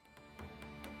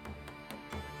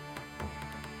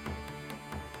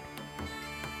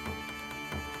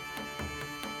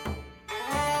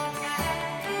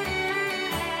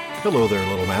Hello there,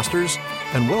 little masters,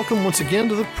 and welcome once again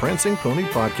to the Prancing Pony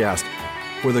Podcast,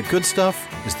 where the good stuff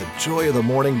is the joy of the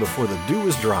morning before the dew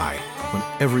is dry, when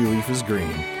every leaf is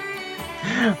green.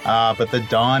 But the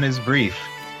dawn is brief.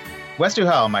 West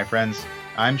Uhal, my friends.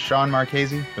 I'm Sean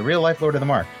Marchese, the real-life Lord of the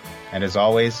Mark. And as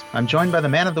always, I'm joined by the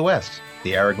man of the West,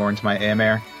 the Aragorn to my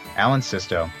Aemir, Alan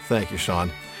Sisto. Thank you, Sean.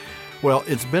 Well,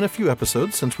 it's been a few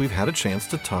episodes since we've had a chance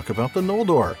to talk about the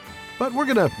Noldor, but we're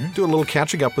going to do a little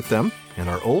catching up with them and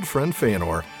our old friend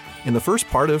Fëanor in the first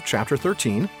part of Chapter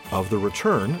 13 of The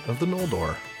Return of the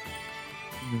Noldor.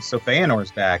 So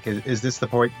Fëanor's back. Is this the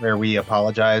point where we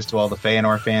apologize to all the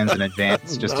Fëanor fans in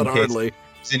advance, just in case there's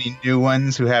any new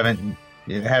ones who haven't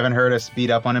heard us beat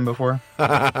up on him before?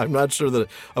 I'm not sure that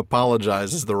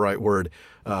apologize is the right word.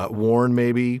 Warn,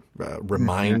 maybe.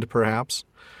 Remind, perhaps.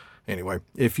 Anyway,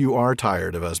 if you are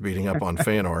tired of us beating up on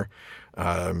Fëanor,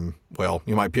 well,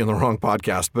 you might be in the wrong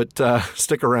podcast, but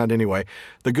stick around anyway.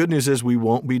 The good news is we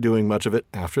won't be doing much of it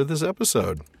after this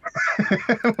episode.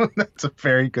 That's a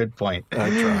very good point.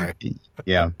 I try.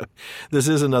 Yeah. This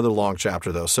is another long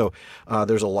chapter, though, so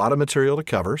there's a lot of material to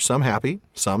cover, some happy,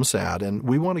 some sad, and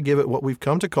we want to give it what we've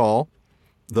come to call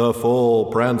the full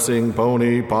Prancing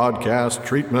Pony Podcast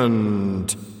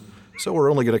treatment. So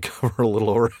we're only going to cover a little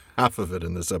over half of it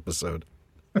in this episode.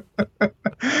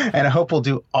 And I hope we'll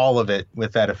do all of it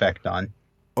with that effect on.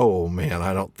 Oh, man,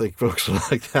 I don't think folks will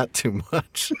like that too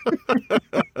much.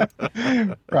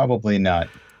 Probably not.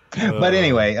 But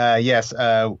anyway, yes,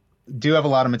 do have a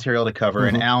lot of material to cover.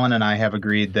 And Alan and I have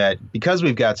agreed that because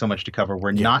we've got so much to cover,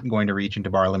 we're not going to reach into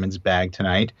Barliman's bag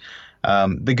tonight.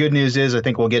 The good news is I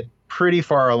think we'll get pretty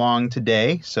far along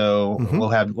today, so we'll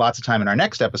have lots of time in our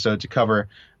next episode to cover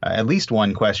at least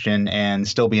one question and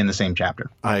still be in the same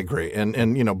chapter. I agree.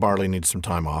 And you know, Barley needs some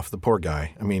time off. The poor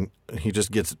guy. I mean, he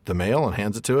just gets the mail and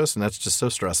hands it to us, and that's just so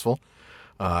stresswell.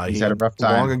 He's had a rough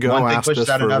time. Long ago one thing asked pushes us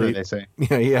out for another, they say.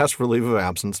 Yeah, he asked for leave of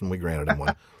absence, and we granted him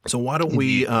one. So why don't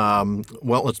we,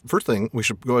 first thing, we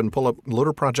should go ahead and pull up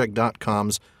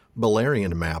loaderproject.com's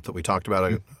Beleriand map that we talked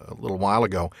about a little while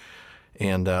ago.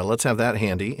 And let's have that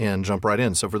handy and jump right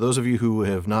in. So for those of you who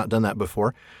have not done that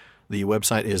before, the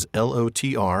website is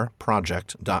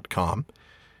lotrproject.com.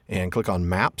 And click on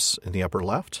Maps in the upper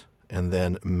left, and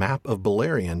then Map of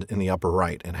Beleriand in the upper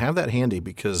right. And have that handy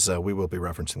because we will be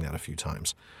referencing that a few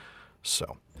times.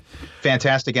 So,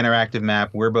 fantastic interactive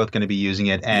map. We're both going to be using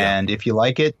it. And if you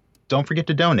like it, don't forget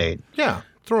to donate. Yeah,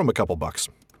 throw them a couple bucks.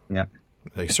 Yeah.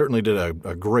 They certainly did a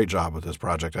great job with this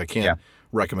project. I can't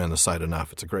recommend the site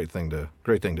enough. It's a great thing to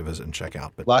visit and check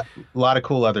out. But lot of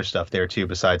cool other stuff there too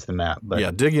besides the map. But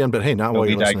yeah, dig in. But hey, not while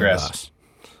you're listening to us.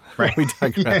 Right. We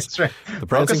digress. Yeah, that's right. The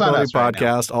Prancing Pony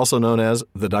Podcast, also known as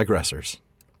The Digressors.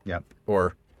 Yep.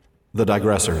 Or The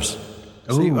Digressors.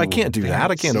 See, I can't do that.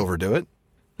 I can't overdo it.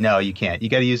 No, you can't. You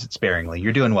got to use it sparingly.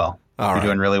 You're doing well. You're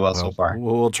doing really well so far.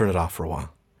 We'll turn it off for a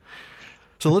while.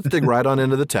 So let's dig right on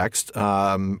into the text.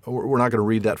 We're not going to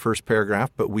read that first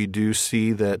paragraph, but we do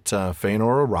see that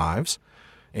Fëanor arrives,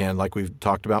 and like we've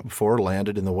talked about before,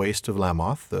 landed in the waste of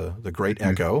Lamoth, the great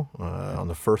echo, on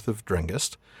the Firth of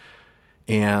Drengist.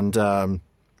 And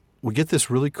we get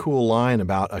this really cool line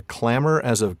about a clamor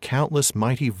as of countless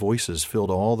mighty voices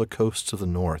filled all the coasts of the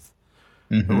north.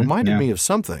 It reminded me of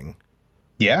something.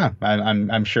 Yeah,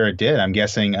 I'm sure it did. I'm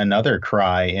guessing another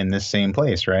cry in this same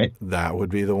place, right? That would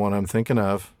be the one I'm thinking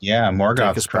of. Yeah,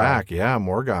 Morgoth's cry. Back. Yeah,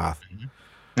 Morgoth.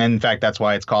 And in fact, that's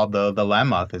why it's called the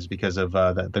Lamoth, is because of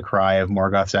the cry of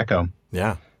Morgoth's echo.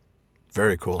 Yeah,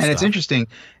 very cool and stuff. It's interesting.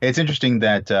 It's interesting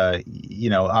that,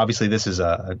 obviously this is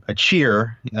a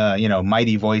cheer,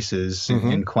 mighty voices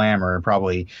and clamor,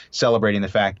 probably celebrating the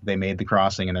fact that they made the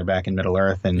crossing and they're back in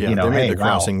Middle-earth. And, they made the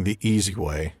crossing the easy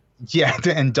way. Yeah,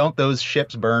 and don't those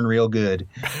ships burn real good?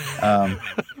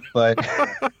 But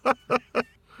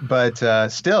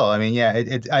still, I mean,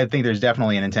 I think there's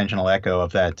definitely an intentional echo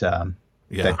of that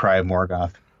that cry of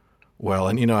Morgoth. Well,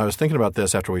 and I was thinking about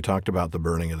this after we talked about the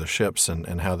burning of the ships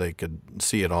and how they could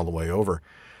see it all the way over,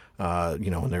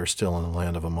 when they were still in the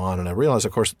land of Aman, and I realized,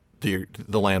 of course, the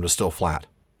land was still flat.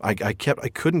 I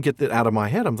couldn't get that out of my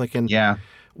head. I'm thinking,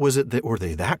 was it that were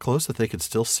they that close that they could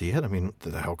still see it? I mean,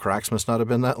 the hell cracks must not have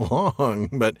been that long,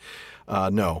 but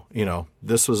no,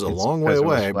 this was a long way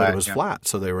away, but it was flat,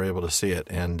 so they were able to see it.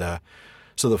 And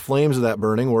so the flames of that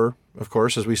burning were, of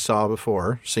course, as we saw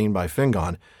before, seen by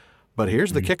Fingon. But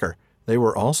here's the kicker. They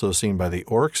were also seen by the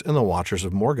orcs and the Watchers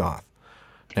of Morgoth.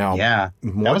 Now, Morgoth,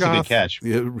 that was a good catch.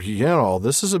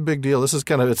 This is a big deal. This is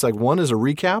it's like one is a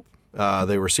recap.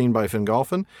 They were seen by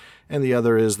Fingolfin, and the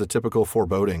other is the typical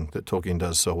foreboding that Tolkien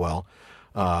does so well,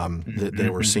 that they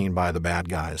were seen by the bad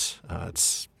guys.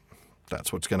 That's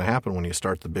what's going to happen when you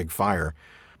start the big fire.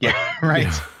 Yeah, right.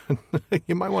 Yeah.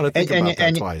 You might want to think about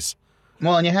that twice.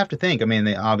 Well, and you have to think. I mean,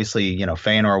 obviously,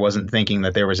 Fëanor wasn't thinking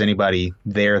that there was anybody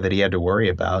there that he had to worry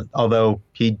about. Although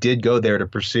he did go there to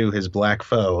pursue his black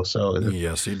foe, so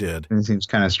yes, he did. It seems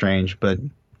kind of strange, but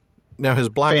now his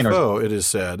black foe, it is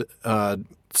said,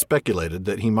 speculated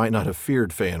that he might not have feared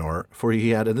Fëanor, for he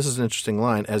had, and this is an interesting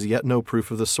line, as yet no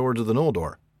proof of the swords of the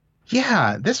Noldor.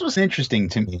 Yeah, this was interesting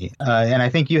to me, and I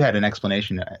think you had an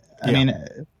explanation. I mean,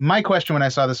 my question when I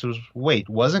saw this was, wait,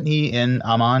 wasn't he in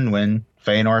Aman when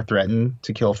Fëanor threatened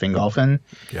to kill Fingolfin?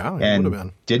 Yeah, he would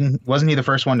have been. Wasn't he the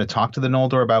first one to talk to the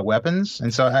Noldor about weapons?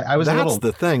 And so I was That's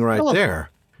the thing right there.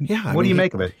 Yeah. What do you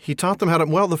make of it? He taught them how to,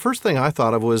 well, the first thing I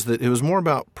thought of was that it was more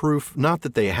about proof, not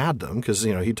that they had them, because,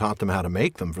 he taught them how to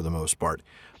make them for the most part,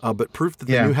 but proof that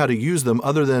they knew how to use them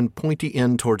other than pointy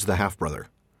end towards the half-brother.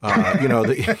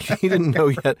 He didn't know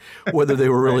yet whether they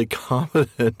were really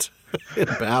competent in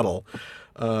battle.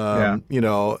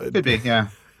 Could be, yeah.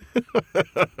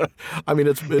 I mean,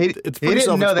 it's pretty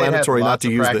self-explanatory not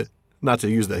to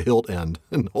use the hilt end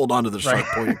and hold on to the sharp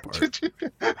pointy part.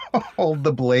 Hold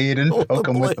the blade and poke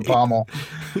him with the pommel.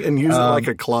 And use it like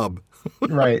a club.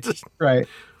 Right, right.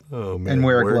 Oh, man. And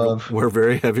wear a glove. Wear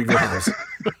very heavy gloves.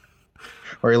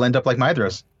 Or he'll end up like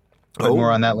Maedhros. But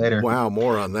more on that later. Wow,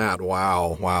 more on that.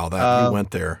 Wow. That you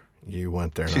went there. You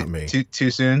went there, not me.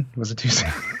 Too soon? Was it too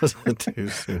soon? Was it too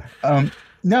soon?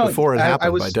 No. Before it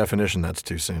happened, by definition, that's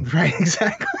too soon. Right,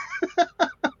 exactly.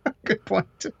 Good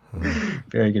point.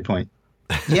 Very good point.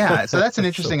 Yeah, so that's an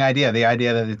interesting idea. The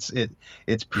idea that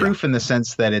it's proof in the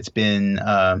sense that it's been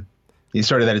that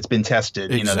it's been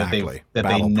tested. Exactly. That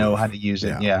they know how to use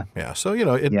it. Yeah. So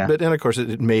but and of course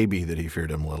it may be that he feared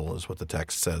him little, is what the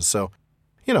text says. So.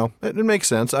 It makes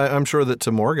sense. I'm sure that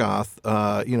to Morgoth,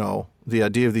 the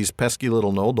idea of these pesky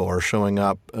little Noldor showing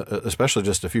up, especially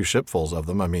just a few shipfuls of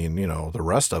them. I mean, the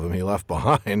rest of them he left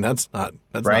behind. That's not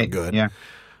good. Yeah.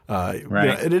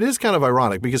 Right. And it is kind of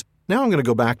ironic because now I'm going to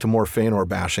go back to more Fëanor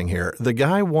bashing here. The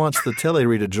guy wants the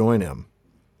Teleri to join him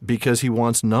because he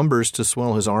wants numbers to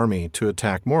swell his army to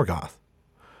attack Morgoth.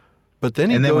 But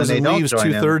then he goes and leaves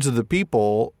 2/3 of the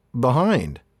people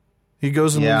behind. He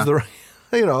goes and leaves the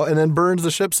and then burns the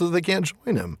ship so that they can't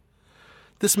join him.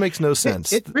 This makes no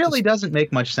sense. It really doesn't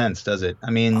make much sense, does it?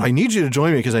 I mean, I need you to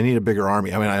join me because I need a bigger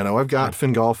army. I mean, I know I've got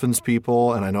Fingolfin's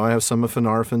people, and I know I have some of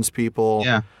Finarfin's people.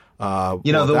 Yeah. At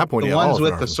that point, the ones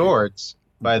with the swords,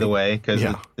 by the way, because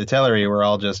the Teleri were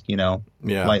all just,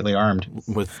 lightly armed.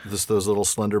 With those little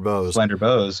slender bows.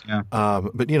 Yeah.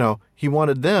 But, he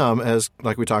wanted them as,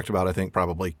 like we talked about, I think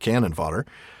probably cannon fodder,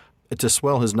 to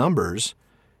swell his numbers.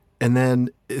 And then,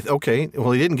 he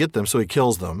didn't get them, so he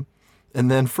kills them.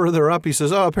 And then further up, he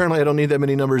says, apparently I don't need that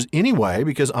many numbers anyway,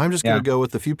 because I'm just going to go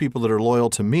with the few people that are loyal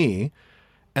to me.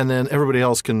 And then everybody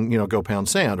else can, go pound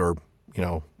sand or,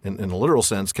 in a literal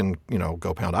sense can,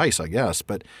 go pound ice, I guess.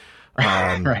 But,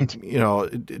 right.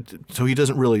 So he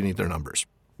doesn't really need their numbers.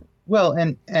 Well,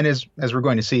 and as we're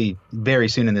going to see very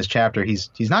soon in this chapter,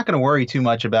 he's not going to worry too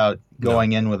much about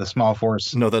going in with a small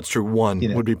force. No, that's true. One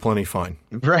would be plenty fine.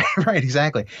 Right,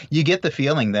 exactly. You get the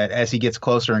feeling that as he gets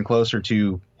closer and closer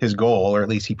to his goal, or at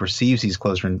least he perceives he's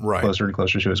closer and closer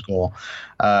to his goal,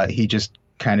 he just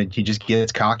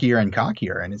gets cockier and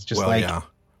cockier, and it's just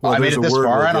I made it this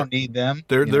far. I don't need them.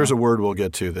 There's a word we'll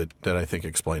get to that I think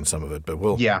explains some of it, but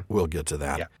we'll get to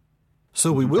that. Yeah.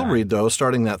 So we will read, though,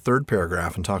 starting that third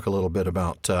paragraph and talk a little bit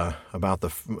about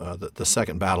the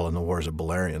second battle in the Wars of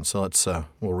Beleriand. So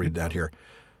we'll read that here.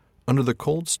 Under the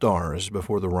cold stars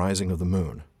before the rising of the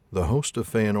moon, the host of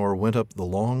Fëanor went up the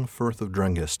long firth of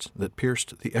Drengist that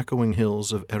pierced the echoing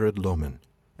hills of Ered Lomin,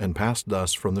 and passed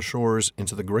thus from the shores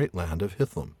into the great land of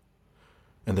Hithlum.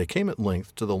 And they came at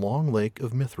length to the long lake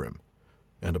of Mithrim,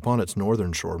 and upon its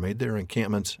northern shore made their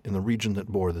encampment in the region that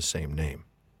bore the same name.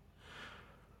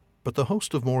 But the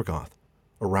host of Morgoth,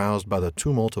 aroused by the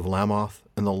tumult of Lamoth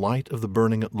and the light of the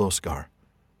burning at Losgar,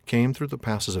 came through the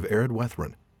passes of Ered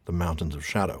Wethrin, the mountains of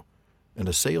shadow, and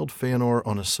assailed Fëanor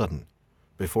on a sudden,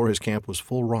 before his camp was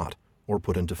full wrought or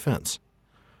put into fence.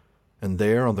 And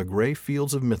there on the grey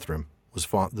fields of Mithrim was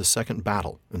fought the second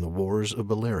battle in the Wars of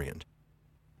Beleriand.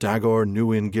 Dagor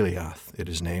Nuin Gileath it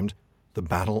is named, the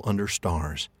battle under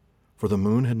stars, for the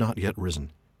moon had not yet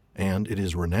risen, and it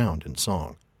is renowned in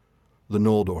song. The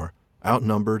Noldor,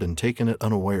 outnumbered and taken at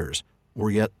unawares, were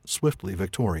yet swiftly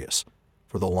victorious,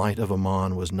 for the light of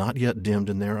Aman was not yet dimmed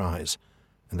in their eyes,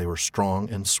 and they were strong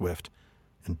and swift,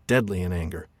 and deadly in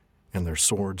anger, and their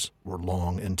swords were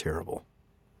long and terrible.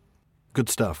 Good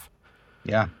stuff.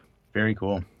 Yeah, very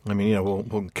cool. I mean,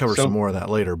 we'll cover some more of that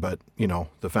later, but,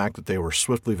 the fact that they were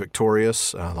swiftly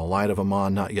victorious, the light of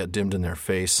Aman not yet dimmed in their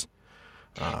face,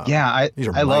 These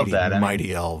are I love that.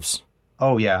 mighty elves.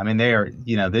 Oh yeah, I mean they are.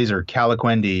 These are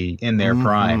Calaquendi in their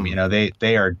prime.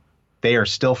 They are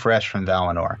still fresh from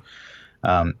Valinor,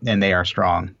 and they are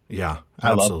strong. Yeah,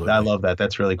 absolutely. I love that.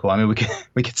 That's really cool. I mean,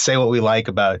 we could say what we like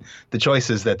about the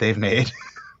choices that they've made,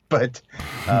 but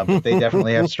they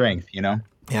definitely have strength.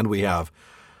 And we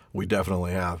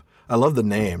definitely have. I love the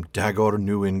name Dagor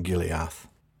Nuin Gileath.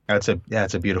 That's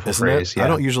a beautiful Isn't phrase. it? Yeah. I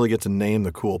don't usually get to name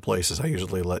the cool places. I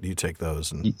usually let you take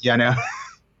those. And yeah, no.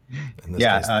 in this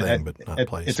case, thing, but not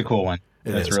place. It's a cool one.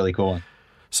 It's a really cool one.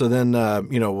 So then,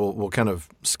 we'll kind of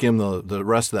skim the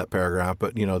rest of that paragraph.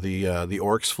 But the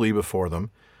orcs flee before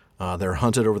them. They're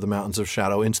hunted over the mountains of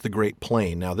shadow into the Great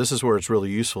Plain. Now, this is where it's really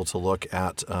useful to look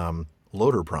at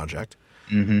Loader Project,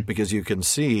 because you can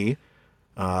see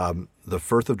the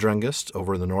Firth of Drengist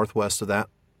over in the northwest of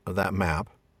that map,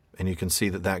 and you can see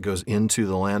that goes into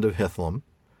the land of Hithlum,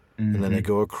 and then they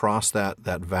go across that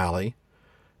valley,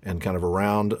 and kind of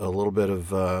around a little bit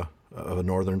of a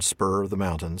northern spur of the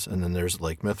mountains, and then there's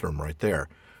Lake Mithrim right there,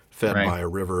 fed by a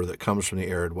river that comes from the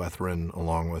arid Wethrin,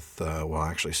 along with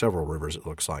actually several rivers it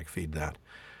looks like feed that.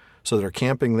 So they're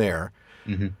camping there,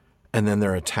 and then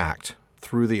they're attacked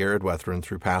through the arid Wethrin,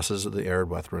 through passes of the arid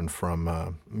Wethrin from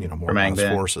Morgoth's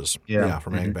forces.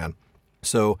 From Angband.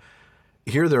 So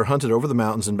here they're hunted over the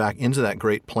mountains and back into that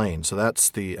Great Plain. So that's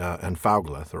the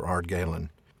Anfauglith, or Ardgalen,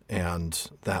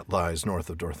 and that lies north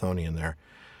of Dorthonion there.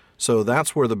 So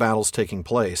that's where the battle's taking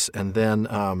place. And then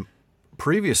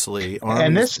previously...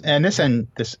 Armies... And this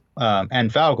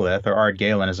Anfauglith, or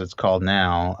Ardgalen as it's called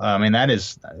now,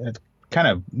 it's kind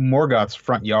of Morgoth's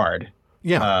front yard.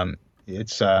 Yeah.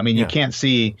 You can't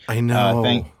see... I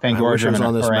know. Thangorgrim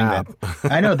on this map.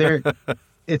 I know,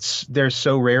 they're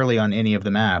so rarely on any of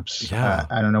the maps. Yeah.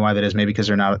 I don't know why that is. Maybe because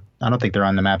they're not... I don't think they're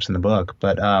on the maps in the book,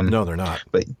 but... no, they're not.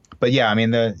 But yeah, I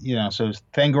mean, so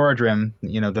Thangorgrim,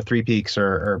 the Three Peaks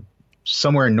are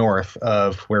somewhere north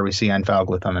of where we see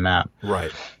Anfauglith on the map.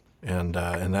 Right. And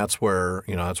that's where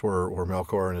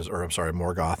Melkor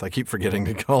Morgoth. I keep forgetting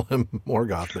to call him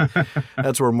Morgoth, but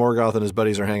that's where Morgoth and his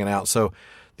buddies are hanging out. So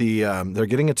they're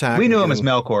getting attacked. We knew him as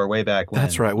Melkor way back when.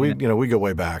 That's right. We go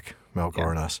way back,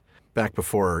 Melkor and us. Back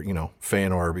before,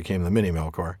 Fëanor became the mini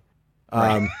Melkor.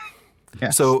 Right.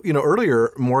 Yes. So,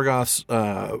 earlier Morgoth's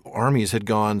armies had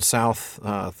gone south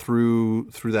through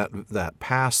that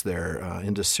pass there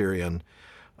into Sirion,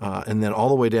 and then all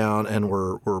the way down, and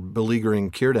were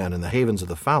beleaguering Círdan in the havens of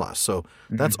the Falas. So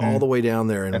that's all the way down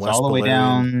there in West all the way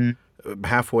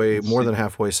Beleriand, more than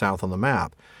halfway south on the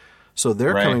map. So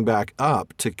they're coming back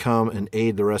up to come and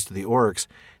aid the rest of the orcs,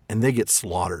 and they get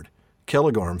slaughtered.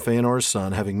 Celegorm, Fëanor's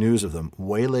son, having news of them,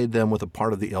 waylaid them with a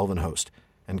part of the elven host,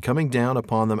 and coming down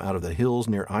upon them out of the hills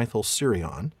near Ithel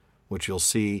Sirion, which you'll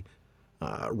see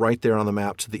right there on the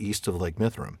map to the east of Lake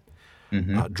Mithrim,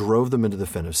 drove them into the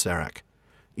fen of Sarek.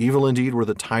 Evil indeed were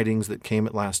the tidings that came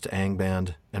at last to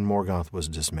Angband, and Morgoth was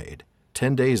dismayed.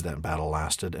 10 days that battle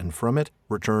lasted, and from it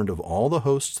returned of all the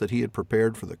hosts that he had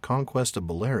prepared for the conquest of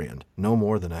Beleriand, no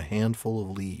more than a handful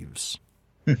of leaves.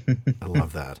 I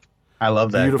love that. I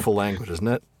love that. Beautiful language, isn't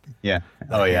it? Yeah.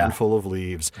 A handful of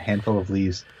leaves. A handful of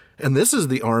leaves. And this is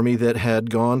the army that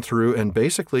had gone through and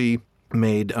basically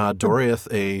made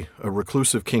Doriath a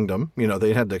reclusive kingdom.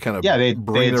 They had to kind of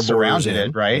bring their surrounded in.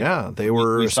 It, right? Yeah, they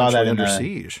were we saw that under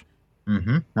siege.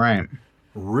 Right.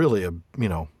 Really a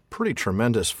pretty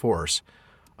tremendous force,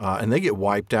 and they get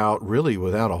wiped out really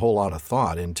without a whole lot of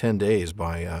thought in 10 days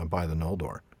by the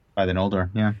Noldor. By the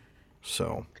Noldor, yeah.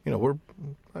 So we're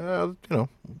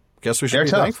guess we should be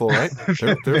thankful, right?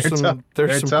 There's some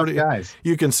pretty guys.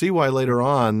 You can see why later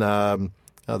on the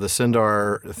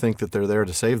Sindar think that they're there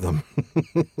to save them.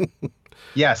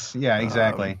 Yes, yeah,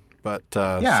 exactly.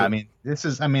 This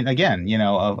is again,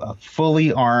 a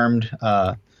fully armed,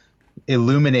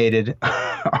 illuminated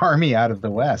army out of the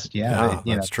West. Yeah,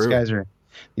 that's true.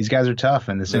 These guys are tough,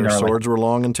 and the Sindar their swords were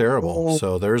long and terrible.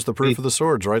 So there's the proof of the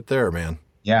swords right there, man.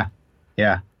 Yeah.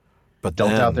 But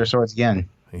dealt out their swords again.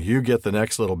 You get the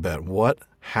next little bit. What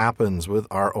happens with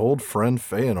our old friend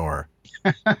Fëanor?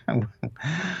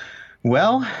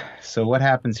 Well, so what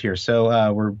happens here?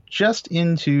 So we're just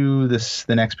into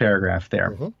the next paragraph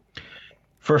there.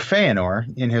 For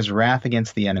Fëanor, in his wrath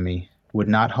against the enemy, would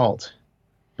not halt,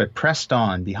 but pressed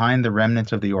on behind the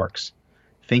remnant of the orcs,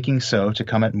 thinking so to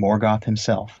come at Morgoth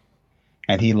himself.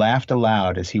 And he laughed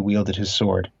aloud as he wielded his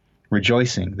sword,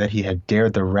 rejoicing that he had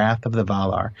dared the wrath of the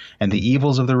Valar and the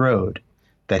evils of the road,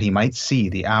 that he might see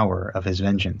the hour of his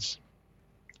vengeance.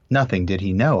 Nothing did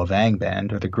he know of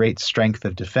Angband or the great strength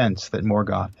of defense that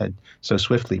Morgoth had so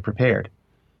swiftly prepared.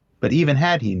 But even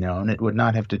had he known, it would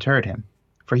not have deterred him,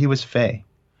 for he was fey,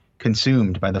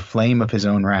 consumed by the flame of his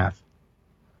own wrath.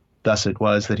 Thus it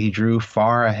was that he drew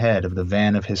far ahead of the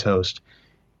van of his host,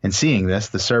 and seeing this,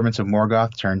 the servants of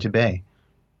Morgoth turned to bay,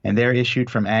 and there issued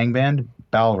from Angband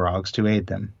Balrogs to aid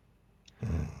them.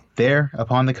 There,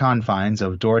 upon the confines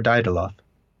of Dor Daidaloth,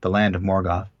 the land of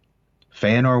Morgoth,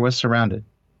 Fëanor was surrounded,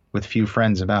 with few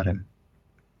friends about him.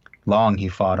 Long he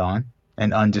fought on,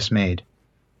 and undismayed,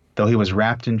 though he was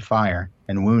wrapped in fire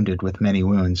and wounded with many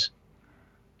wounds.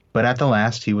 But at the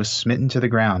last he was smitten to the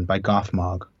ground by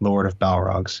Gothmog, lord of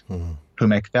Balrogs,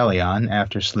 whom Ecthelion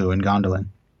after slew in Gondolin.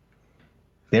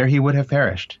 There he would have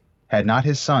perished, had not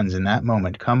his sons in that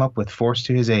moment come up with force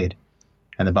to his aid,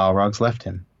 and the Balrogs left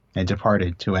him and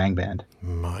departed to Angband.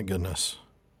 My goodness.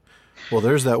 Well,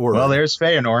 there's that word. Well, there's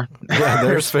Fëanor. Yeah,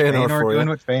 there's Fëanor for doing you.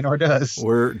 what Fëanor does.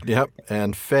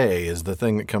 And Fë is the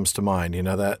thing that comes to mind. You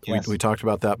know, that Yes. we talked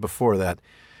about that before, that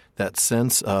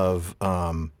sense of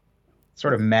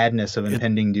Sort of madness of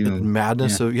impending doom.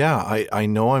 madness of, I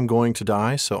know I'm going to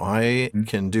die, so I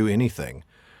can do anything.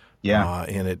 Yeah.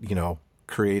 And it,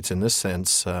 creates in this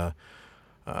sense a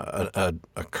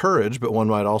courage, but one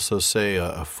might also say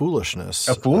a foolishness.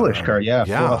 A foolish courage, yeah.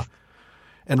 Yeah.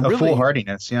 And A really,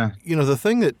 foolhardiness, yeah.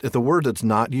 The word that's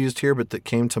not used here, but that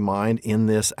came to mind in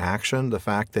this action, the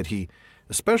fact that he,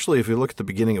 especially if you look at the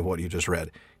beginning of what you just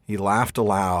read, he laughed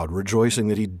aloud, rejoicing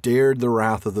that he dared the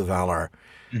wrath of the Valar.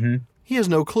 Mm-hmm. He has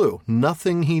no clue.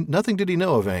 Nothing did he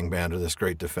know of Angband or this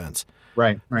great defense.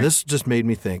 Right. This just made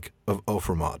me think of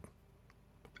Offermod.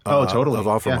 Oh, totally. Of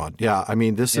Offermod. Yeah. I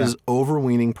mean, this is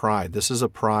overweening pride. This is a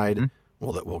pride,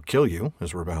 that will kill you,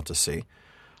 as we're about to see.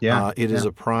 Yeah. It is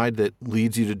a pride that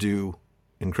leads you to do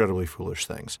incredibly foolish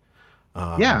things.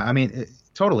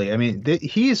 Totally. I mean,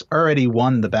 he's already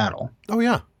won the battle. Oh,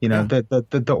 yeah.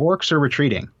 The orcs are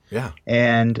retreating. Yeah.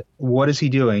 And what is he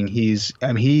doing? He's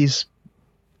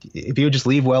if you would just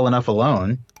leave well enough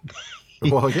alone,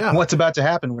 well, yeah. what's about to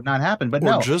happen would not happen. But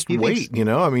no, just wait,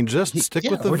 just stick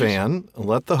with the van,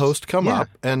 let the host come up.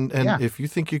 And if you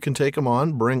think you can take them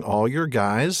on, bring all your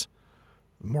guys.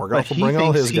 Morgoth will bring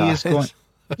all his guys.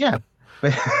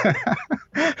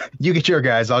 You get your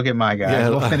guys, I'll get my guys. Yeah,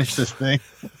 we'll finish this thing.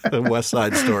 The West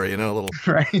Side Story, a little.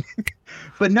 Right.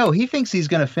 But no, he thinks he's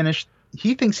going to finish.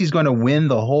 He thinks he's going to win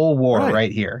the whole war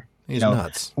right here. He's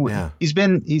nuts. Yeah. He's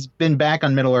been back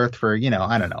on Middle Earth for,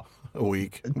 I don't know. A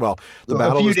week. Well, the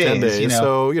battle was 10 days,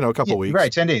 so, a couple weeks. Right,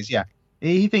 10 days, yeah.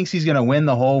 He thinks he's going to win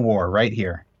the whole war right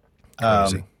here.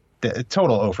 Crazy. The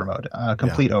total Ofer mode,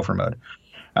 complete Ofer mode.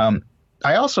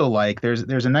 I also like,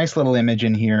 there's a nice little image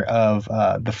in here of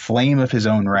the flame of his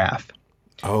own wrath.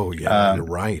 Oh, yeah, you're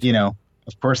right.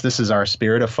 Of course, this is our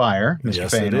spirit of fire. Mr.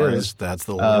 Yes, Fëanor it is. That's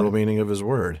the literal meaning of his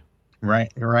word. Right.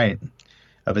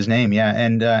 Of his name, yeah.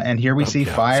 And here we see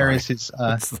fire is his...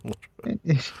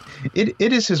 It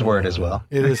is his word as well.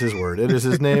 It is his word. It is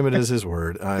his name. It is his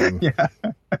word. Pay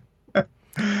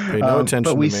no attention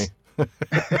to me.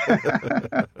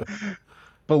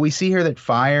 But we see here that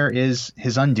fire is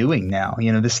his undoing now.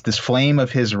 This flame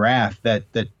of his wrath that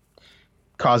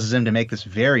causes him to make this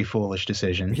very foolish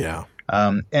decision. Yeah.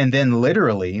 And then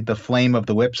literally the flame of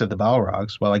the whips of the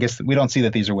Balrogs. Well, I guess we don't see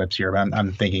that these are whips here, but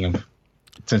I'm thinking of,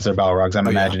 since they're Balrogs, I'm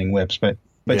imagining whips. But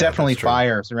definitely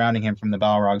fire surrounding him from the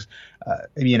Balrogs.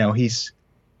 He's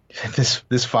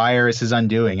this fire is his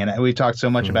undoing. And we've talked so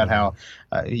much about how,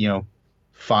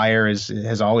 fire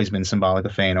has always been symbolic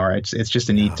of Fëanor. It's just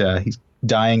a neat, he's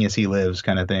dying as he lives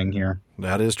kind of thing here.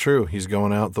 That is true. He's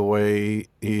going out the way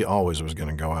he always was going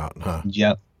to go out, huh?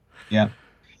 Yep.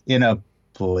 In a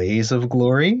blaze of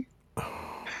glory.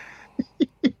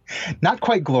 Not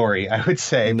quite glory, I would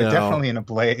say, but definitely in a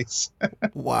blaze.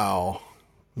 Wow.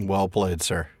 Well played,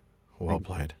 sir. Well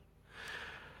played.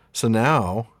 So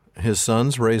now his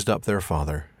sons raised up their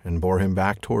father and bore him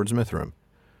back towards Mithrim.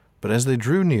 But as they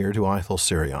drew near to Aithel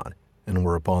Sirion and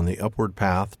were upon the upward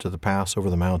path to the pass over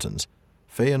the mountains,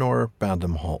 Fëanor bade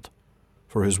them halt,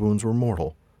 for his wounds were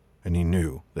mortal, and he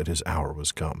knew that his hour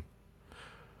was come.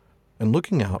 And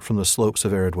looking out from the slopes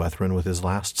of Eredwethrin with his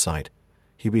last sight,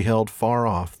 he beheld far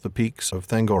off the peaks of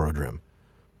Thangorodrim,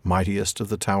 mightiest of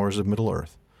the towers of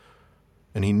Middle-earth.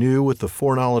 And he knew with the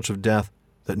foreknowledge of death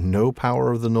that no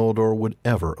power of the Noldor would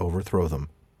ever overthrow them.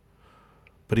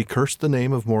 But he cursed the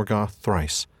name of Morgoth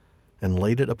thrice, and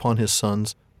laid it upon his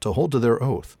sons to hold to their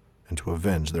oath and to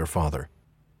avenge their father.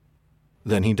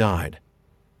 Then he died,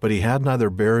 but he had neither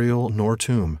burial nor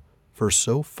tomb, for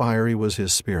so fiery was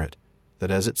his spirit, that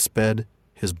as it sped,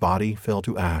 his body fell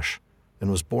to ash,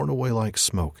 and was borne away like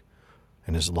smoke,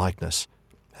 and his likeness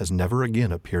has never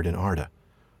again appeared in Arda,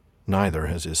 neither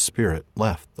has his spirit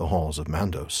left the halls of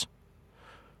Mandos.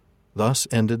 Thus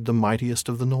ended the mightiest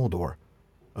of the Noldor,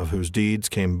 of whose deeds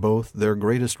came both their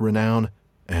greatest renown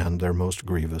and their most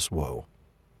grievous woe.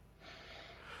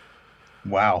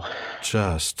 Wow.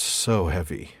 Just so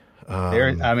heavy.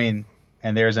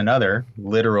 And there's another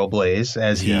literal blaze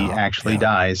as he actually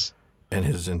dies. And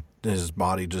his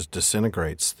body just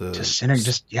disintegrates.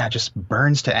 Just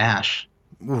burns to ash.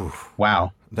 Oof.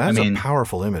 Wow. That's a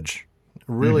powerful image. It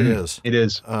really is. It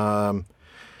is.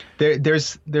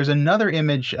 There's another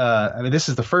image. This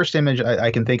is the first image I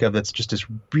can think of that's just this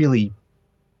really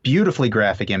beautifully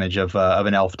graphic image of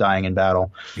an elf dying in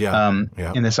battle.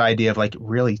 And this idea of like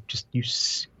really just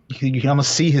you can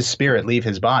almost see his spirit leave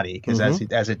his body because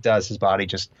as it does, his body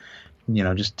just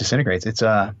disintegrates. It's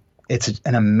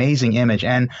an amazing image,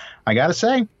 and I gotta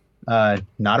say, not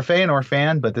a Fëanor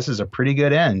fan, but this is a pretty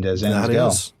good end as ends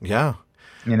go. Yeah.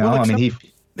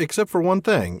 Except for one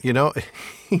thing,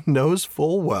 he knows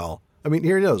full well. I mean,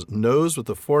 here he knows with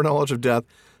the foreknowledge of death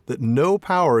that no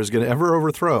power is going to ever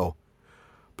overthrow.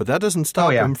 But that doesn't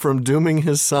stop him from dooming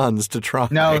his sons to try.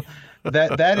 No,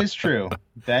 that is true.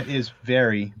 That is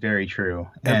very, very true.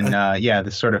 And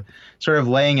this sort of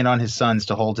laying it on his sons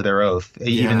to hold to their oath,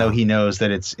 even though he knows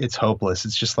that it's hopeless.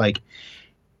 It's just like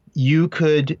you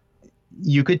could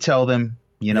tell them,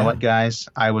 you know what, guys,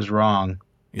 I was wrong.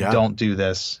 Yeah. Don't do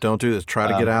this. Don't do this. Try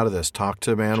to get out of this. Talk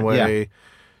to Manwë.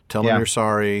 Tell him you're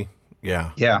sorry.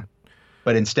 Yeah. Yeah.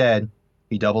 But instead,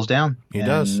 he doubles down. He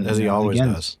does, as he always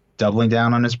does. Doubling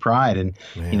down on his pride, and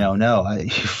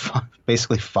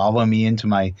basically follow me into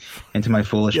my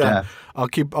foolish death. I'll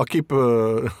keep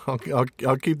the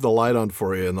light on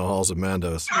for you in the halls of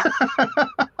Maedhros.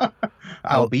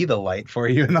 I'll be the light for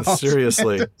you in the halls.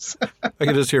 Seriously, of Maedhros. I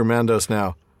can just hear Maedhros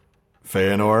now.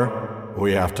 Fëanor,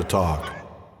 we have to talk.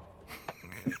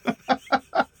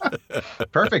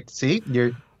 Perfect. See,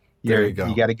 there you go.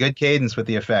 You got a good cadence with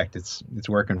the effect. It's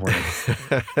working for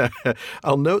you.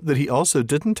 I'll note that he also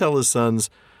didn't tell his sons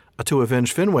to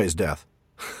avenge Finwë's death,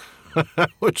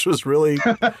 which was really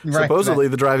supposedly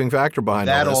the driving factor behind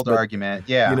that all this. Old argument.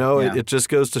 Yeah. It just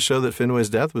goes to show that Finwë's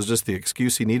death was just the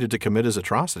excuse he needed to commit his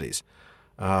atrocities.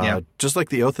 Just like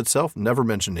the oath itself never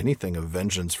mentioned anything of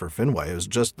vengeance for Finwë. It was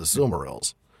just the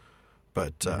Silmarils.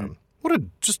 But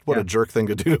what a jerk thing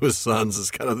to do to his sons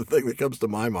is kind of the thing that comes to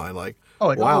my mind. Like,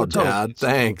 wow, Dad,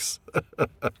 thanks.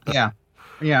 Yeah,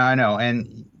 I know.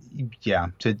 And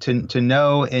to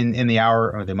know in the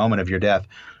hour or the moment of your death,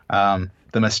 the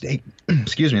mistake,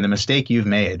 the mistake you've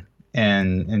made,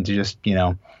 and to just,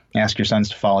 ask your sons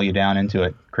to follow you down into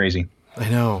it. Crazy. I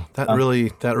know. That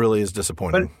really is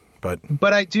disappointing.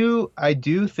 But I do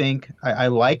think I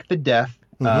like the death.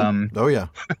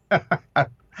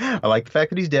 I like the fact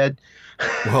that he's dead.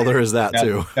 Well, there is that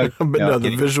too.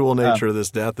 The visual nature of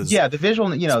this death is the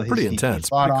visual. It's pretty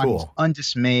intense. Pretty cool. He's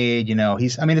undismayed.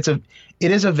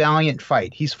 It is a valiant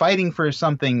fight. He's fighting for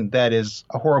something that is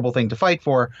a horrible thing to fight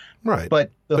for. Right.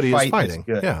 But he fight is fighting. Is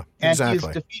good. Yeah, and exactly. he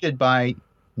is defeated by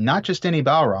not just any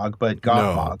Balrog, but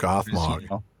Gothmog.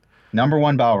 Gothmog. Number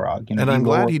one Balrog. And I'm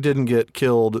glad he didn't get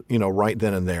killed, right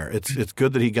then and there. It's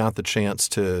good that he got the chance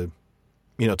to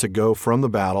go from the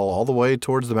battle all the way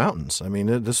towards the mountains. I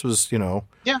mean, this was,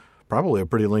 probably a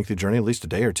pretty lengthy journey, at least a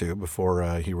day or two before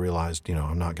he realized,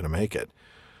 I'm not going to make it.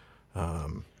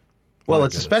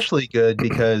 It's especially good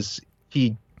because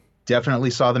he definitely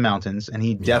saw the mountains and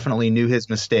he definitely knew his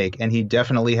mistake and he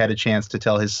definitely had a chance to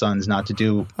tell his sons not to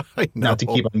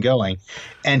keep on going,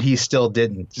 and he still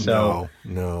didn't. So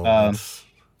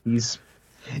he's.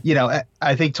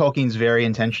 I think Tolkien's very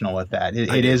intentional with that.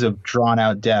 It is a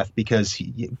drawn-out death because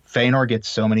Fëanor gets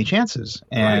so many chances,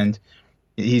 and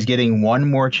he's getting one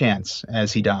more chance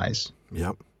as he dies.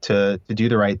 Yep. To do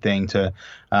the right thing, to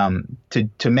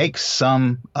make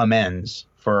some amends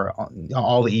for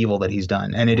all the evil that he's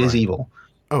done, and it is evil.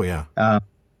 Oh yeah.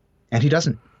 And he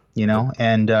doesn't,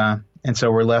 and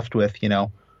so we're left with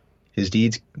his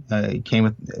deeds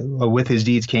with his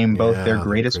deeds came both their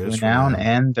greatest renown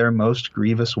and their most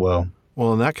grievous woe.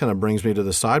 Well, and that kind of brings me to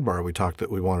the sidebar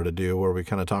we wanted to do, where we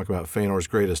kind of talk about Fëanor's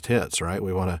greatest hits, right?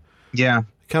 We want to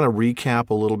kind of recap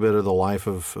a little bit of the life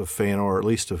of Fëanor, or at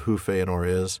least of who Fëanor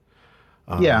is.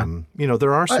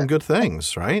 There are some good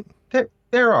things, right?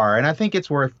 There are, and I think it's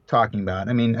worth talking about.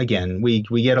 I mean, again, we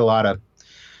get a lot of.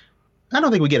 I don't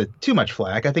think we get too much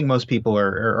flack. I think most people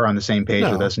are on the same page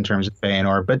with us in terms of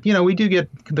Fëanor. But, we do get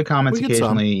the comments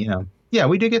occasionally,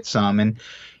 we do get some. And,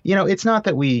 it's not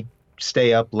that we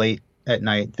stay up late at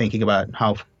night thinking about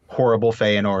how horrible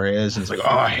Fëanor is. And it's like,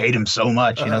 oh, I hate him so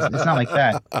much. It's not like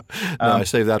that. No, I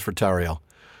save that for Tariel.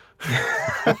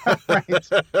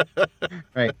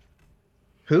 Right.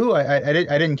 Who? I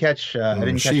didn't catch. I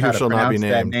didn't catch how to pronounce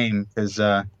that name because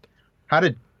how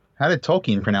did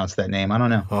Tolkien pronounce that name? I don't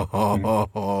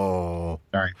know.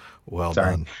 Sorry. Well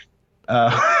Sorry.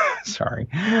 done. Sorry.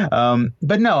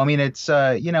 But no, I mean, it's,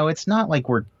 it's not like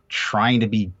we're trying to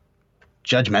be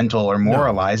judgmental or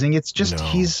moralizing. It's just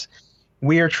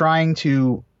we are trying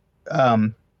to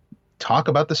talk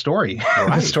about the story,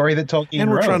 the story that Tolkien wrote.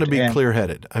 And we're trying to be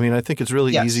clear-headed. I mean, I think it's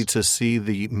really easy to see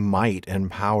the might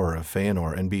and power of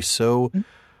Fëanor and be so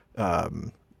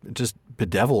just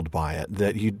bedeviled by it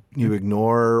that you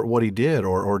ignore what he did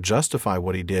or justify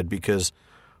what he did because,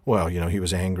 well, he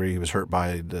was angry, he was hurt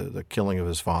by the killing of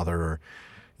his father, or,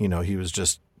 he was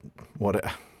just what.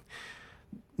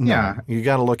 You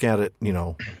got to look at it,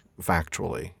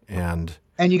 factually, and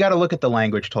you got to look at the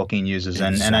language Tolkien uses,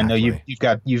 and I know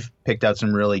you've picked out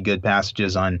some really good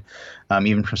passages on,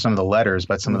 even from some of the letters,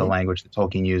 but some of the language that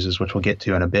Tolkien uses, which we'll get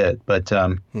to in a bit. But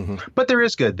there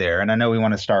is good there, and I know we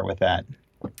want to start with that.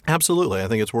 Absolutely, I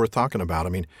think it's worth talking about. I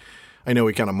mean, I know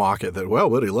we kind of mock it that,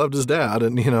 but he loved his dad,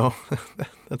 and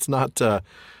that's not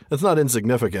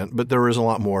insignificant, but there is a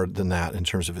lot more than that in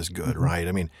terms of his good, right?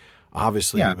 I mean,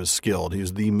 obviously he was skilled. He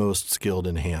was the most skilled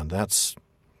in hand. That's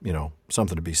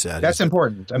something to be said. That's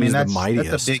important. I mean, that's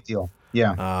a big deal.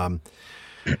 Yeah.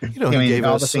 He gave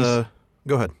us. Go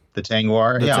ahead. The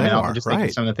Tangwar. I'm just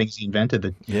thinking some of the things he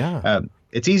invented.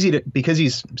 It's easy to, because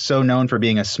he's so known for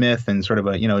being a smith and sort of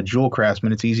a jewel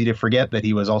craftsman. It's easy to forget that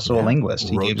he was also a linguist.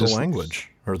 He wrote the language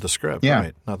or the script,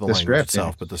 right? Not the language script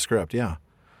itself, but the script. Yeah.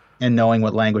 And knowing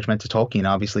what language meant to Tolkien,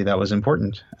 obviously, that was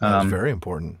important. That was very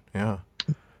important. Yeah.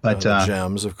 But the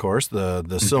gems, of course, the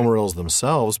Silmarils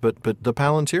themselves, but the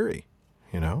Palantiri,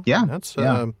 Yeah.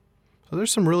 So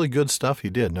there's some really good stuff he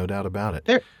did, no doubt about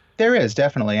it. There is,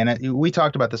 definitely. And we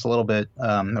talked about this a little bit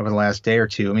over the last day or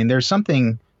two. I mean, there's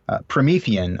something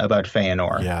Promethean about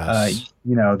Fëanor. Yes.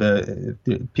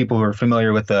 The people who are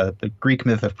familiar with the Greek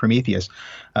myth of Prometheus,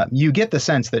 you get the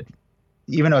sense that,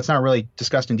 even though it's not really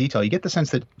discussed in detail, you get the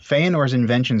sense that Fëanor's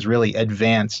inventions really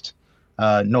advanced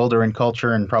Noldoran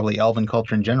culture and probably Elven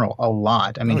culture in general a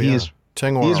lot. I mean,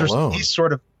 Tangwar alone. He's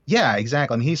sort of,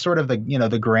 exactly. I mean, he's sort of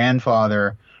the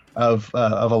grandfather of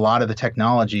a lot of the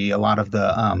technology, a lot of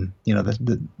the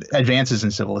the advances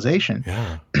in civilization.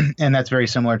 Yeah. And that's very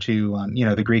similar to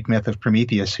the Greek myth of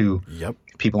Prometheus, who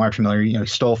people aren't familiar.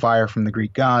 Stole fire from the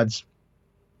Greek gods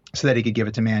so that he could give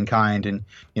it to mankind, and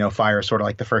fire is sort of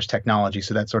like the first technology,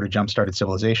 so that sort of jump-started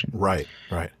civilization. Right.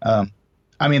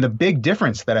 I mean, the big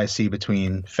difference that I see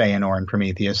between Fëanor and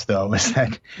Prometheus, though, is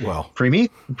that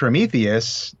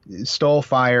Prometheus stole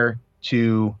fire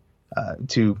to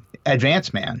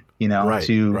advance man,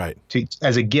 to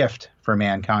as a gift for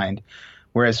mankind,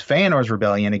 whereas Fëanor's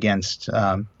rebellion against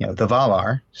the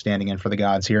Valar, standing in for the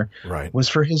gods here, was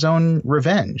for his own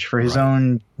revenge, for his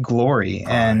own glory,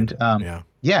 pride.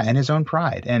 and his own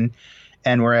pride,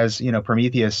 and whereas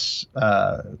Prometheus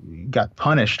got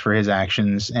punished for his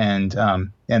actions, and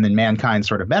then mankind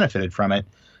sort of benefited from it.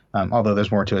 Although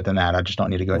there's more to it than that. I just don't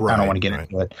need to go. I don't want to get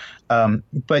into it. But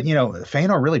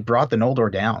Fëanor really brought the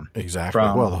Noldor down. Exactly.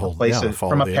 From the whole place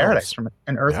from a paradise, elves. from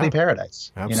an earthly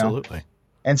paradise. Absolutely.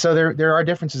 And so there are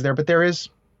differences there, but there is,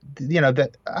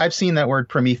 that I've seen that word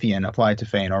Promethean applied to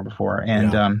Fëanor before,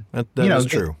 and that is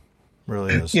true.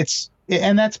 Really is.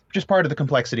 And that's just part of the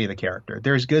complexity of the character.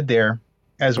 There's good there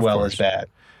as well as bad.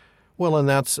 Well, and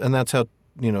that's how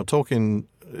Tolkien.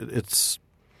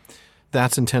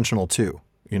 That's intentional too.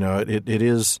 It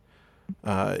is,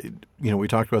 we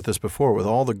talked about this before, with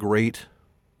all the great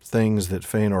things that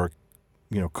Fëanor,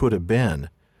 could have been,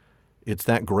 it's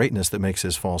that greatness that makes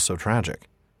his fall so tragic.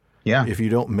 Yeah. If you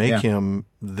don't make him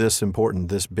this important,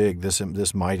 this big,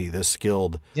 this mighty, this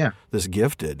skilled, this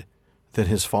gifted, then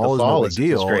his fall is no big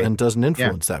deal and doesn't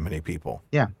influence that many people.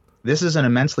 Yeah. This is an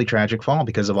immensely tragic fall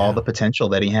because of all the potential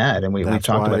that he had. And we've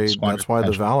talked about the that's why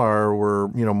the Valar were,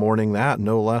 mourning that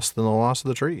no less than the loss of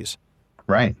the trees.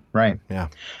 Right. Yeah.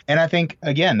 And I think,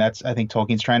 again,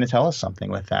 Tolkien's trying to tell us something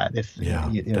with that.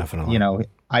 Definitely.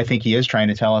 I think he is trying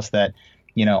to tell us that,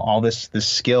 all this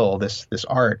skill, this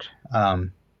art,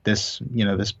 this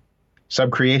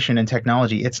subcreation and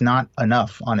technology, it's not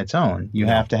enough on its own. You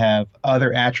have to have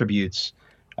other attributes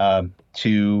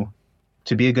to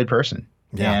be a good person.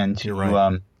 Yeah, and you're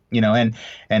right.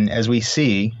 And as we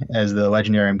see, as the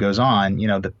legendarium goes on,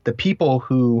 the people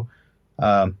who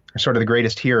are sort of the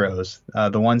greatest heroes,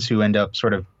 the ones who end up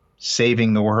sort of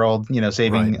saving the world,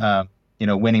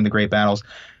 winning the great battles,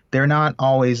 they're not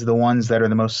always the ones that are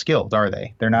the most skilled, are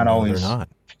they? They're not always. They're not.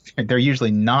 They're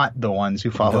usually not the ones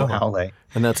who follow Aule.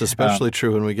 And that's especially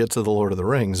true when we get to the Lord of the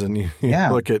Rings, and you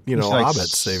look at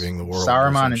hobbits saving the world.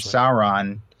 Saruman and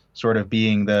Sauron sort of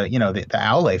being the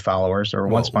Aule followers, or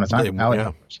once upon a time Aule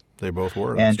followers. They both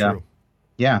were. That's true.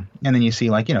 Yeah, and then you see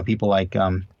like people like I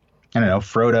don't know,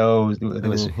 Frodo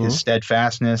with his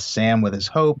steadfastness, Sam with his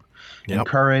hope and Yep.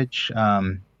 courage.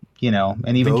 And even Those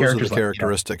are the characters like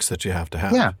characteristics that you have to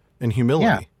have. yeah, And yeah,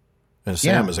 humility. And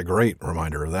Sam yeah. is a great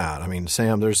reminder of that. I mean,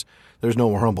 Sam, there's no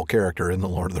more humble character in the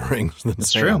Lord of the Rings than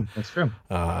That's Sam. true. That's true.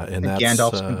 And that's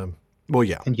Gandalf's well,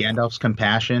 yeah. and Gandalf's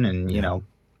compassion, and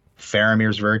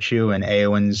Faramir's virtue, and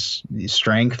Eowyn's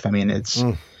strength. I mean, it's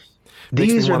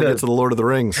Makes these me are want to the get to the Lord of the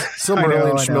Rings. Silmarillion, I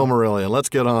know. Schmilmarillion. Let's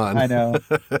get on. I know,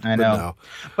 I know. No.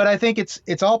 But I think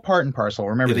it's all part and parcel.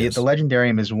 Remember, It is. the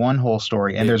Legendarium is one whole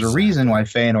story, and there's a reason why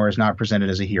Fëanor is not presented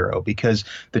as a hero, because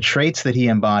the traits that he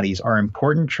embodies are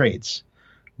important traits,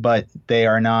 but they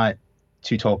are not,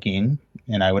 to Tolkien,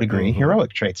 and I would agree,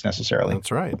 heroic traits necessarily.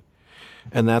 That's right.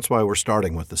 And that's why we're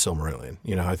starting with the Silmarillion.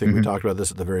 I think we talked about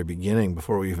this at the very beginning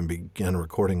before we even began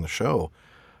recording the show,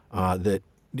 that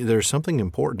there's something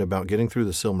important about getting through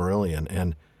the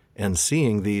Silmarillion and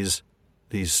seeing these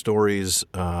stories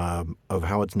of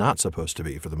how it's not supposed to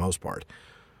be for the most part.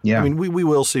 Yeah. I mean, we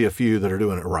will see a few that are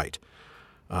doing it right.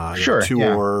 Sure.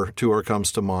 Tuor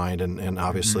comes to mind, and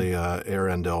obviously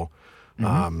Arendelle.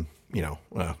 I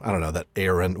don't know, that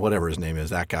Aaron, whatever his name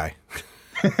is, that guy.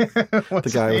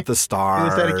 The guy with the star.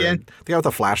 Is that again? The guy with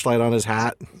the flashlight on his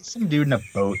hat. Some dude in a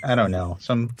boat. I don't know.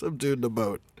 Some dude in a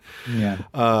boat. Yeah.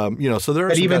 So there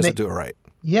are some guys that do it right.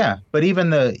 Yeah, but even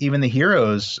the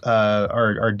heroes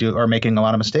are making a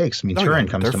lot of mistakes. I mean, Turin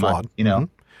comes to flawed. mind.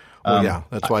 Well,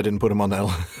 that's why I didn't put him on that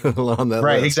on that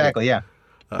right, list. exactly, yeah.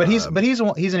 But he's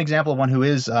an example of one who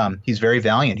is he's very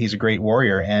valiant. He's a great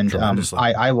warrior, and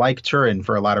I like Turin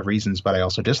for a lot of reasons, but I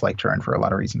also dislike Turin for a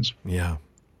lot of reasons. Yeah,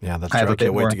 that's true. I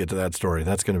can't wait to get to that story.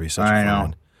 That's going to be such a fun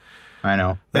one. I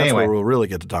know. That's anyway, where we'll really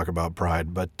get to talk about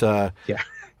pride. But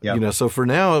yeah. So for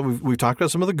now, we've talked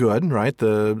about some of the good, right?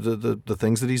 The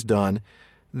things that he's done.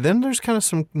 Then there's kind of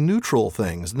some neutral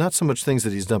things, not so much things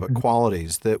that he's done, but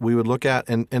qualities that we would look at,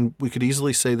 and we could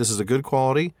easily say this is a good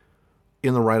quality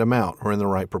in the right amount or in the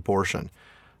right proportion.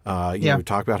 We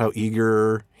talked about how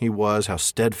eager he was, how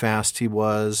steadfast he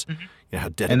was, how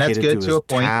dedicated and that's good to to his a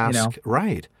point, task.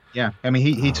 Right. Yeah, I mean,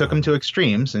 he took them to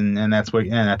extremes, and that's what,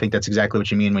 and I think that's exactly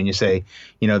what you mean when you say,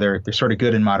 they're sort of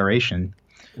good in moderation.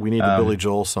 We need the Billy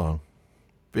Joel song,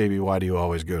 "Baby, Why Do You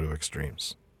Always Go to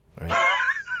Extremes?" Right?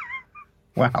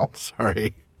 Wow.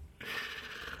 Sorry.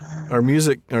 Our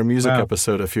music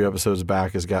episode a few episodes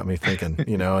back has got me thinking,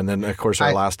 and then of course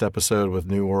our last episode with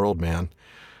New World, man.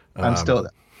 I'm still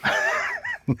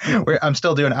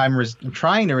doing. I'm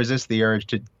trying to resist the urge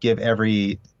to give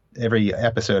every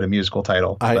episode a musical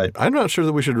title. But I'm not sure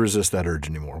that we should resist that urge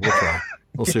anymore. We'll try.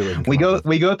 We'll see what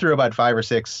we go through about 5 or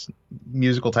 6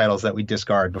 musical titles that we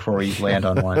discard before we land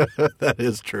on one. That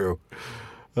is true.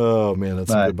 Oh man,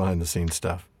 that's some good behind the scenes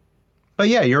stuff. But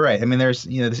yeah, you're right. I mean, there's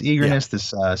this eagerness,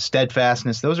 this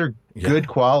steadfastness. Those are good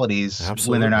qualities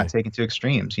when they're not taken to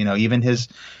extremes. Even his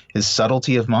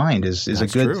subtlety of mind is a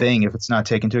good thing if it's not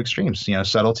taken to extremes.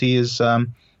 Subtlety is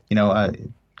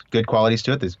good qualities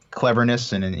to it. There's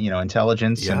cleverness and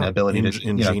intelligence and ability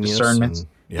to discernment.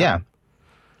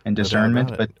 And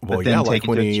discernment. But then like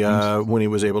when he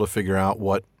was able to figure out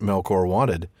what Melkor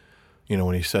wanted.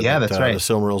 When he said that the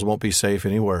Silmarils won't be safe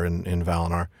anywhere in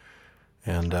Valinor.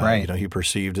 And he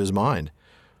perceived his mind.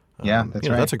 That's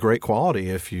right. That's a great quality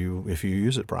if you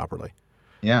use it properly.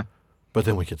 Yeah. But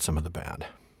then we get some of the bad,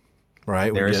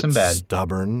 right? There is some bad.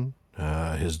 Stubborn,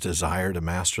 his desire to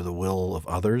master the will of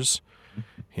others,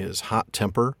 his hot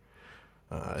temper,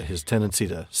 his tendency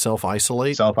to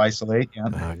self-isolate.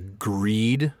 Yeah.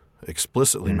 Greed,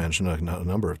 explicitly mentioned a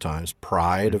number of times.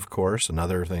 Pride, of course,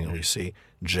 another thing that we see.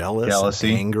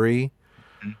 Jealousy. Angry.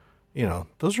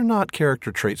 Those are not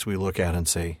character traits we look at and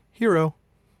say, hero.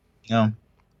 No.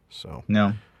 So.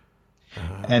 No.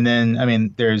 And then, I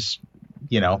mean, there's,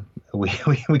 we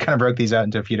kind of broke these out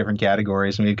into a few different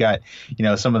categories. And we've got,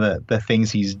 some of the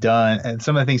things he's done and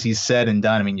some of the things he's said and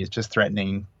done. I mean, he's just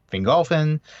threatening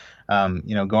Fingolfin,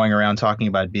 going around talking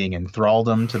about being in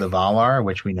thraldom to the Valar,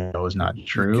 which we know is not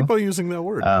true. Keep on using that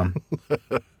word. I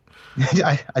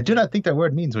do not think that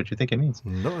word means what you think it means.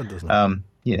 No, it does not.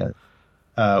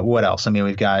 What else? I mean,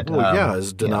 we've got...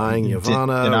 is denying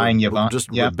Yavanna. Just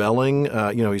rebelling.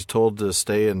 He's told to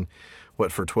stay in,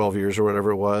 for 12 years or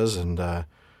whatever it was. And,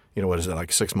 what is it,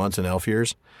 like 6 months in elf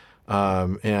years?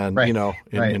 In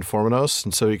Formanos.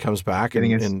 And so he comes back and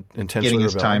intentionally getting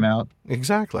his time out.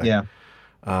 Exactly. Yeah.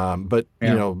 But,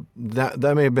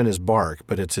 that may have been his bark,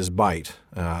 but it's his bite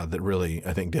that really,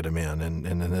 I think, did him in. And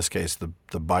in this case,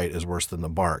 the bite is worse than the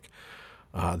bark.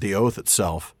 The oath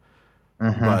itself...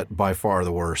 But by far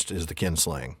the worst is the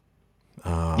kinslaying.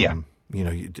 The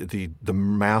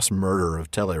mass murder of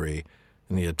Teleri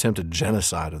and the attempted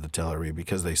genocide of the Teleri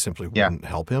because they simply wouldn't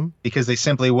help him. Because they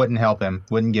simply wouldn't help him,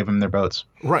 wouldn't give him their boats.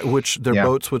 Right, which their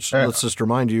boats, which let's just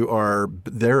remind you, are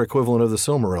their equivalent of the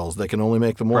Silmarils. They can only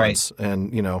make them once.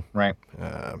 And,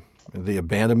 the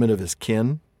abandonment of his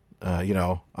kin,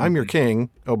 I'm your king.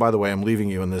 Oh, by the way, I'm leaving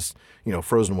you in this,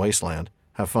 frozen wasteland.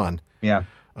 Have fun. Yeah.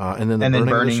 And then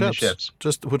burning the ships.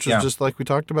 Which is just like we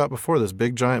talked about before, this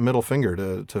big giant middle finger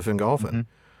to Fingolfin.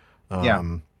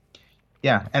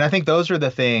 Yeah, and I think those are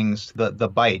the things, the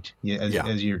bite,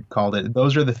 as you called it,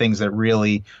 those are the things that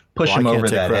really push him over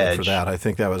that edge. I can't take credit for that. I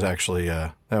think that was actually,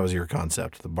 that was your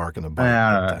concept, the bark and the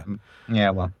bite.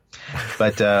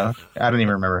 But I don't even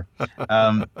remember.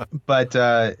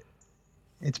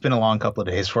 It's been a long couple of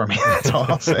days for me, that's all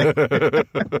I'll say.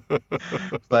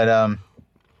 But,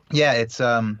 it's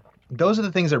those are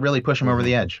the things that really push him over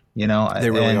the edge, They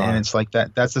really are. And it's like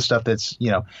that's the stuff that's,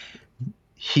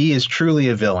 he is truly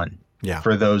a villain. Yeah.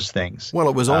 For those things. Well,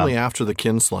 it was only after the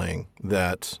kinslaying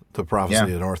that the prophecy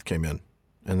of the North came in.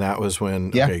 And that was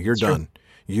when, you're done. True.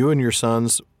 You and your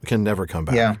sons can never come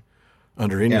back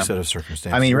under any set of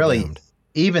circumstances. I mean, really,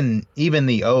 even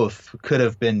the oath could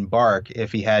have been bark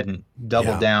if he hadn't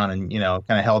doubled down and, kind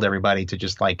of held everybody to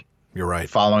just like you're right,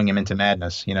 following him into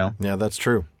madness, Yeah, that's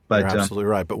true. But, you're absolutely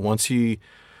right. But once he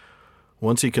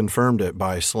confirmed it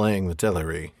by slaying the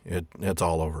Teleri, it's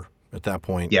all over. At that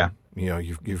point,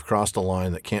 you've crossed a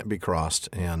line that can't be crossed,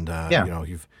 and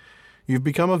you've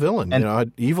become a villain.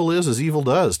 And, evil is as evil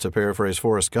does, to paraphrase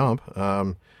Forrest Gump.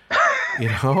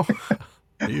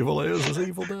 Evil is as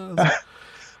evil does.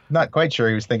 Not quite sure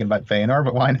he was thinking about Fëanor,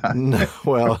 but why not? No,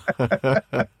 well,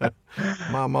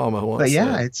 my mama once. But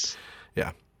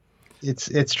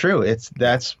it's true.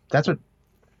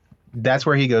 That's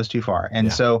where he goes too far,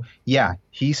 and so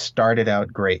he started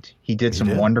out great. He did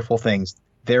some wonderful things.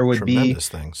 There would be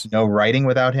no writing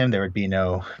without him. There would be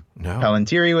no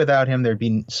Palantiri without him. There'd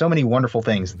be so many wonderful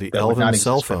things. The elven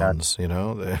cell phones,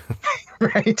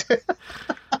 Right.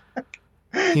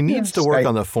 He needs to work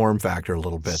on the form factor a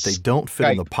little bit. They don't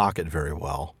fit in the pocket very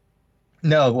well.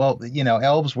 No, well,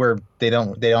 elves they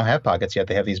don't have pockets yet.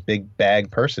 They have these big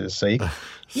bag purses. So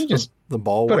you just the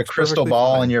ball put a crystal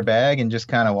ball in your bag and just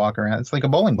kind of walk around. It's like a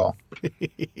bowling ball.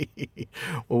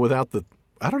 Well, without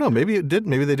I don't know. Maybe it did.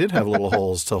 Maybe they did have little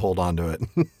holes to hold on to it.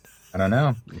 I don't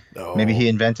know. No. Maybe he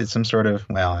invented some sort of.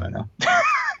 Well, I don't know.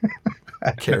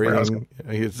 Carrying.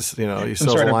 He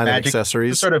sells a line of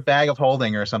accessories. Some sort of bag of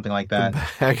holding or something like that.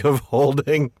 Bag of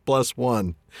holding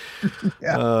 +1.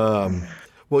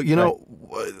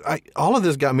 All of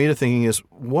this got me to thinking: is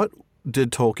what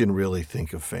did Tolkien really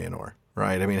think of Fëanor?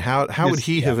 Right. I mean, how would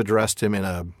he have addressed him in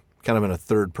a kind of in a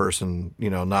third person?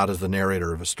 Not as the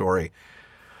narrator of a story.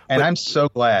 And I'm so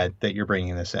glad that you're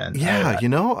bringing this in. Yeah,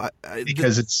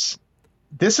 because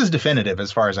this is definitive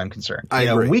as far as I'm concerned. I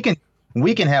agree.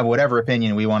 We can have whatever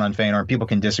opinion we want on Fëanor, and people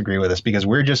can disagree with us because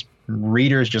we're just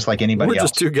readers, just like anybody else. We're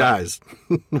just two guys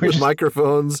with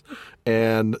microphones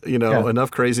and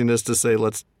enough craziness to say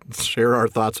let's share our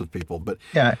thoughts with people. But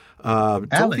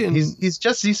Tolkien, he's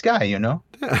just this guy, Yeah,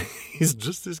 he's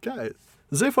just this guy.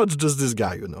 Zephod's just this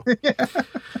guy,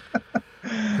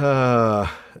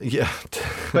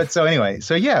 But so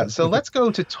let's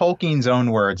go to Tolkien's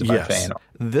own words about Fëanor.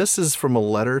 This is from a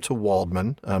letter to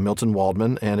Waldman, Milton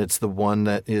Waldman, and it's the one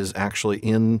that is actually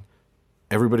in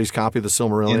everybody's copy of the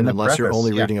Silmarillion, unless you're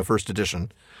only reading a first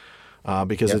edition,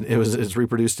 because it's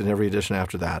reproduced in every edition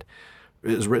after that.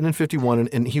 It was written in 51,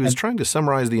 and he was trying to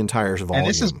summarize the entire volume. And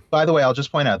this is, by the way, I'll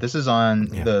just point out, this is on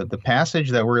the passage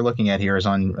that we're looking at here is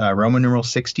on Roman numeral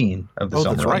 16 of the Silmarillion.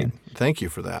 Oh, that's right. Thank you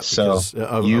for that. So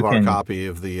of our copy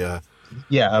of the...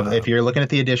 if you're looking at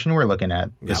the edition we're looking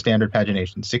at, the standard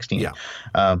pagination, 16. Yeah.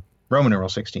 Roman numeral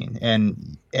 16.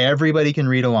 And everybody can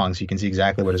read along so you can see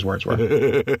exactly what his words were.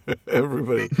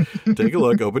 Everybody. Take a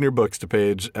look. Open your books to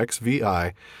page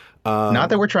XVI. Not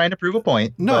that we're trying to prove a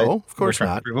point. No, of course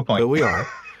not. To prove a point. But we are.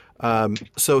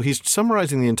 So he's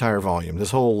summarizing the entire volume.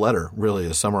 This whole letter really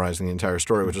is summarizing the entire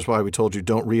story, which is why we told you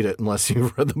don't read it unless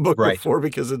you've read the book before,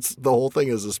 because the whole thing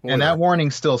is a spoiler. And that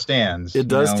warning still stands. It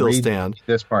does still stand.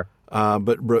 This part.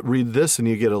 But read this and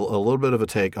you get a little bit of a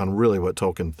take on really what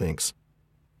Tolkien thinks.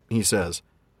 He says,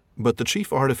 "But the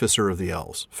chief artificer of the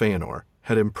elves, Fëanor,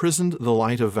 had imprisoned the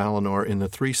light of Valinor in the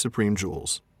three supreme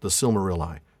jewels, the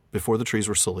Silmarilli, before the trees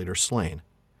were sullied or slain.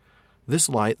 This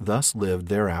light thus lived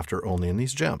thereafter only in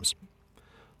these gems.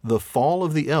 The fall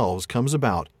of the elves comes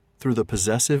about through the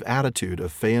possessive attitude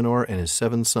of Fëanor and his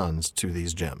 7 sons to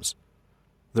these gems.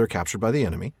 They're captured by the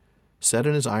enemy, set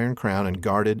in his iron crown and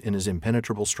guarded in his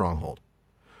impenetrable stronghold.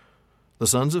 The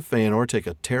sons of Fëanor take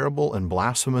a terrible and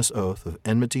blasphemous oath of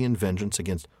enmity and vengeance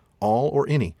against all or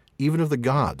any, even of the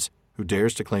gods, who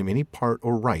dares to claim any part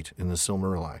or right in the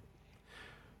Silmarillion.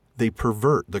 They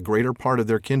pervert the greater part of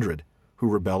their kindred, who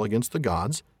rebel against the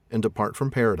gods and depart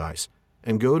from paradise,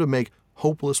 and go to make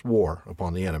hopeless war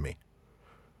upon the enemy.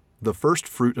 The first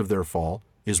fruit of their fall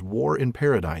is war in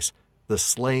paradise, the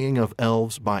slaying of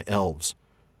elves by elves.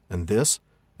 And this,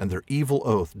 and their evil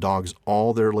oath, dogs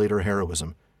all their later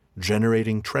heroism,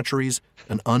 generating treacheries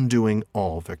and undoing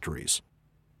all victories.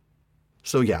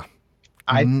 So yeah.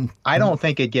 I don't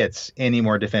think it gets any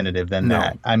more definitive than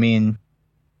that. I mean,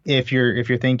 if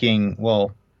you're thinking,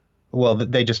 well,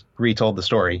 they just retold the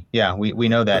story. Yeah, we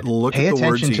know that. Pay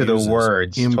attention to the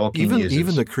words Tolkien uses.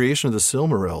 Even the creation of the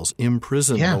Silmarils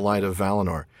imprisoned the light of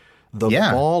Valinor. The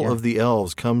fall of the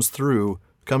elves comes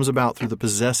about through the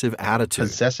possessive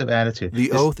attitude.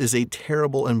 The oath is a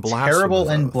terrible and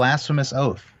blasphemous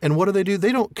oath. And what do?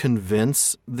 They don't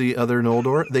convince the other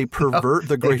Noldor. They pervert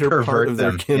the greater part of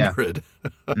their kindred. Yeah.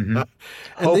 Mm-hmm.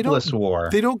 Hopeless war.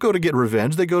 They don't go to get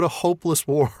revenge. They go to hopeless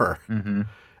war. Mm-hmm.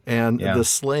 And the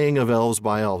slaying of elves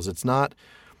by elves. It's not,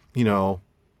 the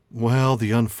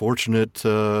unfortunate,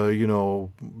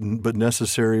 but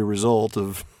necessary result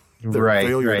of their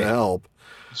failure to help.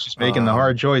 He's just making the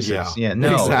hard choices. Yeah,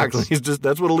 no, exactly.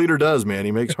 That's what a leader does, man.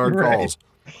 He makes hard calls.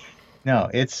 No,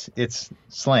 it's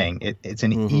slaying. It's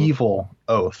an evil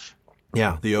oath.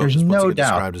 Yeah, the oath is what's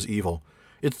described as evil.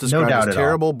 It's described as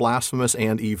terrible, blasphemous,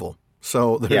 and evil.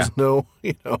 So there's no,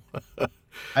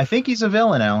 I think he's a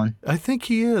villain, Alan. I think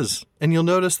he is. And you'll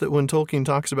notice that when Tolkien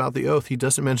talks about the oath, he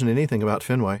doesn't mention anything about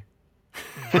Finwë.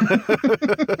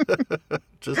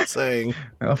 Just saying.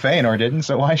 Well, Fëanor didn't,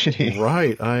 so why should he?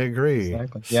 Right, I agree.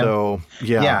 Exactly. So,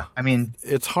 yeah, I mean,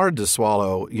 it's hard to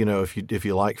swallow, if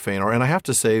you like Fëanor. And I have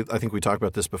to say, I think we talked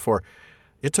about this before.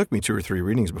 It took me 2 or 3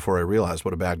 readings before I realized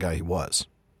what a bad guy he was.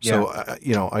 So,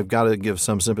 I've got to give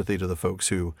some sympathy to the folks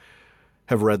who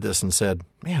have read this and said,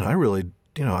 man, I really,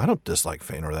 I don't dislike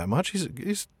Fëanor that much.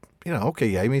 He's okay,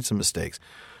 he made some mistakes.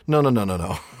 No.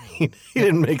 He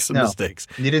didn't make some mistakes.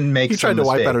 He didn't make. He tried to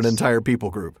wipe out an entire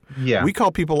people group. Yeah, we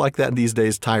call people like that these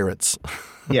days tyrants.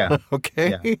 Yeah.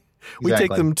 Okay. Yeah. Exactly. We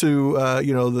take them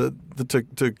to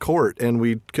to court, and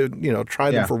we could try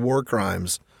them for war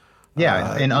crimes.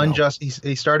 Yeah, unjust.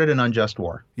 He started an unjust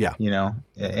war. Yeah.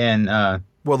 And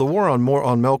well, the war on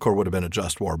Melkor would have been a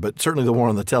just war, but certainly the war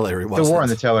on the Teleri wasn't. The war on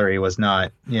the Teleri was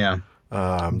not. Yeah.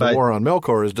 The war on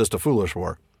Melkor is just a foolish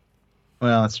war.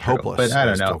 Well, it's true. Hopeless, but I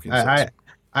don't know.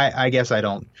 I guess I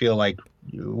don't feel like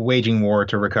waging war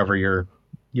to recover your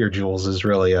jewels is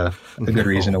really a good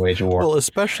reason to wage a war. Well,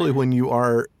 especially when you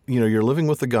are, you're living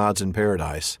with the gods in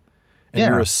paradise, and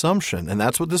your assumption, and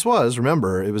that's what this was.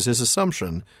 Remember, it was his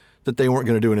assumption that they weren't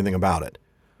going to do anything about it.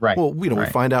 Right. Well, we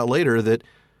find out later that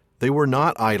they were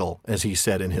not idle, as he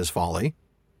said in his folly.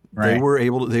 Right.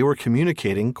 They were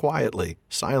communicating quietly,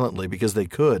 silently, because they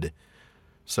could.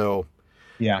 So,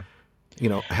 yeah.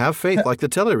 Have faith like the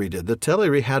Teleri did. The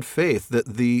Teleri had faith that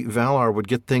the Valar would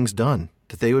get things done,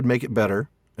 that they would make it better,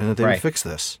 and that they would fix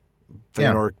this.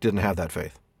 Fëanor didn't have that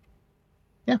faith.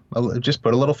 Yeah, just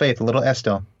put a little faith, a little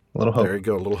Estel, a little hope. There you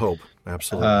go, a little hope.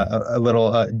 Absolutely. A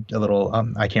little.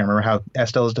 I can't remember how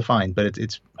Estel is defined, but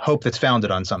it's hope that's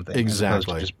founded on something, exactly, as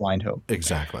opposed to just blind hope.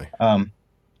 Exactly.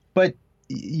 But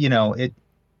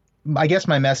I guess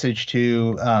my message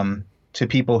to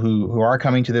people who are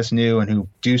coming to this new and who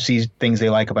do see things they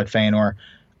like about Fëanor,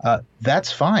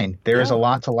 that's fine. There is a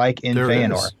lot to like in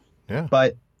Fëanor. Yeah.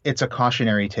 But it's a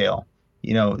cautionary tale.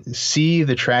 See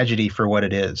the tragedy for what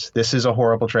it is. This is a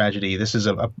horrible tragedy. This is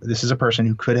a person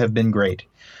who could have been great,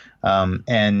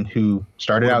 and who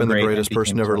started out great. The greatest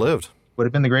person ever lived. Would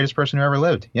have been the greatest person who ever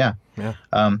lived. Yeah. Yeah.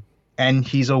 And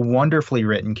he's a wonderfully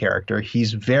written character.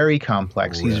 He's very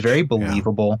complex. He's very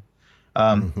believable.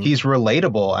 He's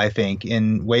relatable, I think,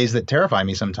 in ways that terrify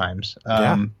me sometimes.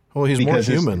 Well, he's more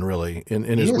human, really, in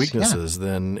his weaknesses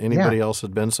than anybody else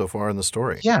had been so far in the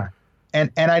story. Yeah.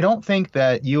 And I don't think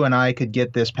that you and I could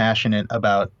get this passionate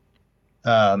about,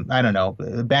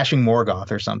 bashing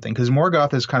Morgoth or something, because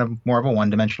Morgoth is kind of more of a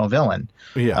one-dimensional villain.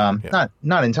 Yeah.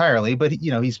 Not entirely, but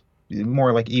he's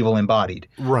more like evil embodied.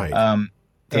 Right.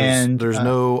 There's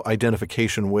no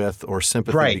identification with or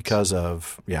sympathy because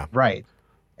of Right.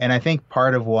 And I think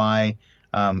part of why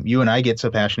you and I get so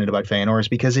passionate about Fëanor is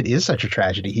because it is such a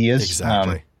tragedy. He is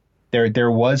exactly.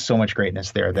 There was so much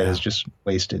greatness there that is just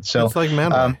wasted. So it's like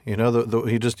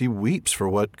Manwë, he weeps for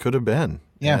what could have been.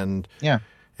 Yeah. And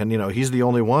he's the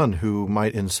only one who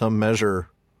might, in some measure,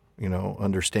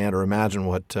 understand or imagine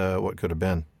what could have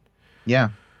been. Yeah.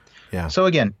 Yeah. So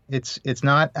again, it's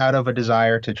not out of a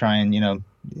desire to try and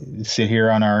sit here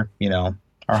on our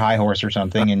high horse or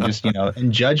something and just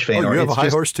and judge Fëanor. Oh, you have a high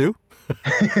horse too?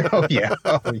 Oh yeah.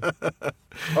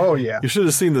 Oh yeah. You should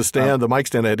have seen the stand, the mic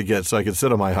stand I had to get so I could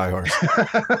sit on my high horse.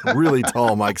 Really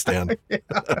tall mic stand.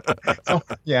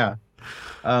 Yeah.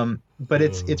 But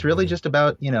it's really just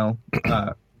about,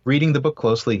 reading the book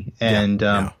closely and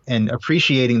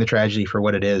appreciating the tragedy for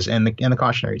what it is and the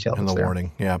cautionary tale and the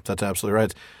warning. Yeah, that's absolutely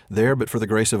right. It's there, but for the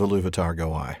grace of Iluvatar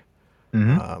go I.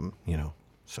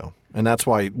 So, and that's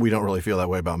why we don't really feel that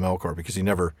way about Melkor, because you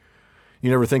never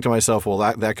think to myself, well,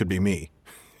 that could be me.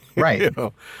 Right.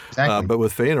 Exactly. But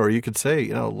with Fëanor, you could say,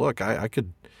 look, I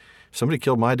could, somebody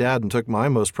killed my dad and took my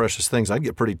most precious things, I'd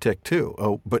get pretty ticked too.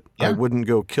 Oh, but I wouldn't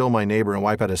go kill my neighbor and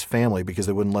wipe out his family because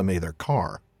they wouldn't let me their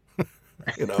car.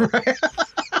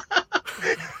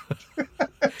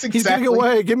 He's getting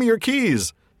away. Give me your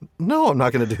keys. No, I'm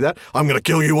not going to do that. I'm going to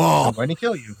kill you all. I'm going to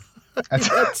kill you.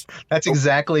 That's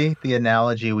exactly the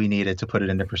analogy we needed to put it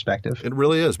into perspective. It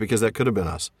really is, because that could have been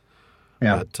us.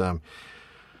 Yeah. But,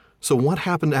 so what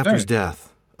happened after his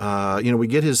death? We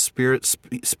get his spirit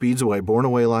speeds away, borne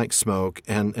away like smoke,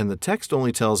 and the text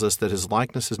only tells us that his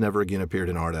likeness has never again appeared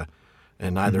in Arda,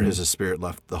 and neither has his spirit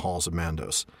left the halls of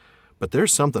Mandos. But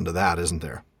there's something to that, isn't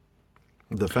there?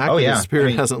 The fact that his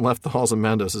spirit hasn't left the halls of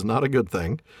Mandos is not a good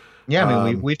thing.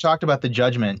 Yeah, we've talked about the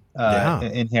judgment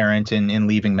inherent in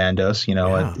leaving Mandos.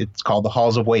 It's called the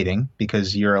halls of waiting,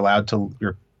 because you're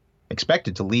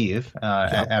expected to leave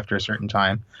after a certain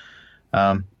time,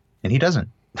 and he doesn't.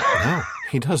 No,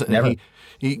 he doesn't. Never.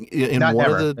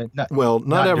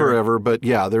 Not ever, but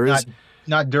yeah, there is.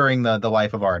 Not during the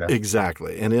life of Arda.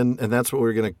 Exactly, and that's what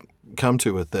we're going to come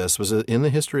to with this. Was in the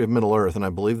history of Middle Earth, and I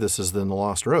believe this is in the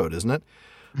Lost Road, isn't it?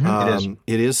 It is.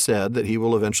 It is said that he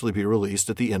will eventually be released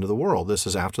at the end of the world. This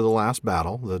is after the last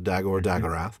battle, the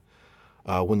Dagorath,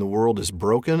 when the world is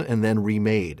broken and then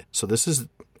remade. So this is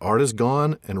Arda's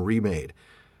gone and remade.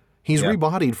 He's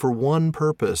rebodied for one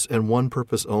purpose and one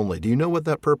purpose only. Do you know what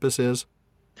that purpose is?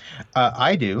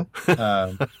 I do.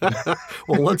 Well,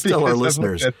 let's tell our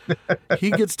listeners.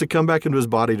 He gets to come back into his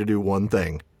body to do one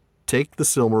thing: take the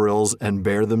Silmarils and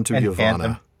bear them to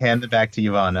Yavanna. Hand them back to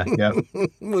Yavanna. Yep.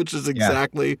 Which is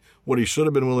exactly what he should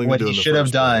have been willing to do. What he should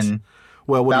have done.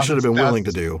 Well, what he should have been willing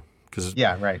to do, because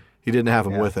he didn't have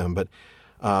them with him. But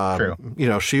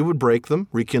true. She would break them,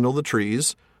 rekindle the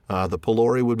trees. The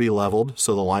Pelori would be leveled,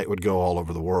 so the light would go all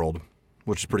over the world,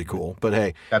 which is pretty cool. But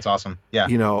hey, that's awesome. Yeah.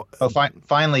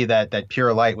 Finally, that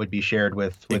pure light would be shared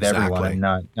with everyone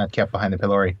and not kept behind the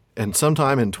Pelori. And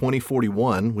sometime in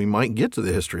 2041, we might get to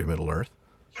the history of Middle Earth.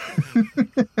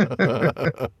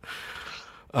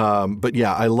 But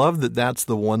yeah, I love that. That's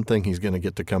the one thing he's going to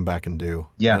get to come back and do.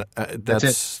 Yeah, that's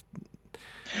it.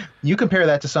 You compare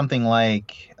that to something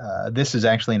like this is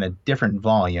actually in a different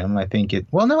volume. I think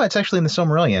it's actually in the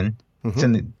Silmarillion. It's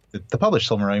in the published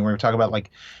Silmarillion, where we talk about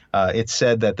it's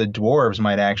said that the dwarves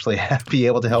might actually be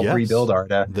able to help rebuild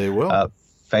Arda. They will.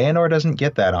 Fëanor doesn't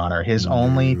get that honor. His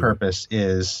only purpose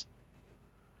is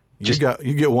you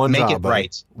get one job. Make it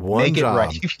right. Make it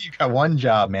right. You got one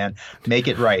job, man. Make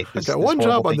it right. I got one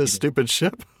job on this stupid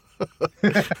ship.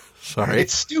 Sorry.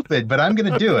 It's stupid, but I'm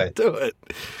going to do it. Do it.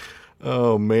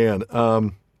 Oh man.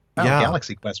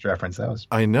 Galaxy Quest reference. That was.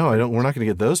 I know. We're not going to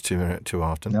get those too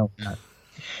often. No. Not.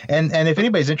 And if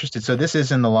anybody's interested, so this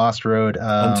is in the Lost Road.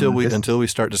 Until we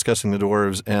start discussing the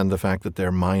dwarves and the fact that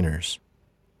they're miners.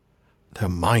 They're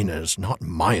miners, not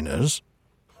miners.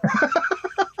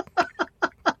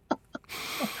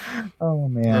 Oh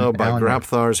man! Oh, by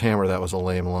Grapthar's hammer, that was a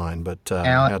lame line, but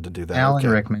I had to do that. Alan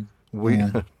Rickman.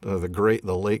 The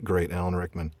late great Alan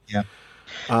Rickman. Yeah.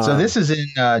 So this is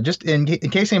in just in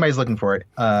case anybody's looking for it.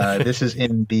 This is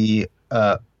in the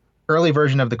early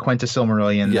version of the Quenta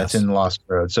Silmarillion that's in Lost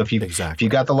Road. So if you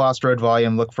got the Lost Road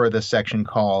volume, look for the section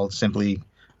called simply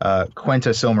Quenta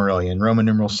Silmarillion, Roman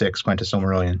numeral 6, Quenta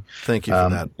Silmarillion. Thank you for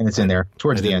that. And it's in there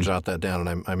towards the end. I didn't jot that down,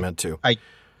 and I meant to. I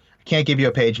can't give you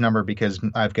a page number because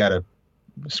I've got a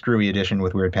screwy edition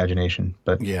with weird pagination.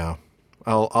 But yeah,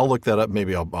 I'll look that up.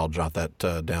 Maybe I'll jot that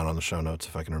down on the show notes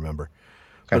if I can remember.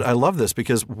 Okay. But I love this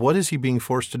because what is he being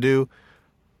forced to do?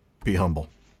 Be humble.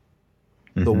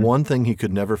 Mm-hmm. The one thing he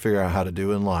could never figure out how to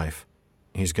do in life,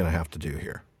 he's going to have to do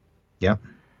here. Yeah.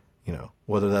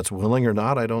 Whether that's willing or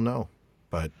not, I don't know,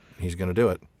 but he's going to do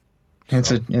it.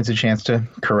 It's a chance to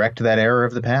correct that error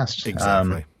of the past.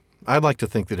 Exactly. I'd like to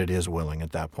think that it is willing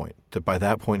at that point. That by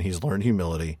that point he's learned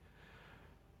humility.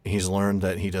 He's learned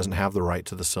that he doesn't have the right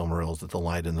to the Silmarils, that the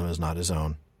light in them is not his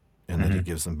own, and that he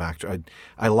gives them back to.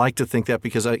 I like to think that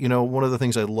because one of the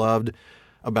things I loved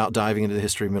about diving into the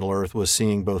history of Middle Earth was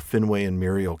seeing both Finwë and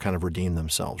Miriel kind of redeem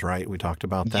themselves. Right? We talked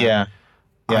about that. Yeah.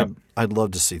 I'd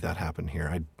love to see that happen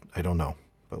here. I don't know,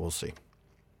 but we'll see.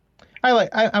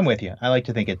 I'm with you. I like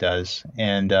to think it does,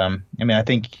 and I mean, I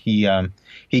think he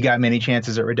got many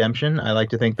chances at redemption. I like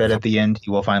to think that at the end he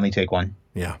will finally take one.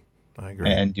 Yeah, I agree.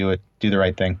 And do the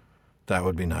right thing. That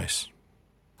would be nice.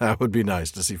 That would be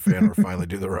nice to see Fëanor finally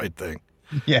do the right thing.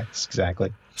 Yes,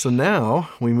 exactly. So now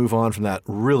we move on from that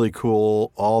really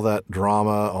cool, all that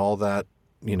drama, all that,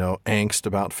 angst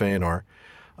about Fëanor.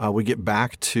 We get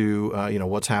back to,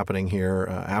 what's happening here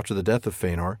after the death of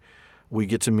Fëanor. We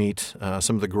get to meet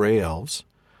some of the Grey Elves,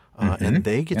 and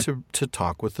they get to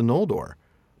talk with the Noldor.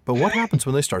 But what happens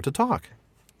when they start to talk?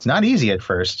 It's not easy at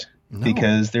first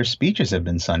because their speeches have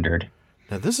been sundered.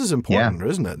 Now, this is important,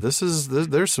 isn't it? There's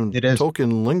some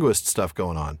Tolkien linguist stuff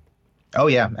going on. Oh,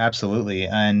 yeah, absolutely.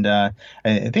 And I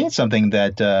think it's something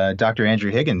that Dr. Andrew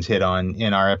Higgins hit on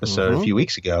in our episode a few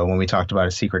weeks ago when we talked about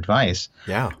A Secret Vice.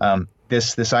 Yeah.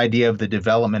 This idea of the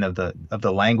development of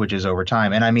the languages over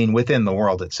time, and I mean within the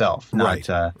world itself. Not,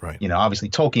 right. Obviously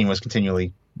Tolkien was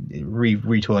continually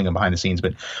retooling them behind the scenes,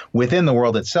 but within the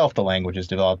world itself, the languages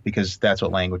developed because that's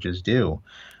what languages do.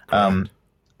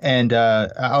 And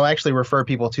I'll actually refer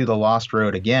people to The Lost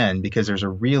Road again because there's a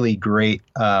really great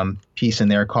piece in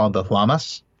there called The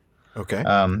Llamas,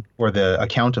 or the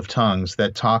Account of Tongues,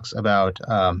 that talks about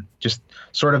just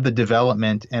sort of the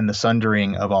development and the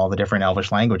sundering of all the different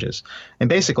Elvish languages. And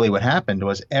basically what happened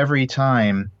was every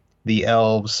time the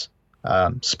elves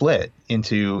split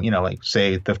into, like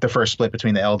say the first split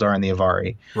between the Eldar and the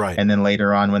Avari. Right. And then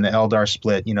later on when the Eldar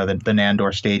split, the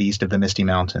Nandor stayed east of the Misty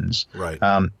Mountains. Right.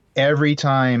 Every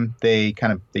time they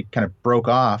kind of broke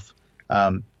off,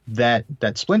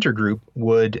 that splinter group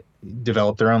would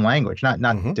develop their own language. Not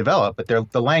develop, but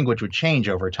the language would change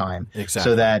over time.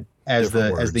 Exactly. So that as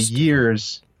the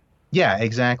years. Yeah,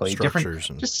 exactly. Structures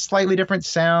just slightly different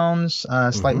sounds,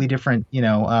 slightly different,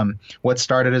 what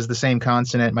started as the same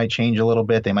consonant might change a little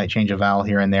bit. They might change a vowel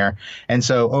here and there. And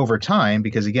so over time,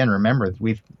 because again, remember,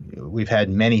 we've had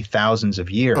many thousands of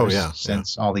years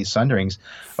since all these sunderings.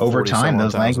 Over time,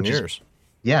 those languages,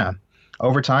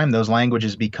 over time, those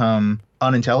languages become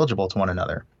unintelligible to one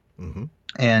another. Mm-hmm.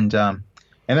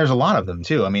 And there's a lot of them,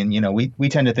 too. I mean, we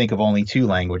tend to think of only two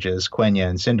languages, Quenya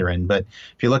and Sindarin. But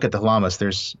if you look at the Llamas,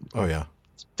 there's,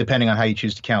 depending on how you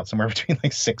choose to count, somewhere between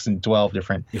like 6 and 12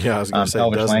 different I was going to say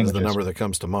dozens languages. Is the number that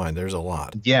comes to mind. There's a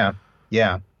lot. Yeah.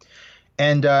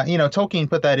 And, Tolkien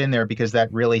put that in there because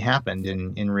that really happened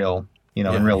in real,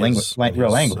 real languages.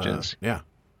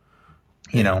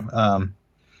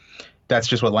 That's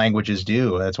just what languages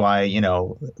do. That's why,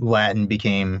 Latin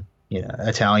became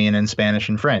Italian and Spanish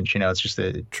and French. It's just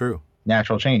the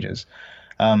natural changes.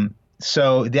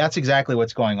 So that's exactly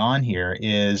what's going on here.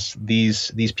 Is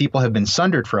these people have been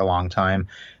sundered for a long time.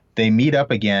 They meet up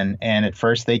again, and at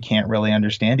first they can't really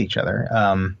understand each other.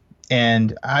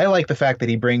 And I like the fact that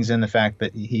he brings in the fact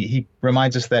that he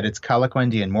reminds us that it's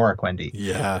Calaquendi and Moraquendi.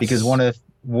 Yes. Because one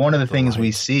of the things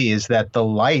we see is that the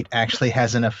light actually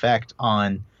has an effect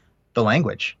on the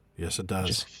language. Yes, it does.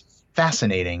 Just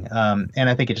fascinating. And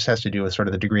I think it just has to do with sort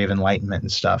of the degree of enlightenment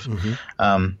and stuff.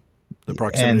 Mm-hmm. The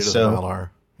proximity to the Valar.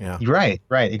 Yeah.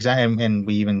 Right, exactly. And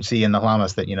we even see in the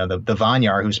Llamas that, the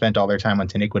Vanyar, who spent all their time on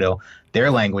Taniquidil,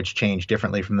 their language changed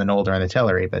differently from the Noldor and the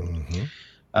Teleri. But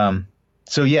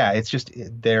so yeah, it's just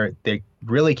they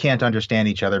really can't understand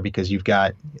each other because you've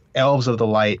got elves of the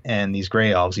light and these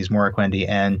gray elves, these Moraquendi,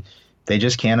 and they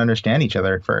just can't understand each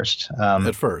other at first.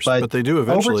 But they do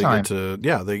eventually get to.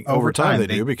 Yeah, over time they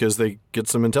do because they get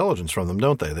some intelligence from them,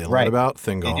 don't they? They learn about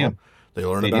Thingol. They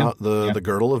learn about the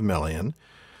girdle of Melian.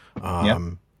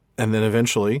 And then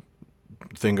eventually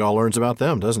Thingol learns about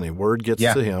them, doesn't he? Word gets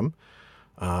to him.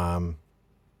 And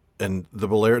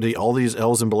all these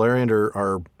elves in Beleriand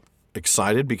are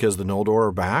excited because the Noldor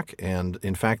are back. And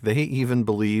in fact, they even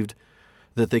believed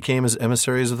that they came as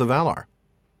emissaries of the Valar.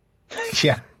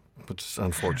 Yeah. Which is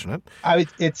unfortunate.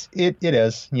 It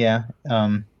is. Yeah.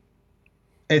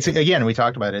 It's, again, we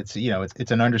talked about it.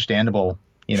 It's an understandable,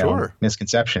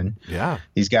 misconception. Yeah.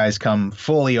 These guys come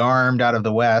fully armed out of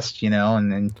the West,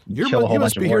 and then kill a whole bunch of orcs. You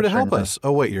must be here to help us.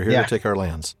 Oh, wait, you're here to take our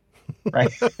lands.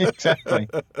 Right. Exactly.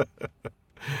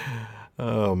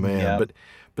 Oh, man. Yeah.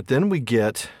 But then we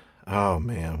get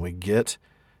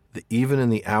even in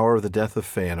the hour of the death of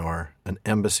Fëanor, an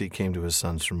embassy came to his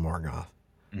sons from Morgoth,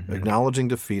 acknowledging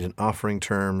defeat and offering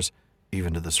terms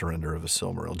even to the surrender of a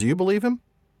Silmaril. Do you believe him?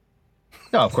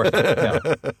 No, of course not.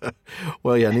 No.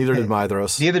 Well, yeah, neither did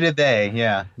Maedhros. Neither did they,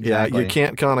 yeah. Exactly. Yeah, you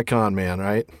can't con a con man,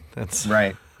 right? That's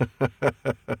right.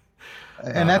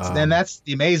 And that's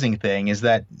the amazing thing is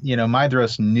that,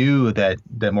 Maedhros knew that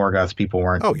Morgoth's people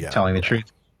weren't telling the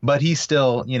truth. But he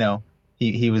still,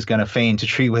 he was going to feign to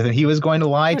treat with him. He was going to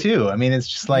lie too. I mean, it's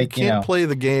just like, you can't play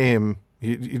the game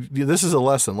This is a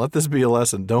lesson. Let this be a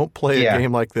lesson. Don't play a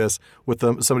game like this with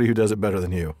somebody who does it better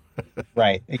than you.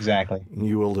 Right, exactly.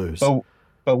 You will lose.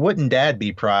 But wouldn't Dad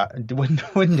be proud?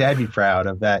 Wouldn't Dad be proud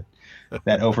of that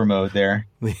overmode there?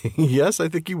 Yes, I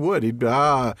think he would. He'd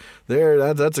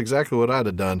there. That's exactly what I'd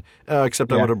have done.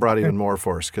 Except I would have brought even more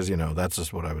force because that's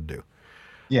just what I would do.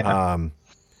 Yeah.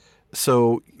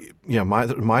 So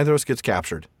Maedhros gets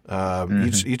captured.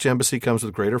 Each embassy comes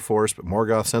with greater force, but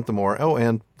Morgoth sent them more. Oh,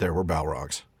 and there were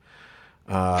Balrogs.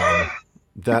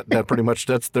 That pretty much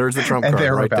there's the trump card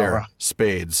right there.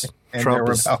 Spades. And there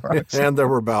were Balrogs. And there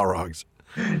were Balrogs.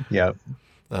 Yep.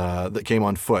 That came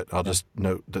on foot. I'll just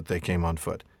note that they came on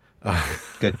foot.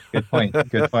 Good point.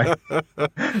 Good point.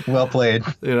 Well played.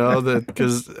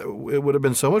 Because it would have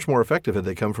been so much more effective had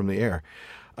they come from the air.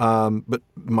 But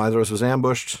Maedhros was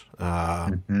ambushed.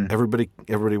 Everybody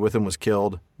with him was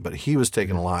killed, but he was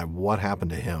taken alive. What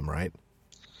happened to him, right?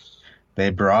 They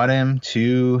brought him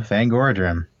to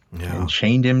Fangorodrim and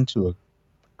chained him to a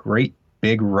great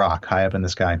big rock high up in the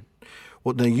sky.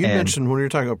 Well, now you mentioned when we were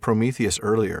talking about Prometheus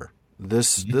earlier,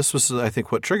 this was, I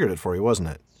think, what triggered it for you, wasn't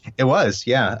it? It was,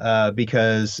 yeah,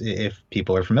 because if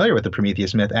people are familiar with the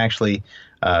Prometheus myth, actually,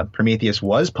 Prometheus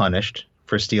was punished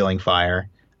for stealing fire,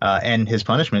 and his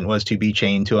punishment was to be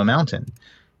chained to a mountain.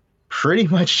 Pretty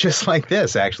much just like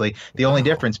this, actually. The only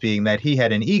difference being that he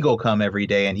had an eagle come every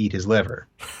day and eat his liver.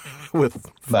 With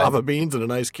fava beans and a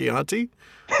nice Chianti?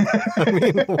 I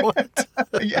mean, what?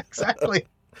 Yeah, exactly.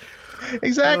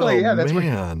 Exactly. Yeah, that's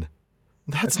man.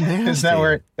 That's nasty.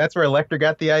 That's where Lecter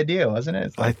got the idea, wasn't it?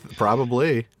 It's like,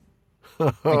 probably.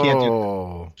 I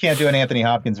can't do an Anthony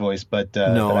Hopkins voice, but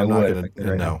no, I'm not going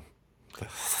to. No.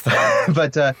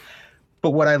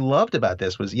 But what I loved about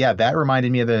this was, that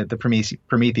reminded me of the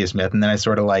Prometheus myth, and then I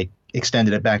sort of like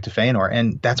extended it back to Fëanor,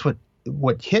 and that's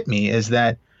what hit me is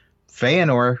that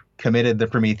Fëanor committed the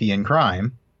Promethean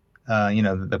crime.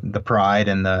 The pride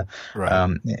and the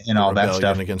and all that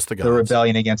stuff. The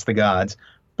rebellion against the gods.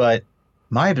 But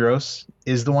Maedhros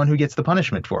is the one who gets the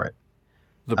punishment for it.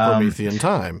 The Promethean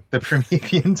time. The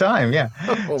Promethean time, yeah.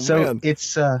 Man.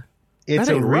 It's a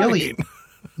really right.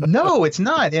 No, it's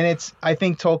not. And I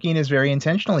think Tolkien is very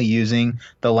intentionally using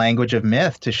the language of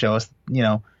myth to show us,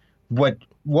 what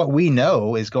we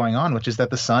know is going on, which is that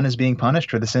the son is being punished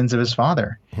for the sins of his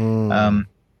father.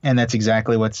 And that's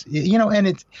exactly what's,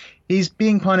 and he's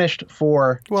being punished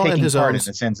for taking part in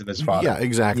the sins of his father. Yeah,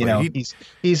 exactly.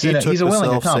 He's a willing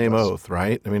accomplice. Same oath,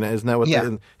 right? I mean, isn't that what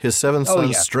his 7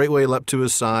 sons straightway leapt to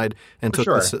his side and took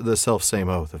the self same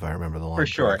oath, if I remember the line. For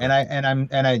sure.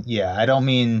 Correctly.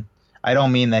 I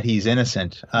don't mean that he's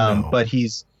innocent, but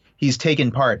he's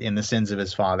taken part in the sins of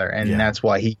his father, and that's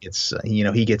why he gets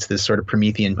this sort of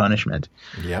Promethean punishment.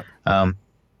 Yep.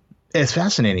 It's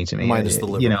fascinating to me. Minus the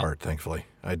liver part, thankfully.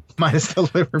 Minus the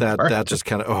liver part. That just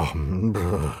kind of,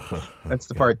 That's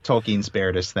the part Tolkien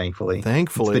spared us, thankfully.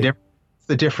 Thankfully. It's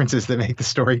the differences that make the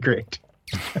story great.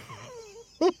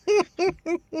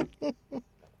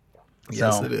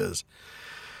 Yes, it is.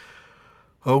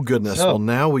 Oh, goodness. Well,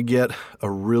 now we get a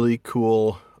really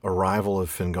cool arrival of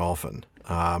Fingolfin.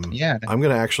 I'm going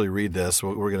to actually read this.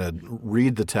 We're going to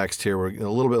read the text here. We're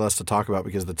a little bit less to talk about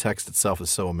because the text itself is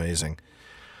so amazing.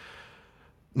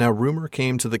 Now rumor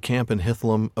came to the camp in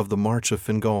Hithlum of the march of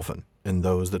Fingolfin and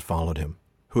those that followed him,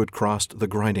 who had crossed the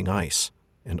grinding ice,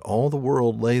 and all the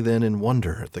world lay then in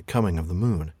wonder at the coming of the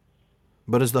moon.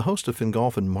 But as the host of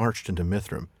Fingolfin marched into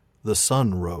Mithrim, the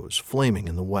sun rose flaming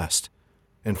in the west,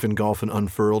 and Fingolfin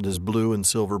unfurled his blue and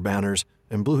silver banners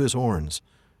and blew his horns,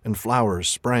 and flowers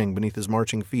sprang beneath his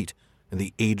marching feet, and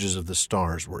the ages of the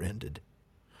stars were ended.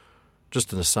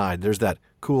 Just an aside, there's that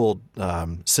cool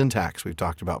syntax we've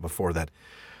talked about before, that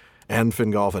and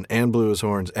Fingolfin and blew his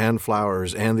horns and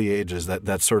flowers and the ages,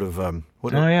 that sort of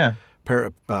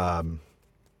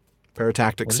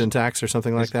paratactic syntax or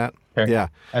something like that. I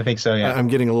think so. Yeah, I'm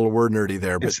getting a little word nerdy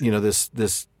there, but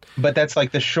this. But that's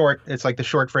like the short. It's like the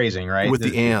short phrasing, right? With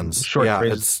the ands. Short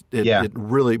phrases. It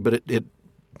really, but it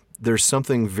there's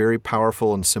something very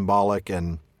powerful and symbolic,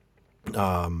 and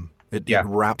it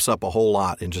wraps up a whole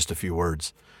lot in just a few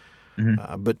words.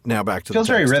 Mm-hmm. But now back to the text.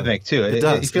 It feels very rhythmic too. It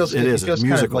does. It feels musical.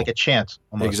 Kind of like a chant.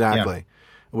 Almost. Exactly. Yeah.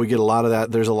 We get a lot of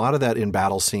that. There's a lot of that in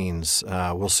battle scenes.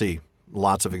 We'll see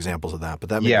lots of examples of that. But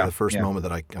that may be the first moment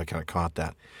that I kind of caught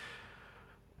that.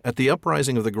 At the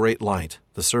uprising of the great light,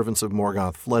 the servants of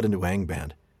Morgoth fled into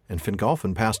Angband, and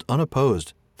Fingolfin passed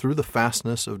unopposed through the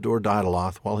fastness of Dor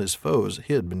Daedaloth while his foes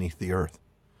hid beneath the earth.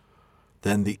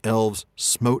 Then the elves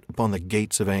smote upon the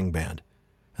gates of Angband,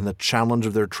 and the challenge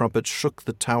of their trumpets shook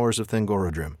the towers of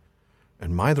Fangorodrim.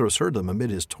 And Maedhros heard them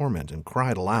amid his torment and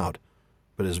cried aloud,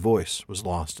 but his voice was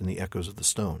lost in the echoes of the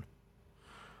stone.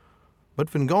 But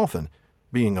Fingolfin,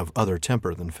 being of other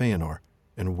temper than Fëanor,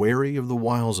 and wary of the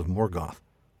wiles of Morgoth,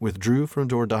 withdrew from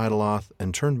Dor Daedaloth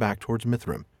and turned back towards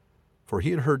Mithrim, for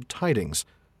he had heard tidings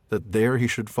that there he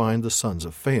should find the sons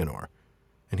of Fëanor,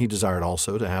 and he desired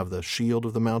also to have the shield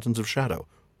of the Mountains of Shadow,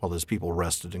 while his people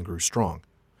rested and grew strong.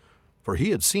 For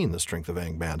he had seen the strength of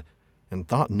Angband, and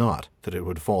thought not that it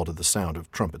would fall to the sound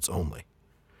of trumpets only.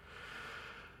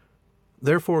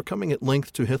 Therefore, coming at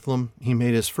length to Hithlum, he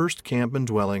made his first camp and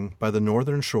dwelling by the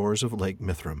northern shores of Lake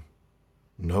Mithrim.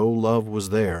 No love was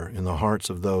there in the hearts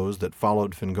of those that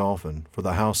followed Fingolfin for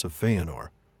the house of Fëanor,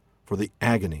 for the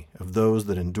agony of those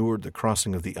that endured the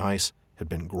crossing of the ice had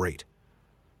been great,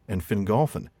 and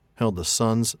Fingolfin held the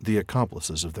sons the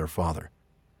accomplices of their father.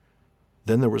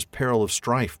 Then there was peril of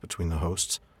strife between the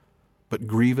hosts, but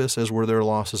grievous as were their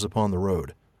losses upon the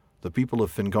road, the people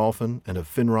of Fingolfin and of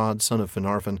Finrod, son of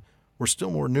Finarfin, were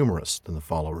still more numerous than the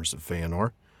followers of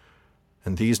Fëanor,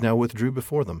 and these now withdrew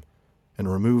before them,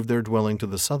 and removed their dwelling to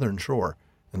the southern shore,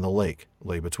 and the lake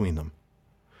lay between them.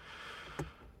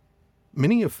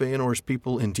 Many of Fëanor's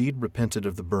people indeed repented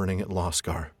of the burning at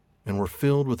Loskar, and were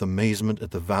filled with amazement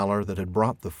at the valor that had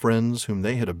brought the friends whom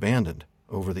they had abandoned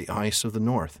over the ice of the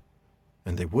north,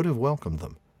 and they would have welcomed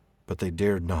them, but they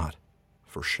dared not,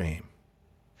 for shame.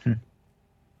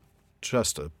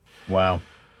 Just a wow,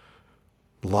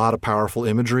 lot of powerful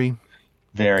imagery.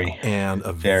 Very. And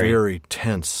a very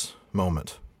tense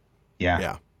moment. Yeah.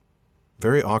 Yeah.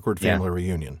 Very awkward family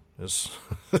reunion.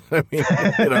 I mean,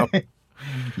 you know.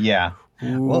 Yeah.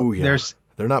 Ooh, well, yeah.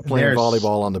 They're not playing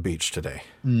volleyball on the beach today.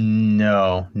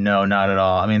 No, not at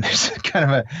all. I mean,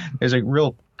 there's a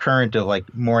real current of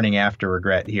like morning after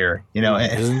regret here, you know.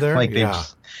 Isn't there? Like yeah.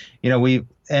 You know,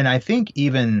 and I think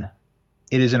even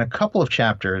it is in a couple of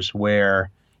chapters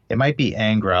where it might be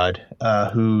Angrod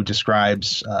who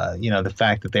describes, the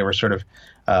fact that they were sort of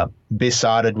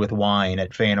besotted with wine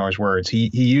at Fëanor's words. He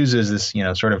uses this,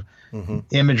 sort of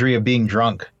imagery of being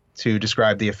drunk to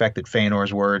describe the effect that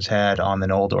Fëanor's words had on the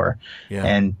Noldor. Yeah.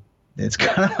 And it's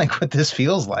kind of like what this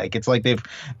feels like. It's like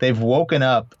they've woken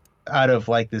up out of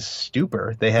like this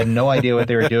stupor. They had no idea what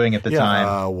they were doing at the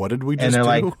time. What did we just do? And they're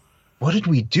like, what did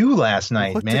we do last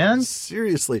night, man?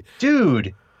 Seriously.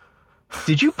 Dude.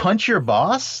 Did you punch your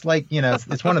boss? Like,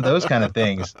 it's one of those kind of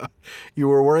things. You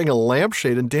were wearing a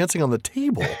lampshade and dancing on the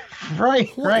table. Right,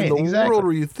 what in the exactly. world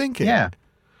were you thinking? Yeah.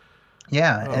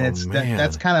 Yeah, oh, and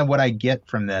that's kind of what I get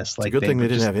from this. Like, it's a good thing they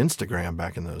didn't have Instagram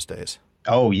back in those days.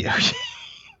 Oh, yeah.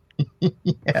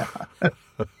 Yeah.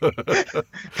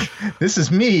 This is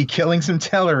me killing some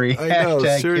celery. I know,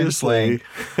 seriously.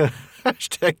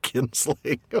 Hashtag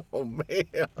Kinsling. Oh,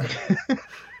 man.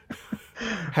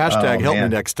 Hashtag help me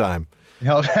next time.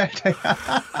 Oh, man,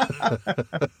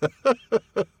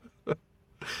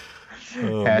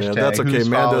 that's okay.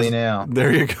 Mandos, now.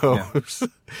 There you go. Yeah.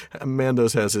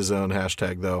 Mandos has his own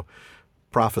hashtag, though.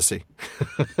 Prophecy.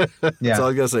 That's all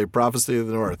I got to say. Prophecy of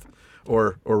the North.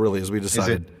 Or really, as we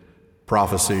decided,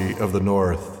 Prophecy of the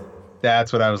North.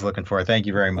 That's what I was looking for. Thank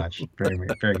you very much. Very,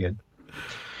 very good.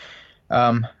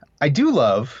 I do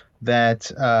love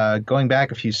that, going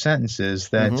back a few sentences,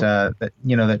 that, that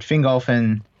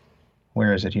Fingolfin,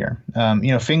 where is it here?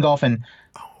 Fingolfin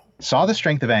saw the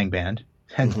strength of Angband,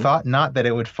 and thought not that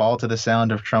it would fall to the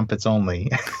sound of trumpets only.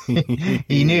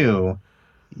 He knew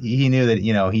that,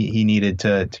 he needed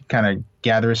to kind of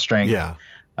gather his strength. Yeah.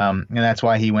 And that's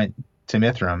why he went to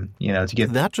Mithrim, to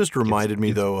get... That just reminded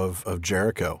me, though, of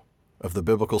Jericho, of the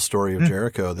biblical story of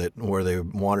Jericho, where they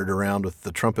wandered around with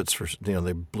the trumpets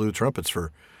they blew trumpets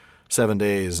for 7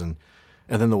 days, and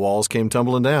then the walls came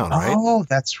tumbling down, right? Oh,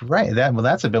 that's right.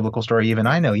 That's a biblical story. Even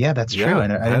I know. Yeah, that's true.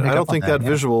 And I don't think that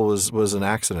visual was an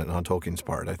accident on Tolkien's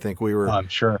part. I think we were. I'm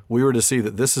sure we were to see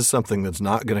that this is something that's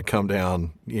not going to come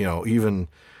down. Even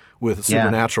with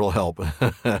supernatural help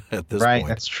at this point. Right.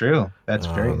 That's true. That's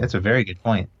a very good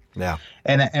point. Yeah.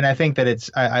 And I think that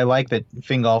I like that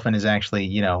Fingolfin is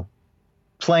actually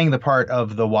playing the part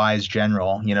of the wise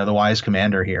general. The wise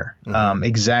commander here.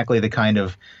 Exactly the kind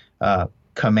of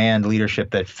command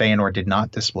leadership that Fëanor did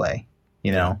not display,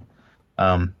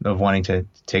 of wanting to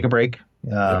take a break,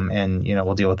 and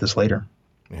we'll deal with this later.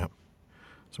 Yeah,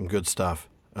 some good stuff.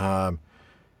 But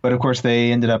of course,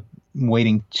 they ended up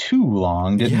waiting too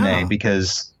long, didn't they?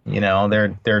 Because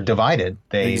they're divided.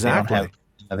 They don't have.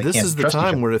 This is the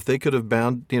time where if they could have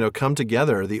come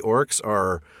together. The orcs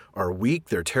are weak.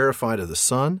 They're terrified of the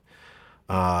sun.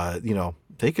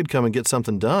 They could come and get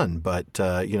something done, but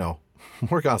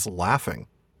Morgoth's laughing.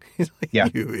 He's like,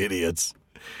 you idiots.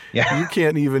 Yeah. You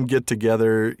can't even get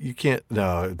together. You can't.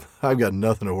 No, I've got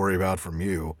nothing to worry about from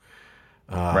you.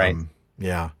 Right.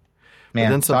 Yeah. Man,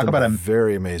 but then something talk about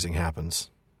very amazing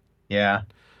happens. Yeah.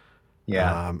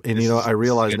 Yeah. And, I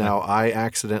realize now I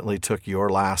accidentally took your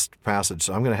last passage,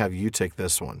 so I'm going to have you take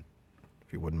this one,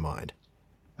 if you wouldn't mind.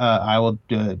 I will.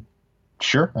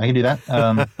 Sure, I can do that.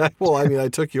 Well, I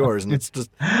took yours, and it's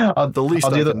just the least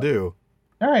I can do.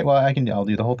 All right. Well, I'll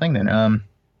do the whole thing then.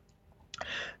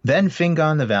 Then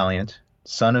Fingon the Valiant,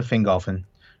 son of Fingolfin,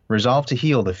 resolved to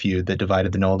heal the feud that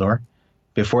divided the Noldor,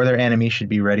 before their enemies should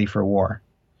be ready for war.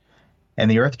 And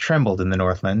the earth trembled in the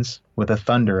Northlands with the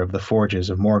thunder of the forges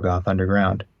of Morgoth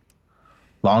underground.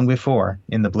 Long before,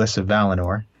 in the bliss of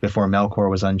Valinor, before Melkor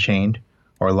was unchained,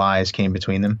 or lies came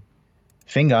between them,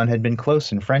 Fingon had been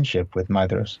close in friendship with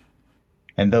Maedhros.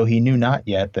 And though he knew not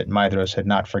yet that Maedhros had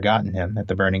not forgotten him at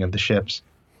the burning of the ships,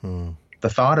 the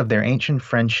thought of their ancient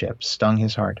friendship stung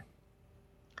his heart.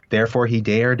 Therefore he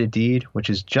dared a deed which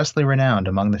is justly renowned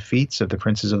among the feats of the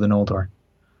princes of the Noldor.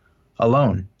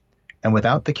 Alone, and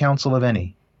without the counsel of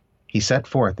any, he set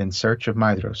forth in search of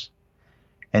Maedhros,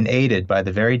 and aided by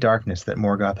the very darkness that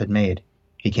Morgoth had made,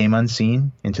 he came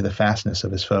unseen into the fastness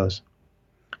of his foes.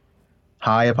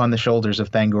 High upon the shoulders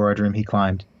of Thangorodrim he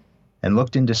climbed, and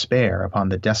looked in despair upon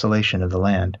the desolation of the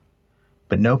land,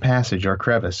 but no passage or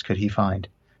crevice could he find,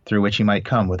 through which he might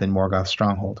come within Morgoth's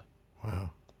stronghold.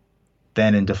 Wow.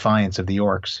 Then, in defiance of the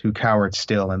orcs, who cowered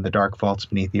still in the dark vaults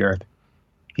beneath the earth,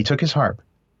 he took his harp,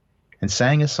 and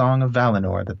sang a song of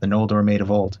Valinor that the Noldor made of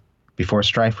old, before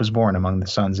strife was born among the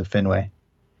sons of Finwë.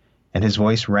 And his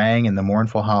voice rang in the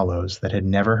mournful hollows that had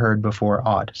never heard before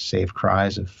aught save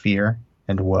cries of fear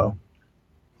and woe.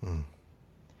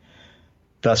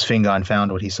 Thus Fingon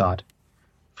found what he sought,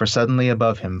 for suddenly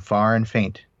above him, far and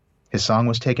faint, his song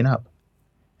was taken up,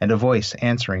 and a voice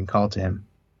answering called to him.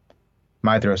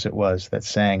 Maedhros it was that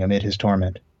sang amid his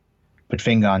torment, but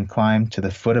Fingon climbed to the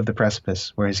foot of the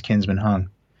precipice where his kinsman hung,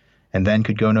 and then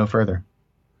could go no further.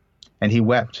 And he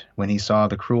wept when he saw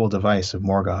the cruel device of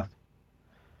Morgoth.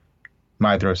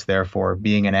 Maedhros, therefore,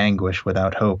 being in anguish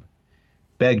without hope,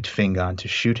 begged Fingon to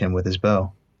shoot him with his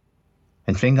bow.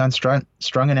 And Fingon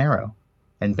strung an arrow,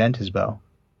 and bent his bow.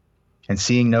 And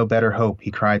seeing no better hope, he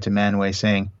cried to Manwë,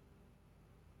 saying,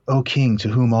 O king, to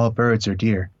whom all birds are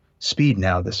dear, speed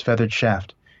now this feathered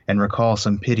shaft, and recall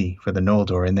some pity for the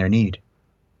Noldor in their need.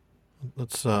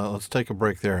 Let's take a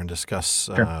break there and discuss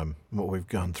what we've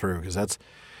gone through, because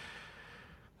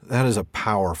that is a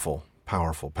powerful,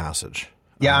 powerful passage.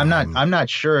 Yeah, I'm not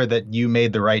sure that you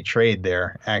made the right trade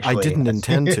there, actually. I didn't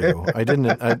intend to.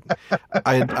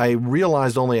 I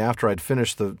realized only after I'd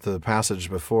finished the passage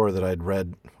before that I'd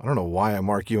read. I don't know why I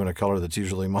mark you in a color that's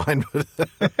usually mine, but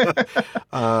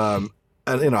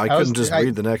and I couldn't just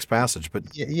read the next passage. But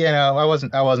I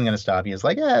wasn't going to stop you. It's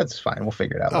like, it's fine. We'll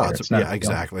figure it out later.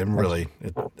 Exactly. And really,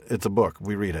 it's a book.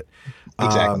 We read it.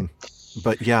 Exactly.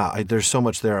 But there's so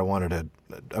much there I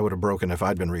would have broken if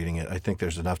I'd been reading it. I think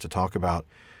there's enough to talk about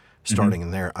starting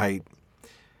in there.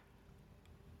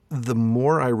 The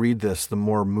more I read this, the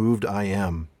more moved I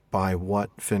am by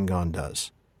what Fingon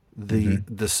does.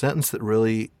 The sentence that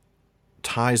really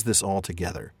ties this all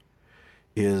together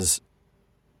is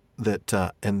that,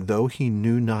 and though he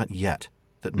knew not yet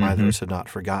that Maedhros had not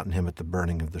forgotten him at the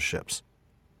burning of the ships,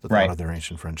 the thought of their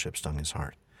ancient friendship stung his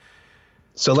heart.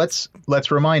 So let's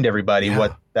remind everybody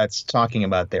what that's talking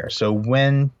about there. So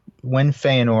when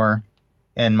Fëanor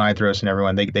and Maedhros and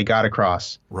everyone they got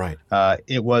across, right?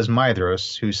 It was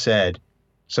Maedhros who said,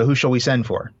 "So who shall we send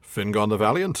for?" Fingon the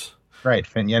Valiant. Right,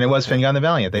 and it was Fingon the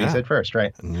Valiant that he said first,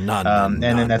 right? None. And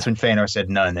then that's when Fëanor said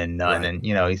none and none, and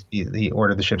he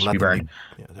ordered the ships to be burned.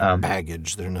 They're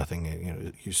baggage. They're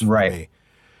nothing useful to me.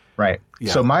 Right.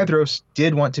 Yeah. So Maedhros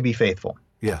did want to be faithful.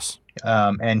 Yes.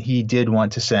 And he did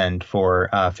want to send for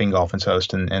Fingolfin's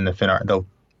host and the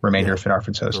remainder of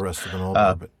Finarfin's host. The rest of the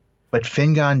Noldor. But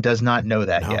Fingon does not know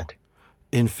that yet.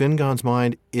 In Fingon's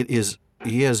mind,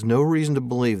 he has no reason to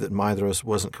believe that Maedhros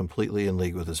wasn't completely in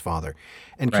league with his father.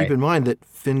 And keep in mind that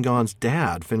Fingon's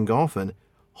dad, Fingolfin,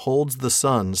 holds the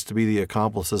sons to be the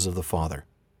accomplices of the father.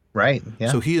 Right,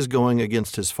 yeah. So he is going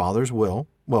against his father's will.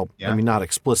 Well, not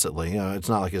explicitly. It's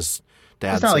not like his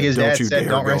dad said,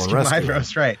 don't rescue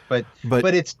Maedhros, right? But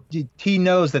he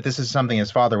knows that this is something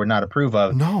his father would not approve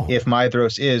of. No. If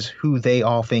Maedhros is who they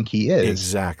all think he is.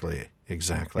 Exactly.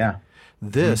 Yeah.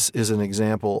 This is an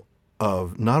example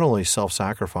of not only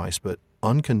self-sacrifice but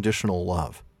unconditional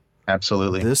love.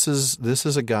 Absolutely. This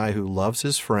is a guy who loves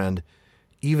his friend,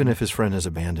 even if his friend has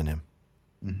abandoned him.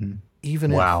 Mm-hmm.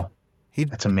 Even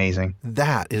that's amazing.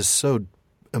 That is so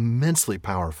immensely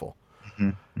powerful,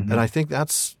 and I think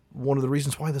that's one of the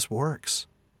reasons why this works.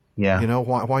 Yeah.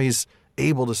 Why he's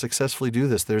able to successfully do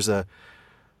this. There's a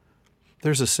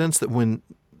sense that when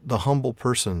the humble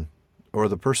person or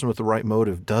the person with the right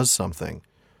motive does something,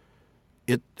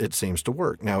 it seems to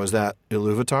work. Now, is that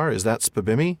Iluvatar? Is that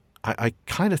Spabimi? I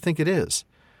kind of think it is.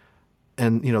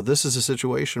 And, this is a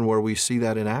situation where we see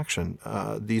that in action.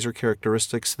 These are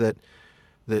characteristics that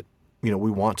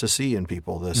we want to see in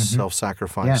people, this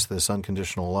self-sacrifice, this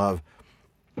unconditional love.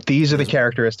 These are the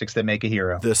characteristics that make a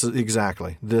hero. This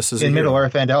is in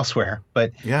Middle-earth and elsewhere.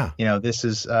 But, yeah. This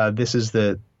is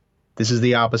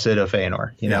the opposite of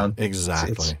Fëanor.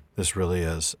 Exactly. This really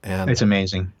is. And it's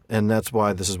amazing. And that's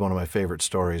why this is one of my favorite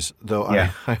stories. Though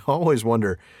I always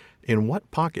wonder, in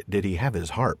what pocket did he have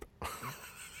his harp?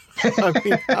 I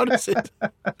mean, how does it?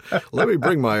 Let me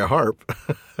bring my harp.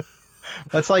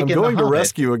 That's like I'm going to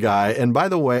rescue a guy, and by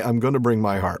the way, I'm going to bring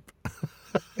my harp.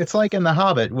 It's like in The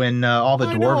Hobbit when all the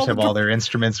dwarves have all their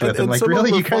instruments with them. Like,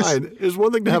 really, you guys? It's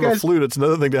one thing to have a flute; it's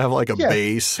another thing to have like a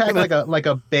bass, like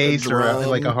a bass or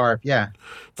like a harp. Yeah,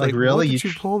 like really, you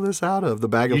pull this out of the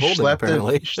bag of holding?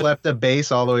 Apparently, schlepped a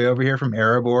bass all the way over here from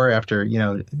Erebor after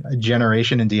a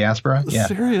generation in diaspora. Yeah,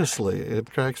 seriously,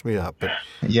 it cracks me up. But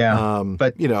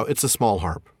but it's a small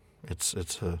harp. It's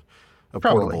a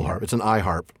portable harp. It's an eye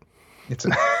harp. It's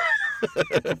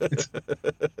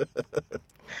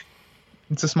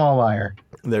a small lyre.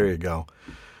 There you go.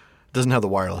 Doesn't have the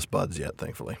wireless buds yet,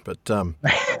 thankfully. But I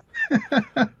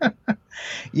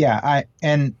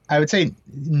would say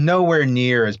nowhere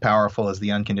near as powerful as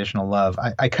the unconditional love.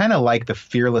 I kind of like the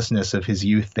fearlessness of his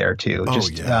youth there too.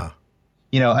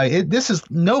 This is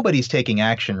nobody's taking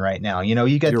action right now.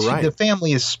 You got the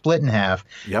family is split in half.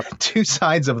 Yep. Two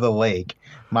sides of the lake.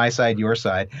 My side, your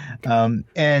side,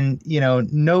 and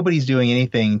nobody's doing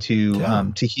anything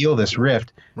to heal this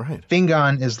rift. Right.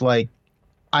 Fingon is like,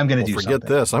 I'm going to do something. Forget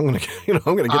this. I'm going to get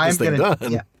this thing done.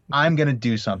 Yeah, I'm going to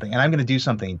do something, and I'm going to do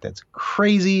something that's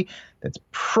crazy. That's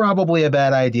probably a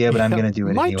bad idea, but I'm going to do it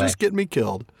anyway. Might just get me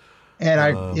killed. And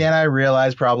I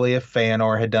realized probably if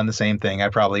Fëanor had done the same thing, I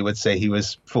probably would say he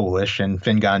was foolish, and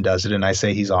Fingon does it, and I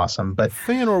say he's awesome. But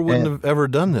Fëanor wouldn't have ever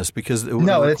done this because it would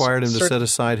have required him to set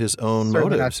aside his own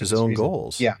motives, his own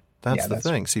goals. Yeah, that's the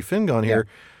thing. See, Fingon here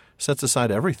sets aside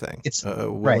everything. It's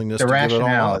willingness the to rationale give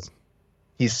it all up.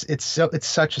 It's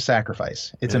such a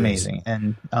sacrifice. It's amazing,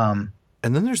 and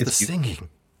then there's the singing.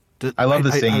 I love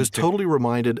the singing. I was totally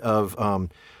reminded of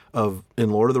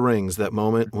in Lord of the Rings that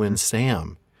moment when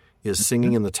Sam is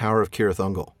singing in the Tower of Cirith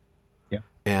Ungol. Yeah.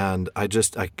 And I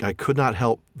could not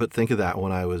help but think of that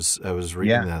when I was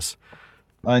reading this.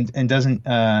 And doesn't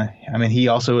he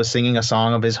also is singing a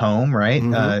song of his home, right?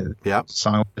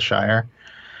 Song of the Shire.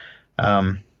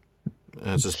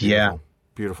 It's just beautiful,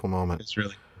 beautiful moment. It's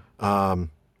really.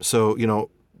 So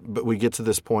but we get to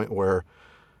this point where,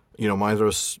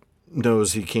 Maedhros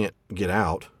knows he can't get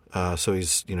out. So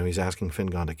he's asking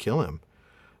Fingon to kill him.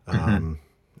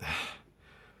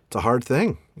 It's a hard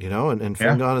thing, and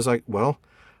Fingon is like, well,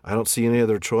 I don't see any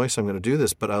other choice. I'm going to do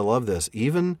this, but I love this.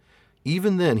 Even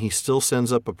then, he still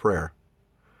sends up a prayer.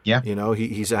 Yeah.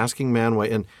 He's asking Manwë,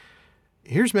 and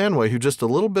here's Manwë, who just a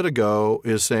little bit ago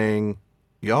is saying,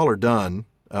 y'all are done.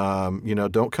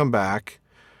 Don't come back.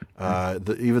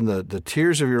 Even the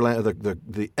tears of your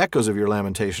the echoes of your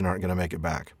lamentation aren't going to make it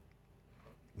back.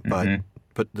 But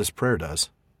this prayer does.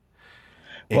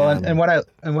 Well, and what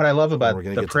I love about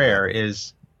the prayer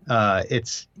is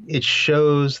it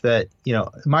shows that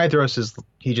Maedhros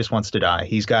he just wants to die.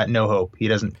 He's got no hope. He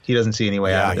doesn't see any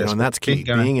way out of this. And that's key.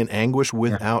 Being in anguish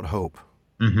without hope.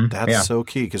 That's so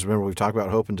key because remember we've talked about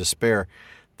hope and despair.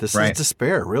 This is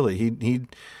despair, really. He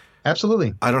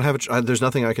absolutely. I don't have there's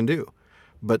nothing I can do.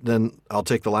 But then I'll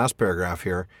take the last paragraph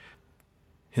here.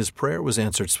 His prayer was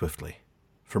answered swiftly,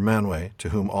 for Manwë, to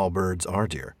whom all birds are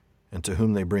dear, and to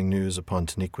whom they bring news upon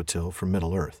Taniquetil from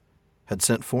Middle-earth, had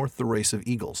sent forth the race of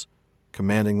eagles,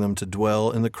 commanding them to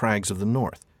dwell in the crags of the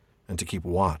north, and to keep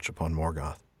watch upon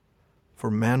Morgoth.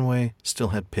 For Manwë still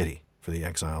had pity for the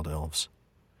exiled elves.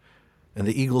 And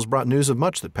the eagles brought news of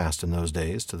much that passed in those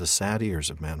days to the sad ears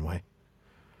of Manwë.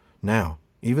 Now,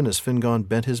 even as Fingon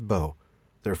bent his bow,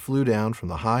 there flew down from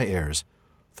the high airs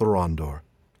Thorondor,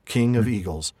 king of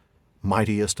eagles,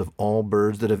 mightiest of all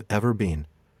birds that have ever been,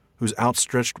 whose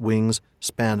outstretched wings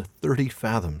spanned 30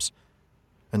 fathoms.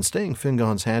 And staying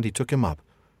Fingon's hand, he took him up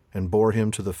and bore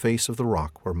him to the face of the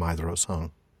rock where Maedhros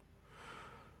hung.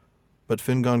 But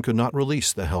Fingon could not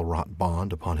release the hell-wrought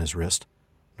bond upon his wrist,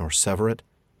 nor sever it,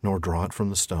 nor draw it from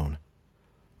the stone.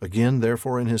 Again,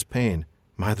 therefore, in his pain,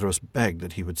 Maedhros begged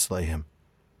that he would slay him.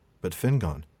 But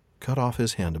Fingon cut off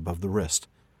his hand above the wrist,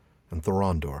 and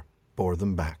Thorondor bore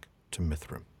them back to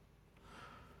Mithrim.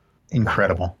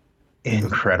 Incredible.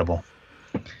 Incredible.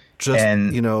 Just,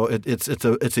 it's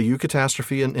a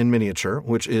eucatastrophe in miniature,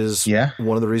 which is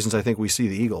one of the reasons I think we see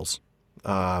the eagles.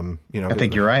 I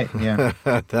think you're right. Yeah,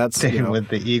 that's with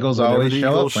the Eagles whenever always the show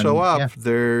Eagles up. show up.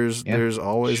 There's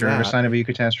always sure that. a sign of a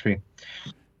catastrophe.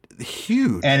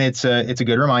 Huge, and it's a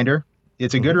good reminder.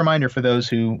 It's a good reminder for those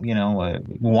who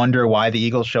wonder why the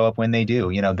Eagles show up when they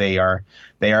do. They are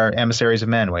emissaries of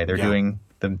Manwë. They're doing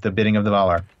the bidding of the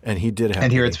Valar. And he did have.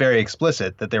 And here it's very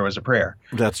explicit that there was a prayer.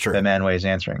 That's true. That Manwë is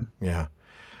answering. Yeah,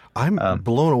 I'm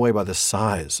blown away by the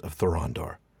size of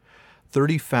Thorondor.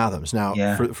 30 fathoms. Now,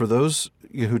 for those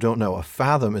who don't know, a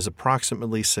fathom is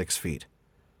approximately 6 feet.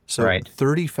 So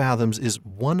 30 fathoms is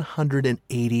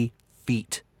 180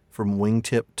 feet from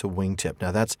wingtip to wingtip.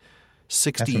 Now, that's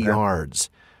 60 yards.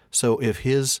 So if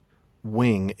his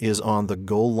wing is on the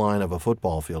goal line of a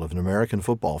football field, of an American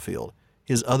football field,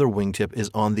 his other wingtip is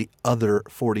on the other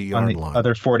 40-yard line.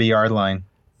 Other 40-yard line.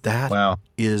 That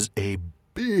is a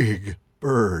big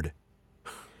bird.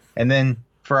 And then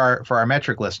for our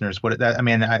metric listeners,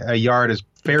 a yard is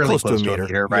fairly close to a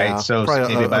meter, right? Yeah, so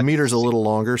probably a meter's a little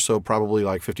longer, so probably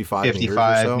like 55 meters.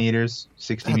 55 meters,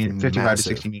 60 meters, 55 to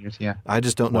 60 meters. Yeah. I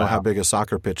just don't know how big a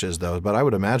soccer pitch is, though. But I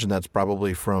would imagine that's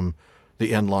probably from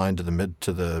the end line to the mid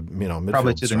midfield.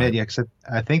 Probably to the mid, yeah. Because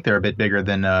I think they're a bit bigger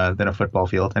than a football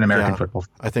field, an American football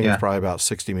field. I think it's probably about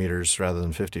 60 meters rather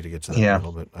than 50 to get to that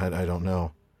level. But I don't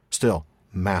know. Still,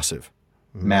 massive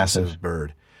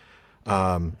bird.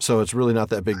 So it's really not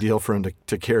that big deal for him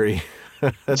to carry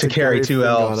to carry two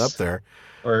elves up there,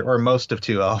 or most of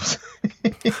two elves.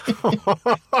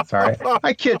 Sorry,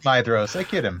 I kid Maedhros. I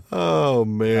kid him. Oh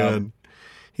man,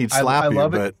 he'd slap you,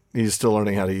 but he's still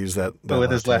learning how to use that with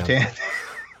his left hand.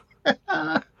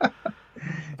 But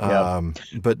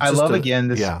I love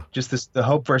the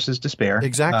hope versus despair.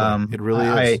 Exactly, it really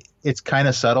is. It's kind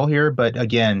of subtle here, but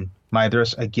again,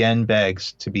 Maedhros again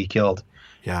begs to be killed.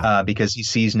 Yeah. Because he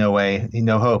sees no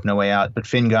hope, no way out. But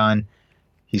Fingon,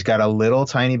 he's got a little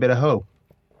tiny bit of hope.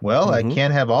 Well, I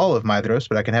can't have all of Maedhros,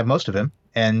 but I can have most of him.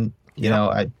 And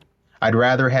I'd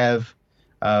rather have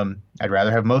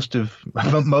most of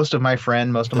my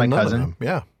friend, most of my cousin,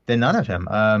 than none of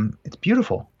him. It's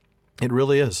beautiful. It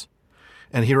really is.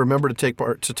 And he remembered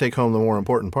to take home the more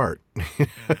important part.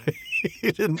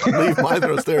 He didn't leave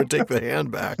Maedhros there and take the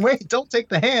hand back. Wait, don't take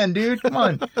the hand, dude. Come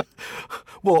on.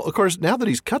 Well, of course, now that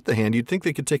he's cut the hand, you'd think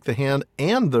they could take the hand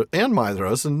and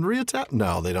Maedhros and reattach.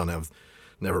 No, they don't have.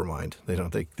 Never mind. They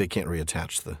don't. They can't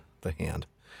reattach the hand.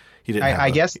 He didn't. I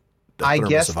guess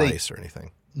of ice or anything.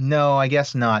 No, I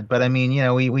guess not. But I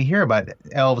mean, we hear about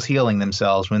elves healing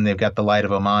themselves when they've got the light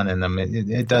of Oman in them.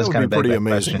 It does kind of beg that question. It would be pretty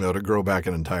amazing though to grow back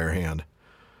an entire hand.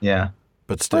 Yeah,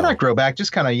 but still, not grow back.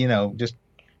 Just kind of just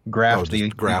graft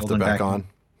it back on.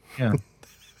 Yeah.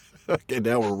 Okay,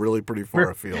 now we're really pretty far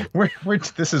afield.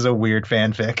 This is a weird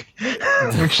fanfic.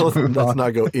 Let's not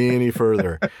go any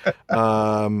further.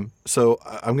 So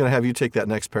I'm going to have you take that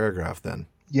next paragraph then.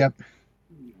 Yep.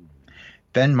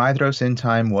 Then Maedhros in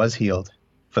time was healed,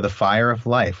 for the fire of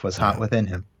life was hot within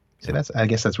him. See, I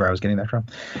guess that's where I was getting that from.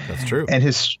 That's true. And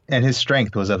his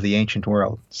strength was of the ancient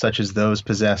world, such as those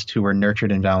possessed who were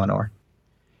nurtured in Valinor.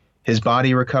 His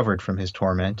body recovered from his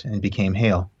torment and became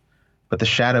hale, but the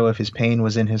shadow of his pain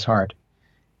was in his heart,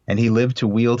 and he lived to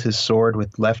wield his sword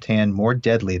with left hand more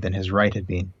deadly than his right had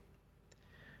been.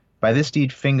 By this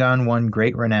deed Fingon won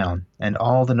great renown, and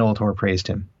all the Noldor praised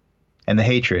him, and the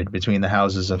hatred between the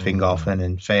houses of Fingolfin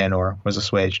and Fëanor was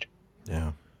assuaged.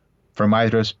 Yeah. For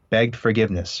Maedhros begged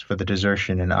forgiveness for the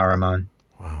desertion in Ahriman,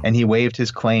 and he waived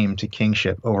his claim to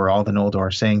kingship over all the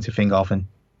Noldor, saying to Fingolfin,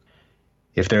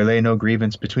 "If there lay no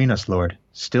grievance between us, Lord,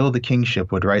 still the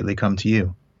kingship would rightly come to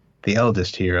you, the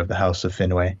eldest here of the house of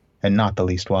Finwë, and not the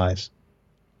least wise."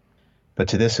 But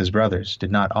to this his brothers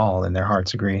did not all in their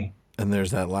hearts agree. And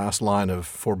there's that last line of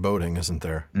foreboding, isn't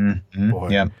there? Mm-hmm. Boy.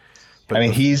 Yeah. But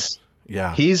he's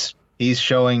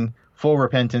showing full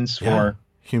repentance for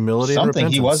humility, something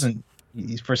and he wasn't,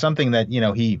 for something that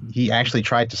he actually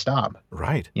tried to stop.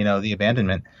 Right. The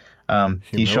abandonment.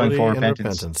 He's showing full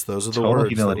repentance. Those are the words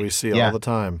humility that we see all the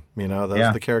time. Those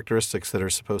are the characteristics that are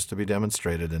supposed to be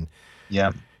demonstrated. And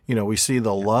we see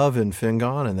the love in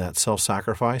Fingon and that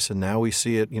self-sacrifice, and now we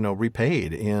see it,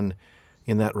 repaid in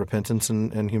that repentance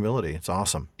and humility. It's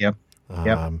awesome. Yep.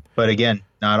 But again,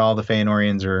 not all the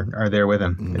Fëanorians are there with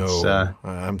him. No.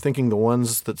 I'm thinking the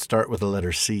ones that start with the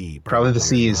letter C. Probably the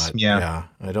C's. Yeah.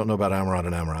 I don't know about Amrod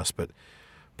and Amras, but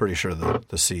pretty sure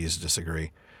the C's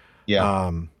disagree.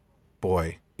 Yeah.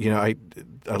 Boy, I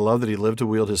love that he lived to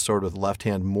wield his sword with left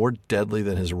hand more deadly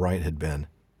than his right had been.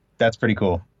 That's pretty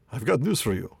cool. I've got news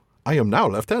for you. I am now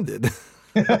left-handed.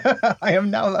 I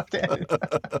am now left-handed.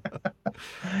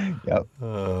 Yep.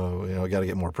 We got to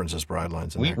get more Princess Bride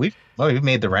lines in there. We've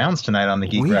made the rounds tonight on the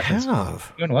Geek Reference. We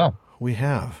have. Doing well. we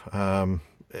have.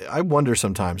 I wonder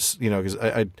sometimes, because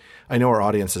I know our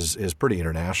audience is pretty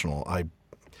international.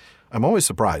 I'm always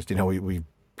surprised. We've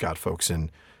got folks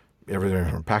in everything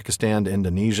from Pakistan to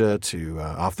Indonesia to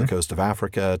off the coast of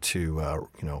Africa to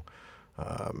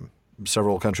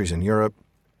several countries in Europe,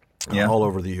 all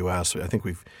over the U.S. I think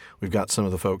we've got some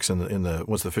of the folks in the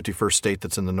what's the 51st state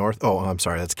that's in the north? Oh, I'm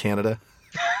sorry, that's Canada.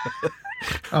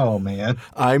 Oh man,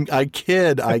 I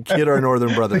kid our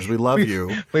northern brothers. We love you.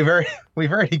 We've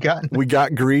already gotten. We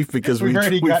got grief because we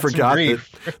forgot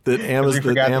that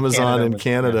Amazon in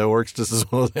Canada works just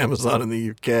as well as Amazon in the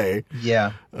UK.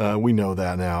 Yeah, we know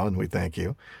that now, and we thank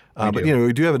you. But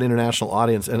we do have an international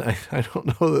audience, and I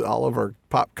don't know that all of our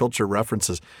pop culture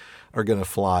references are going to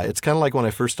fly. It's kind of like when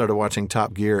I first started watching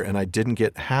Top Gear, and I didn't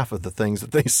get half of the things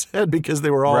that they said because they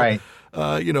were all,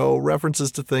 references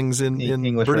to things in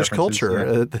English British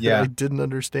culture that I didn't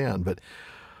understand. But,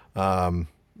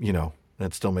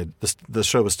 it still made the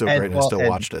show was still great, and I still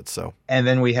watched it. So, and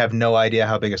then we have no idea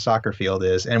how big a soccer field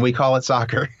is, and we call it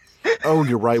soccer. Oh,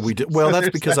 you're right. We did. Well,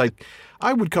 that's because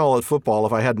I would call it football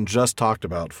if I hadn't just talked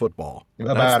about football.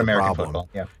 About American football.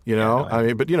 Yeah.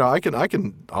 I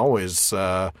can always.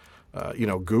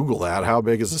 Google that. How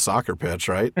big is a soccer pitch,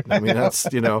 right? I mean, that's,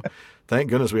 thank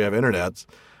goodness we have internets.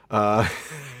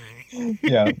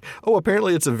 Yeah. Oh,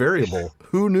 apparently it's a variable.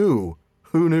 Who knew?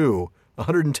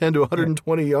 110 to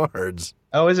 120 yards.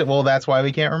 Oh, is it? Well, that's why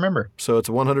we can't remember. So it's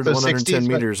 100 to 110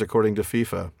 meters according to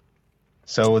FIFA.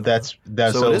 So that's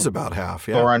so it is about half.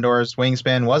 Yeah. Thorondor's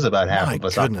wingspan was about half My of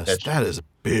a soccer goodness, pitch. that is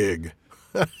big.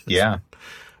 Yeah.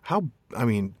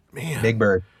 Man. Big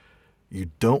bird. You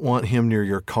don't want him near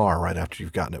your car right after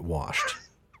you've gotten it washed.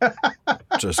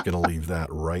 Just going to leave that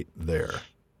right there.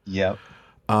 Yep.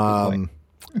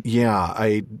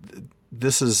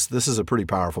 This is a pretty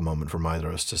powerful moment for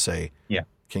Maedhros to say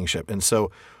kingship. And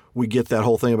so we get that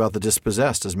whole thing about the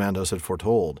dispossessed, as Mandos had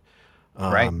foretold.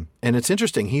 Right. And it's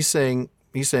interesting. He's saying,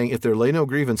 if there lay no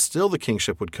grievance, still the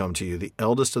kingship would come to you, the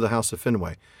eldest of the house of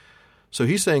Finwë. So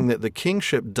he's saying that the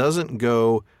kingship doesn't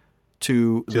go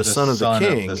to the son of the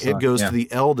king. It goes to the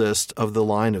eldest of the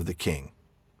line of the king.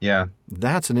 Yeah.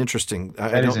 That's an interesting,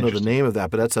 I don't know the name of that,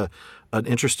 but that's an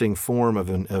interesting form of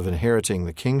inheriting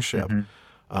the kingship.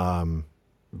 Mm-hmm.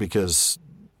 Because,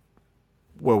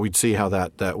 we'd see how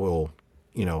that will,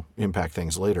 impact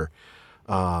things later.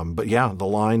 But the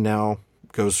line now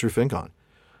goes through Fingon.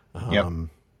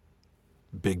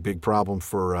 Big problem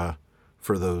for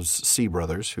those Sea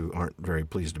brothers who aren't very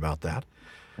pleased about that.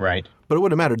 Right. But it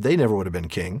wouldn't have mattered. They never would have been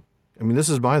king. I mean, this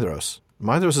is Maedhros.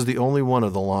 Maedhros is the only one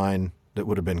of the line that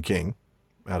would have been king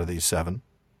out of these 7.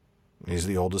 He's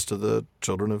the oldest of the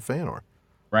children of Fëanor.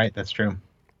 Right, that's true.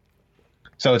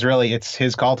 So it's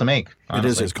his call to make. Honestly.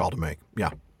 It is his call to make, yeah.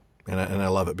 And I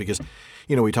love it because,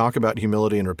 we talk about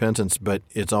humility and repentance, but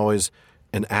it's always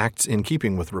an act in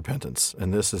keeping with repentance.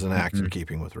 And this is an act in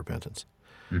keeping with repentance.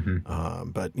 Mm-hmm.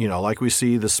 But, like we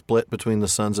see the split between the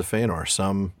sons of Fëanor.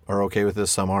 Some are okay with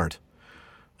this, some aren't.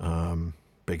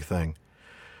 Big thing.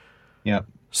 Yeah.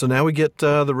 So now we get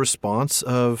the response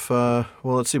of,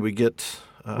 let's see, we get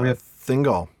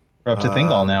Thingol. We're up to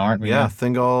Thingol now, aren't we? Yeah,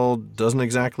 Thingol doesn't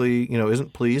exactly,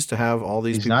 isn't pleased to have all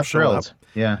these people show up. He's not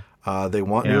thrilled. Yeah. They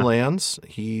want new lands.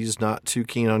 He's not too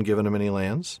keen on giving them any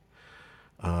lands.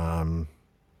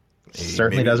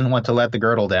 Certainly doesn't want to let the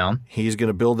girdle down. He's going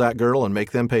to build that girdle and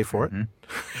make them pay for it.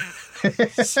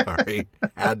 Mm-hmm. Sorry,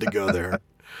 had to go there.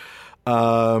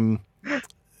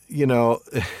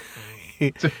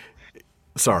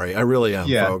 Sorry, I really am,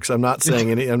 folks. I'm not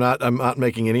saying any. I'm not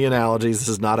making any analogies. This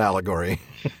is not allegory.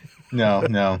 No.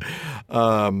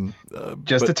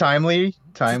 Just a timely,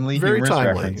 very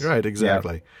timely, reference. Right?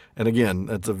 Exactly. Yeah. And again,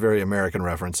 that's a very American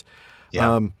reference.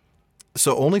 Yeah.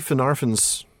 So only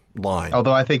Finarfin's line.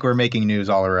 Although I think we're making news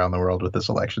all around the world with this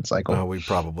election cycle. Oh, we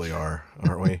probably are,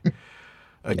 aren't we?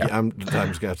 I'm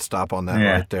just going to stop on that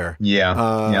right there.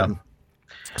 Yeah.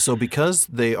 So because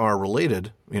they are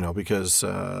related, because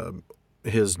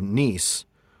his niece.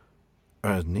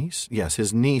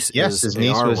 His niece was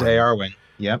Eowyn.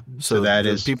 Yep. So that the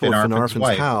is people of Finarfin's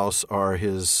wife. House are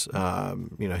his,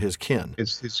 his kin.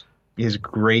 His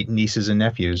great nieces and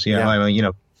nephews. Yeah.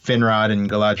 Finrod and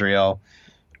Galadriel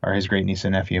are his great niece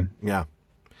and nephew. Yeah.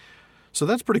 So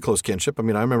that's pretty close kinship. I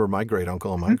mean, I remember my great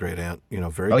uncle and my great aunt,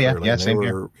 very clearly. Yeah, same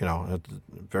here.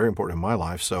 Very important in my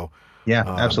life. So yeah,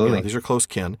 absolutely. These are close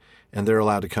kin, and they're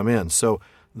allowed to come in. So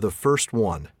the first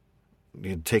one,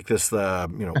 you take this,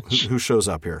 who shows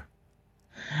up here?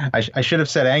 I should have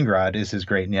said Angrod is his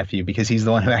great nephew because he's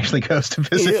the one who actually goes to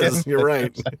visit him. You're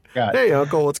right. Hey,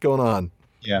 uncle, what's going on?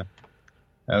 Yeah.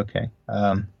 Okay.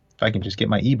 if I can just get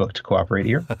my ebook to cooperate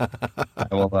here, I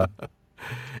will.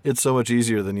 It's so much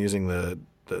easier than using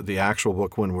the actual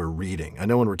book when we're reading. I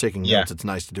know when we're taking notes, it's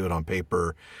nice to do it on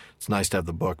paper. It's nice to have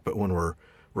the book, but when we're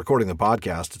recording the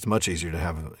podcast, it's much easier to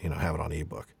have it on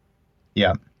ebook.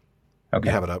 Yeah. Okay.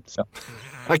 You have it up. So.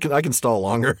 I can stall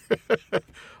longer.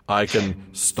 I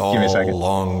can stall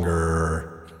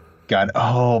longer. Got it.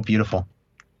 Oh, beautiful.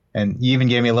 And you even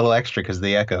gave me a little extra because of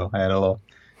the echo. I had a little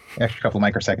extra couple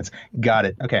of microseconds. Got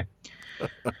it. Okay.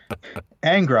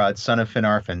 Angrod, son of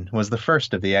Finarfin, was the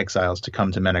first of the exiles to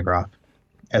come to Menegroth,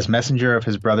 as messenger of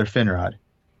his brother Finrod,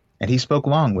 and he spoke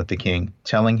long with the king,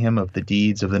 telling him of the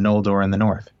deeds of the Noldor in the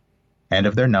north, and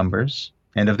of their numbers,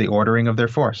 and of the ordering of their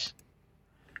force.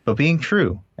 But being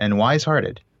true and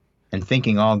wise-hearted, and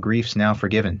thinking all griefs now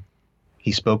forgiven,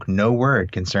 he spoke no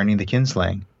word concerning the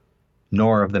kinslaying,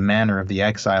 nor of the manner of the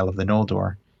exile of the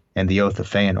Noldor, and the oath of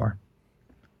Fëanor.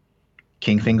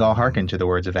 King Thingol hearkened to the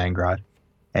words of Angrod,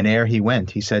 and ere he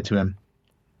went, he said to him,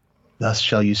 "Thus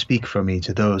shall you speak for me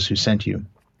to those who sent you,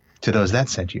 to those that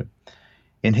sent you.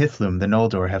 In Hithlum the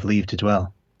Noldor have leave to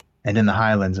dwell, and in the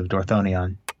highlands of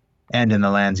Dorthonion, and in the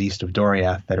lands east of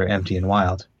Doriath that are empty and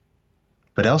wild.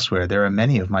 But elsewhere there are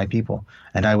many of my people,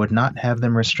 and I would not have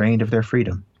them restrained of their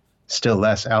freedom, still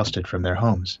less ousted from their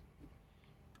homes.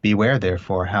 Beware,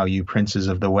 therefore, how you princes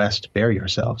of the west bear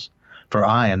yourselves, for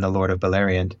I am the Lord of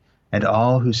Beleriand, and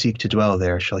all who seek to dwell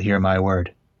there shall hear my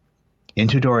word.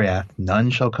 Into Doriath none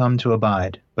shall come to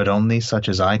abide, but only such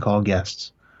as I call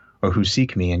guests, or who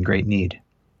seek me in great need."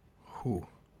 Ooh.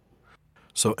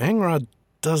 So Angrod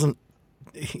doesn't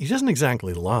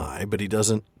exactly lie, but he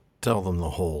doesn't tell them the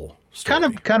whole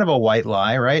story. Kind of a white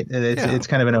lie, right? It's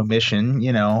kind of an omission,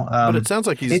 but it sounds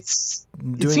like it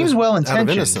seems well intentioned.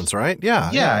 Out of innocence, right?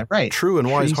 Yeah, right. True and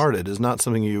wise-hearted is not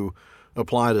something you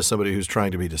apply to somebody who's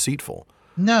trying to be deceitful.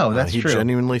 No, that's he true. He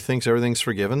genuinely thinks everything's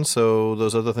forgiven, so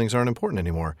those other things aren't important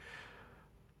anymore.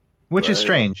 Which is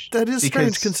strange. That is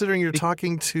strange, considering you're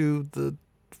talking to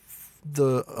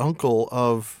the uncle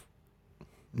of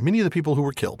many of the people who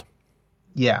were killed.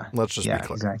 Yeah. Let's just be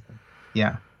clear. Exactly.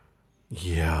 Yeah.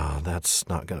 Yeah, that's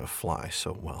not going to fly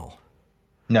so well.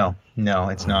 No,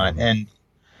 it's not. And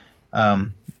I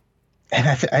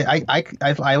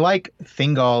like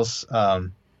Thingol's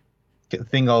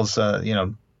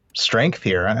strength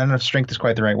here. I don't know if strength is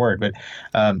quite the right word, but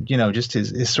just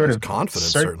his sort of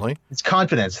confidence. Certainly, it's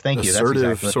confidence. Thank you. Assertive,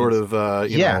 that's exactly sort of.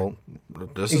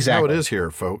 This is how it is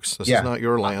here, folks. This is not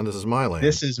your land. This is my land.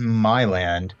 This is my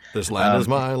land. This land is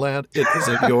my land. It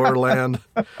isn't your land.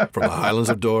 From the highlands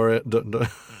of Doriath to the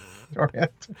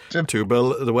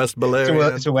West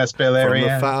Beleriand. To West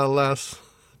Beleriand. From the Falas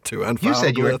to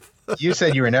Anfalglith. You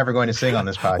said you were never going to sing on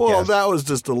this podcast. Well, that was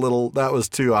just that was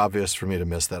too obvious for me to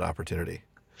miss that opportunity.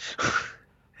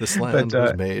 This land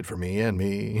was made for me and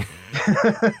me.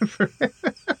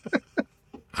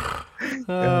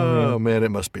 Oh, man, it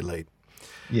must be late.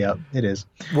 Yeah, it is.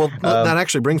 Well, that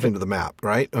actually brings me to the map,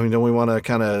 right? I mean, don't we want to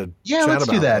kind of chat let's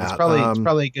about do that. It's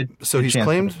probably a good. So good he's chance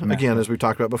claimed, again, as we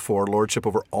talked about before, lordship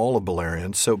over all of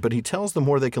Beleriand. But he tells them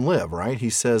where they can live, right?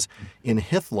 He says, in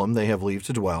Hithlum they have leave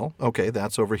to dwell. Okay,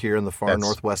 that's over here in the far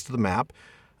northwest of the map.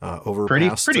 Over pretty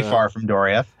far from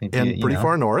Doriath. And pretty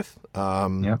far north. A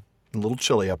little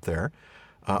chilly up there.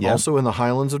 Also in the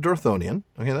highlands of Dorthonion.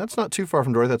 Okay, that's not too far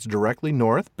from Doriath. That's directly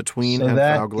north between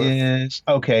Anfalglith.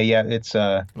 It's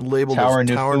labeled Tower as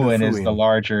Tower Nufuin is the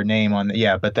larger name on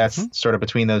but that's sort of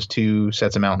between those two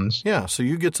sets of mountains. Yeah, so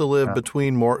you get to live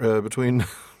between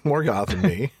Morgoth and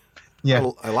me.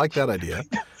 Yeah, I like that idea.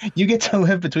 You get to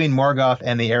live between Morgoth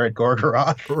and the Eret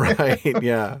Gorgoroth. Right,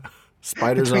 yeah.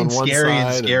 Spiders between on one scary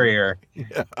side. And scarier.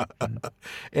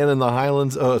 And in the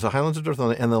highlands, it's the highlands of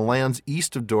Dorthonion and the lands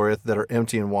east of Doriath that are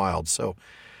empty and wild. So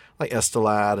like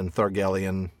Estelad and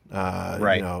Thargelion,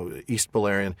 East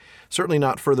Beleriand. Certainly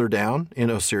not further down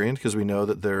in Osirian because we know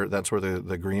that that's where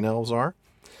the Green Elves are.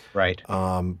 Right.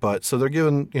 But so they're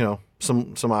given,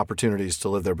 some opportunities to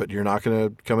live there, but you're not going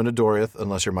to come into Doriath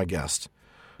unless you're my guest.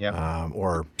 Yeah.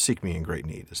 Or seek me in great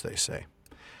need, as they say.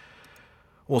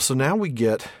 Well, so now we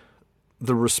get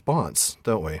the response,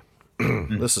 don't we?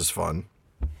 This is fun.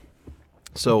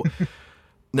 So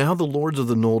now the lords of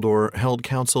the Noldor held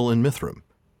council in Mithrim,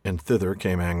 and thither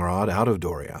came Angrod out of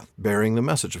Doriath, bearing the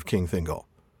message of King Thingol.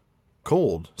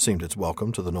 Cold seemed its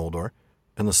welcome to the Noldor,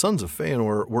 and the sons of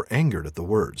Fëanor were angered at the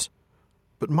words.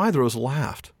 But Maedhros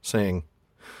laughed, saying,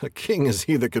 "A king is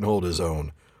he that can hold his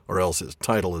own, or else his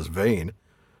title is vain.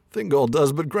 Thingol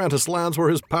does but grant us lands where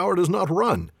his power does not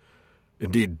run.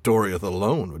 Indeed, Doriath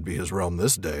alone would be his realm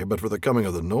this day, but for the coming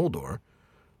of the Noldor.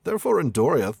 Therefore in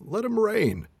Doriath let him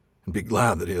reign, and be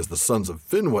glad that he has the sons of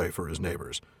Finwë for his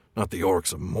neighbors, not the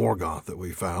orcs of Morgoth that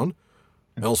we found.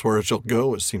 Elsewhere it shall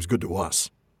go as seems good to us.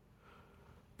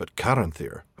 But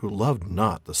Caranthir, who loved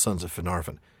not the sons of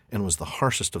Finarfin, and was the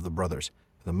harshest of the brothers,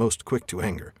 and the most quick to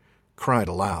anger, cried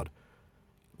aloud,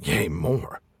 Yea,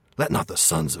 more, let not the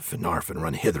sons of Finarfin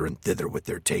run hither and thither with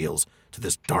their tales to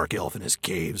this dark elf in his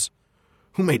caves.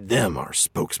 Who made them our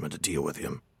spokesman to deal with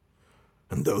him?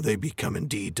 And though they be come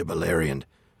indeed to Beleriand,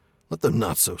 let them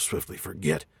not so swiftly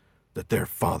forget that their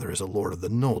father is a lord of the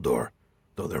Noldor,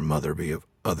 though their mother be of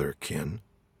other kin.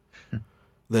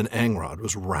 Then Angrod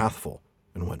was wrathful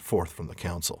and went forth from the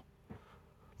council.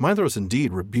 Maedhros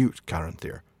indeed rebuked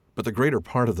Caranthir, but the greater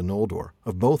part of the Noldor,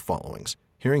 of both followings,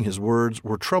 hearing his words,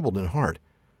 were troubled in heart,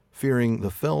 fearing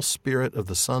the fell spirit of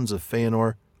the sons of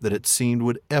Fëanor that it seemed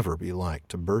would ever be like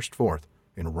to burst forth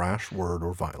in rash word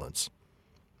or violence.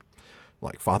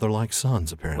 Like father, like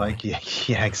sons, apparently.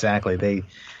 Yeah, exactly.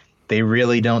 They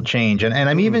really don't change, and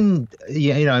I'm even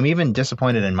I'm even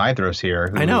disappointed in Maedhros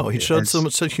here. I know he showed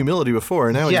such humility before,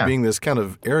 and now he's being this kind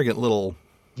of arrogant little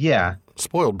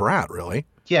spoiled brat, really.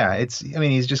 Yeah,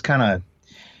 he's just kind of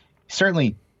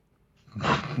certainly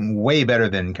way better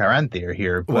than Caranthir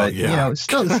here, but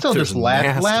still just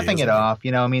laughing it off.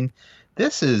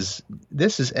 This is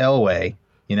Elwë,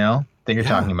 that you're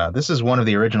talking about. This is one of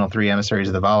the original three emissaries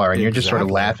of the Valar, and you're just sort of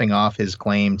laughing off his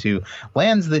claim to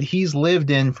lands that he's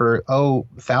lived in for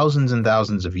thousands and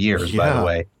thousands of years. By the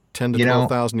way, 10 to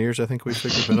 12,000 years, I think we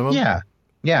figured minimum.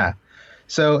 Yeah.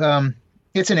 So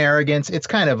it's an arrogance. It's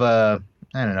kind of a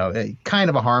kind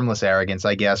of a harmless arrogance,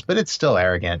 I guess, but it's still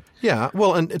arrogant. Yeah.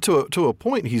 Well, and to a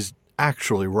point, he's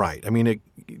actually right. I mean,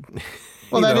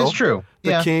 that is true.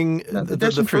 The king,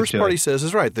 the first part he says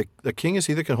is right. The king is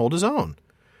he that can hold his own.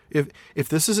 If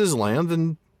this is his land,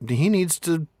 then he needs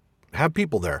to have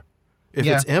people there. If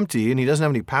it's empty and he doesn't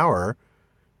have any power,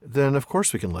 then of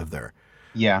course we can live there.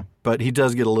 Yeah. But he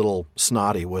does get a little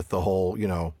snotty with the whole,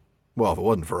 well, if it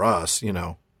wasn't for us,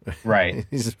 Right.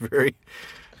 He's very,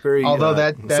 very although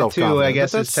that too, I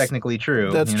guess, is technically true.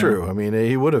 That's true. I mean,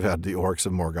 he would have had the orcs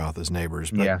of Morgoth as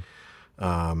neighbors. But,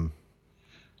 but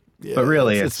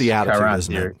really, it's the attitude, Caranthir.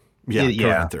 isn't it? Yeah,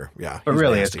 Caranthir. Yeah. But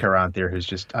really, nasty. It's Caranthir who's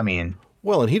just,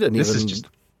 Well, and he doesn't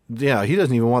he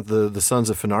doesn't even want the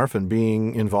sons of Finarfin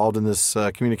being involved in this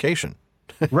communication.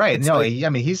 Right. No,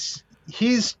 he's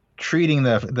treating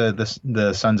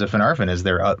the sons of Finarfin as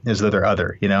though they're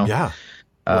other, Yeah.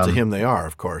 Well, to him they are,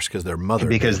 of course, because they're mother.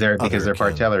 Because they're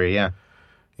part Teleri, yeah.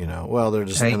 Well, they're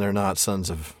just and they're not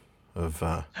sons of and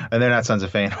they're not sons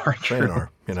of Fëanor. Fëanor,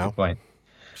 Good point.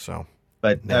 So,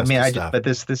 but but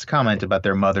this comment about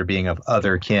their mother being of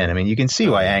other kin, you can see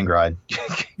why Angrod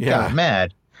got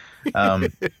mad.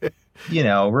 Referring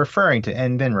to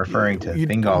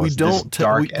Thingol as this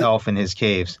dark elf in his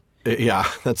caves. Yeah,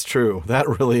 that's true. That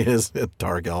really is a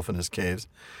dark elf in his caves.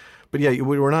 But yeah,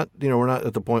 we're not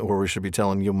at the point where we should be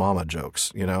telling you mama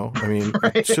jokes.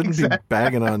 Right, shouldn't be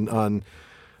bagging on.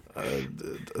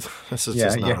 This is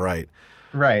just not right.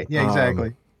 Right. Yeah.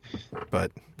 Exactly.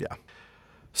 But yeah.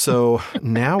 So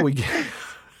now we get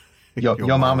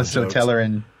yo mama's so teller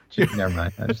and. Never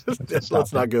mind.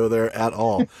 Let's not go there at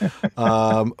all.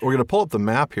 We're going to pull up the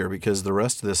map here because the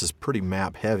rest of this is pretty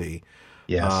map heavy.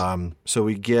 Yes. So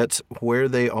we get where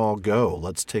they all go.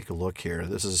 Let's take a look here.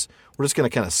 We're just going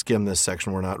to kind of skim this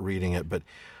section. We're not reading it, but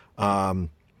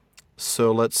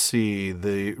so let's see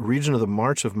the region of the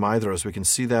March of Maedhros. We can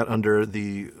see that under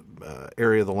the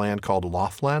area of the land called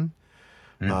Lothlan.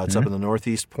 It's up in the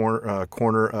northeast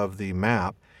corner of the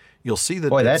map. You'll see that.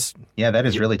 Boy, that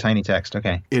is really tiny text.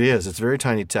 Okay, it is. It's very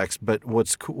tiny text. But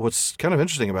what's kind of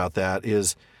interesting about that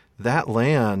is that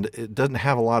land, it doesn't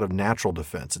have a lot of natural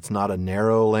defense. It's not a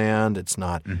narrow land. It's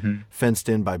not fenced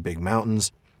in by big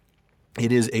mountains.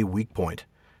 It is a weak point,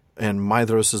 and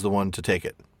Maedhros is the one to take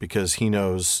it because he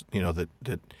knows,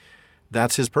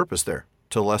 that's his purpose there,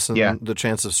 to lessen the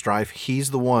chance of strife.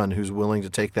 He's the one who's willing to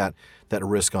take that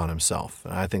risk on himself.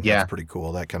 And I think that's pretty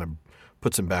cool. That kind of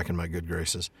puts him back in my good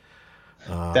graces.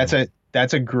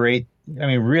 That's a great,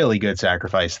 really good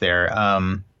sacrifice there.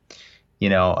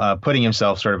 Putting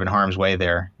himself sort of in harm's way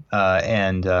there.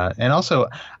 And also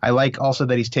I like also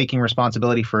that he's taking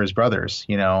responsibility for his brothers,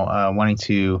 wanting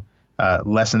to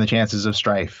lessen the chances of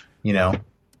strife,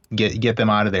 get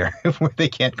them out of there where they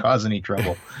can't cause any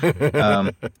trouble,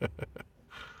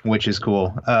 which is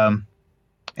cool.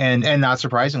 And not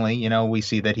surprisingly, we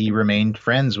see that he remained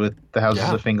friends with the houses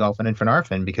of Fingolfin and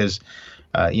Finarfin because,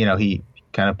 he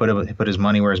kind of put his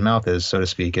money where his mouth is, so to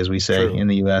speak, as we say in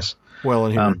the U.S. Well,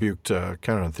 and he rebuked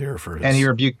Caranthir for his... And he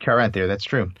rebuked Caranthir, that's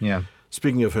true, yeah.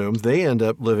 Speaking of whom, they end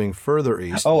up living further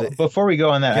east. Before we go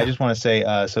on that, I just want to say,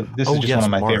 so this is just one of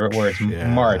my favorite words,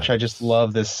 march. I just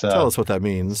love this. Tell us what that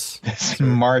means. This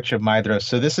March of Maedhros.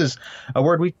 So this is a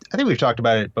word I think we've talked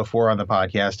about it before on the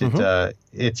podcast.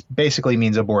 It basically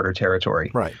means a border territory.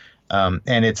 Right.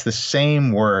 And it's the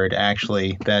same word,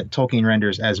 actually, that Tolkien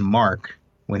renders as mark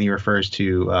when he refers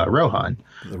to Rohan.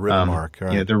 The Ritter mark,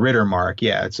 right? The Ritter mark.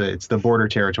 Yeah, it's the border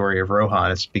territory of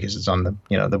Rohan. It's because it's on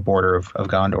the border of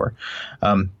Gondor.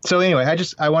 So anyway,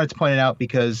 I wanted to point it out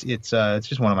because it's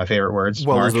just one of my favorite words.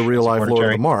 Well, as the real life Lord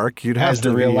of the Mark, you'd have as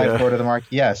the real life Lord of the Mark.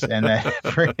 Yes, and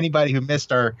for anybody who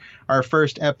missed our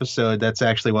first episode, that's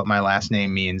actually what my last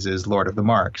name means, is Lord of the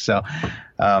Mark. So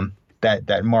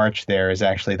that March there is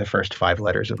actually the first 5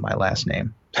 letters of my last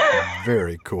name.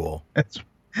 Very cool.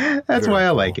 That's why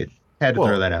I like it. Had to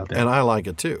throw that out there. And I like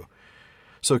it too.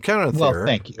 So Caranthir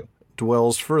thank you.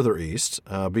 dwells further east,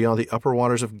 beyond the upper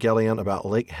waters of Gelion, about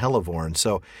Lake Helivorn.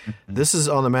 So this is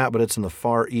on the map, but it's in the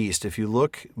far east. If you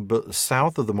look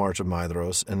south of the March of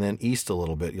Maedhros and then east a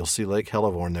little bit, you'll see Lake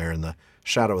Helivorn there in the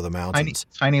shadow of the mountains.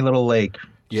 Tiny little lake.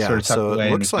 Yeah, sort of so it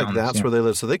looks like that's where they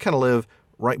live. So they kind of live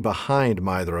right behind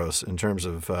Maedhros in terms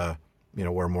of where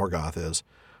Morgoth is.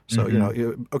 So,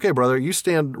 okay, brother, you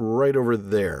stand right over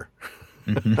there.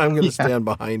 I'm going to stand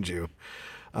behind you.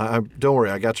 Don't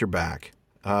worry, I got your back.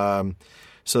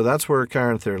 So that's where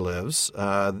Caranthir lives.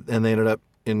 And they ended up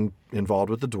involved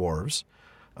with the dwarves,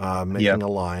 making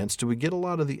alliance. Do we get a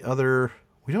lot of the other...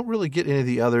 We don't really get any of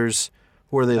the others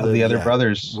where they live the other yet.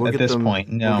 brothers at this point,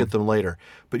 no. We'll get them later.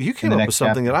 But you came up with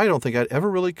something that I don't think I'd ever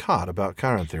really caught about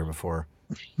Caranthir before.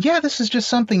 Yeah, this is just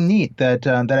something neat that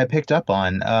I picked up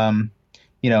on.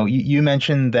 You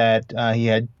mentioned that he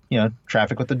had,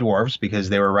 traffic with the dwarves because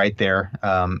they were right there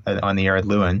on the Ered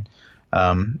Luin.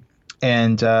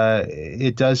 And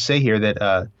it does say here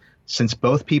that since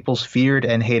both peoples feared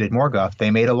and hated Morgoth, they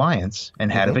made alliance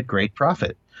and had of it great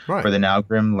profit. Right. For the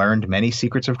Naugrim learned many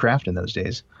secrets of craft in those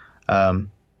days. It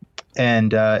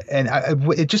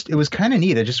was kind of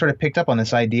neat. I just sort of picked up on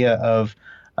this idea of,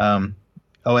 and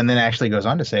then actually goes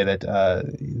on to say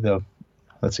that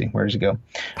let's see, where does it go?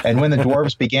 And when the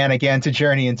dwarves began again to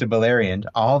journey into Beleriand,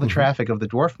 all the traffic of the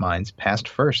dwarf mines passed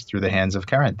first through the hands of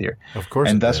Caranthir. Of course,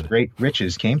 and thus great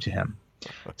riches came to him.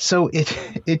 So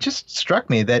it just struck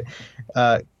me that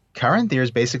Caranthir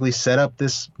has basically set up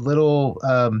this little,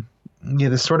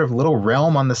 this sort of little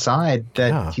realm on the side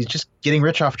that he's just getting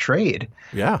rich off trade.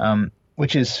 Yeah.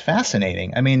 Which is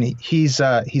fascinating. I mean, he's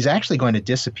actually going to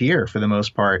disappear for the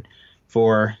most part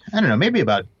for, I don't know, maybe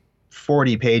about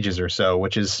 40 pages or so,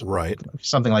 which is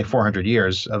something like 400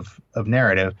 years of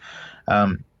narrative.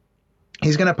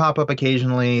 He's going to pop up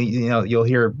occasionally. You'll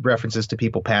hear references to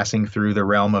people passing through the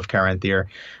realm of Caranthir,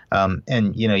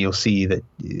 and you'll see that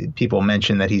people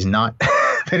mention that he's not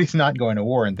that he's not going to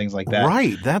war and things like that.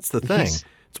 Right, that's the thing.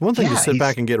 It's one thing to sit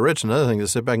back and get rich. Another thing to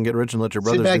sit back and get rich and let your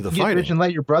brothers do the fighting. Get rich and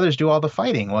let your brothers do all the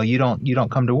fighting. Well, you don't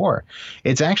come to war.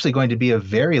 It's actually going to be a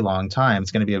very long time.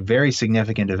 It's going to be a very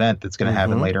significant event that's going to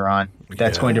happen later on.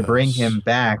 That's going to bring him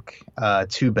back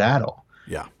to battle.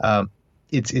 Yeah.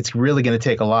 It's really going to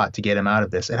take a lot to get him out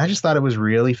of this. And I just thought it was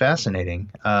really fascinating.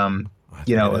 It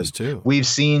is too. We've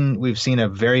seen a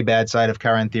very bad side of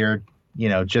Caranthir,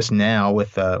 just now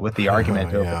with the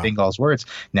argument over Thingol's words.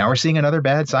 Now we're seeing another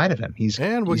bad side of him.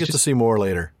 We'll get to see more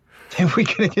later. And we're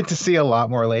going to get to see a lot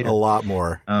more later. A lot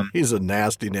more. He's a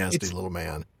nasty little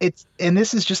man. And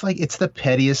this is just it's the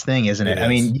pettiest thing, isn't it? I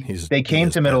mean, they came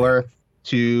to Middle Earth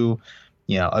to,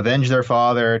 avenge their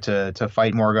father, to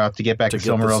fight Morgoth, to get back to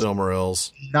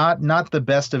Silmarils. Not the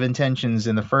best of intentions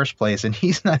in the first place, and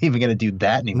he's not even going to do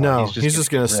that anymore. No, he's just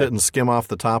going to sit and skim off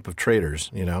the top of traitors,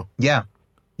 Yeah.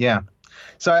 Yeah.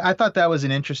 So I thought that was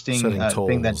an interesting thing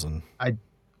exactly.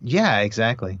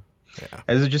 Yeah.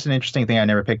 It was just an interesting thing I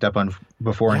never picked up on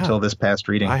before until this past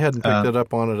reading. I hadn't picked it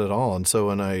up on it at all. And so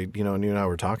when you and I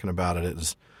were talking about it, it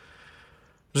was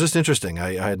just interesting.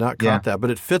 I had not caught that, but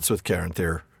it fits with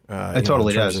Caranthir. It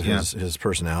totally does. His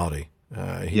personality.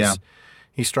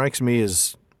 He strikes me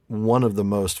as one of the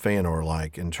most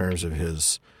Fëanor-like in terms of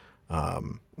his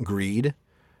greed,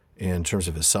 in terms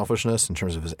of his selfishness, in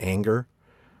terms of his anger.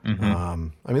 I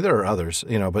mean, there are others,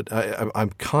 but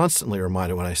I'm constantly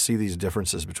reminded when I see these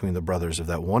differences between the brothers of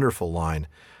that wonderful line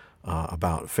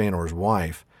about Fëanor's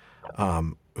wife,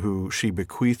 who she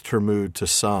bequeathed her mood to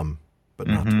some, but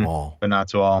not to all. But not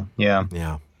to all, yeah.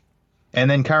 Yeah. And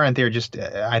then Caranthir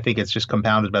I think it's just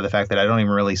compounded by the fact that I don't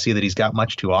even really see that he's got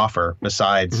much to offer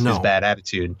besides his bad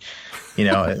attitude.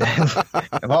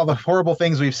 Of all the horrible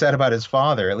things we've said about his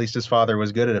father, at least his father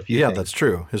was good at a few things. Yeah, that's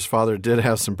true. His father did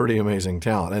have some pretty amazing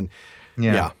talent.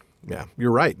 And Yeah,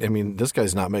 you're right. I mean, this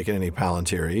guy's not making any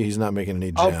Palantiri. He's not making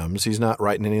any gems. He's not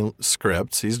writing any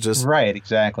scripts. He's just... Right,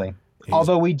 exactly.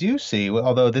 Although we do see,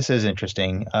 although this is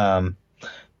interesting,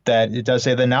 that it does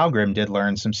say that Nalgrim did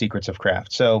learn some secrets of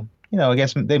craft. So, I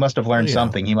guess they must have learned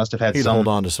something. He must have had He'd some... hold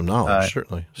on to some knowledge,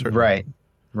 certainly. Right.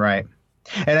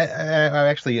 And I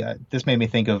actually, this made me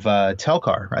think of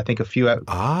Telkar. I think a few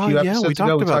episodes we ago,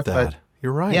 talked about that.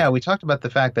 You're right. Yeah, we talked about the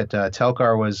fact that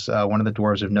Telkar was one of the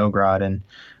dwarves of Nogrod, and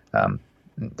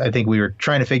I think we were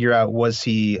trying to figure out, was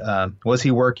he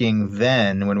working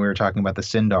then when we were talking about the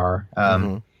Sindar?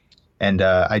 And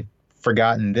I'd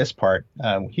forgotten this part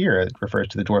here. It refers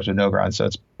to the dwarves of Nogrod, so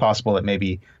it's possible that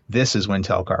maybe this is when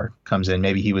Telkar comes in.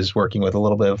 Maybe he was working with a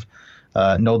little bit of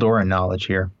Noldoran knowledge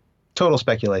here. Total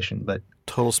speculation, but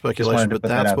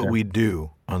that's what we do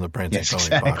on the Prancing Pony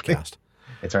podcast.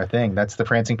 It's our thing. That's the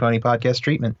Prancing Pony podcast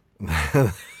treatment.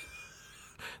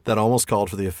 That almost called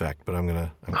for the effect, but I'm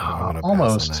gonna pass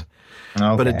almost on that.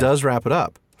 Okay. But it does wrap it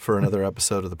up for another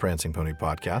episode of the Prancing Pony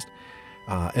podcast.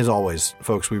 As always,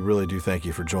 folks, we really do thank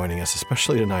you for joining us,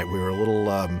 especially tonight. We were a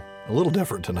little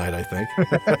different tonight, I think.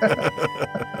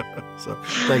 So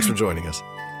thanks for joining us.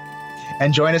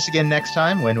 And join us again next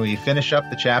time when we finish up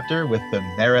the chapter with the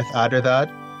Merith Aderdad,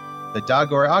 the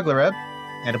Dagor Aglareb,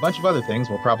 and a bunch of other things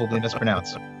we'll probably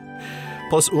mispronounce.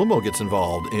 Plus, Ulmo gets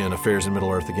involved in affairs in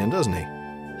Middle-earth again, doesn't he?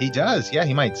 He does. Yeah,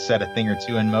 he might set a thing or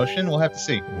two in motion. We'll have to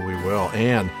see. We will.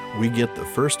 And we get the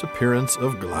first appearance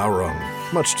of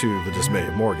Glaurung, much to the dismay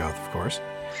of Morgoth, of course.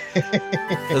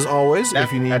 As always,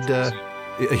 if you need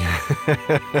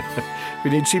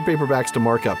cheap paperbacks to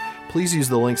mark up, please use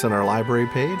the links on our library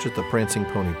page at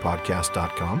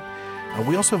theprancingponypodcast.com.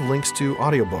 We also have links to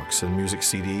audiobooks and music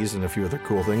CDs and a few other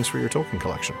cool things for your Tolkien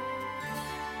collection.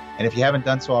 And if you haven't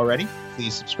done so already,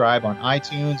 please subscribe on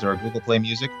iTunes or Google Play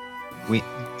Music. We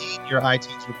need your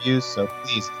iTunes reviews, so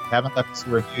please, if you haven't left us a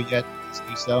review yet, please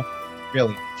do so.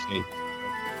 Really appreciate it.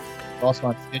 We're also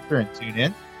on Stitcher and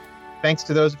TuneIn. Thanks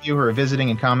to those of you who are visiting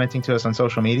and commenting to us on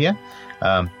social media.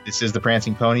 This is The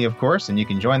Prancing Pony, of course, and you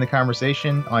can join the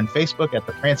conversation on Facebook at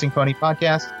The Prancing Pony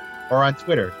Podcast or on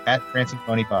Twitter at Prancing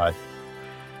Pony Pod.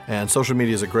 And social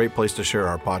media is a great place to share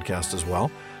our podcast as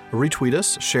well. Retweet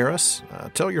us, share us,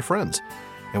 tell your friends.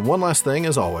 And one last thing,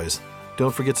 as always,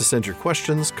 don't forget to send your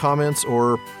questions, comments,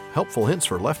 or helpful hints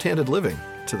for left-handed living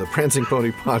to the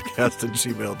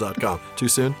prancingponypodcast@gmail.com. Too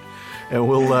soon? And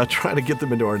we'll try to get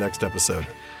them into our next episode.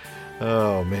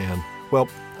 Oh, man. Well,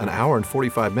 an hour and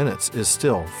 45 minutes is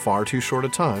still far too short a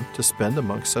time to spend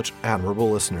amongst such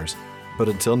admirable listeners. But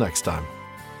until next time.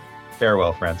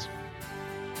 Farewell, friends.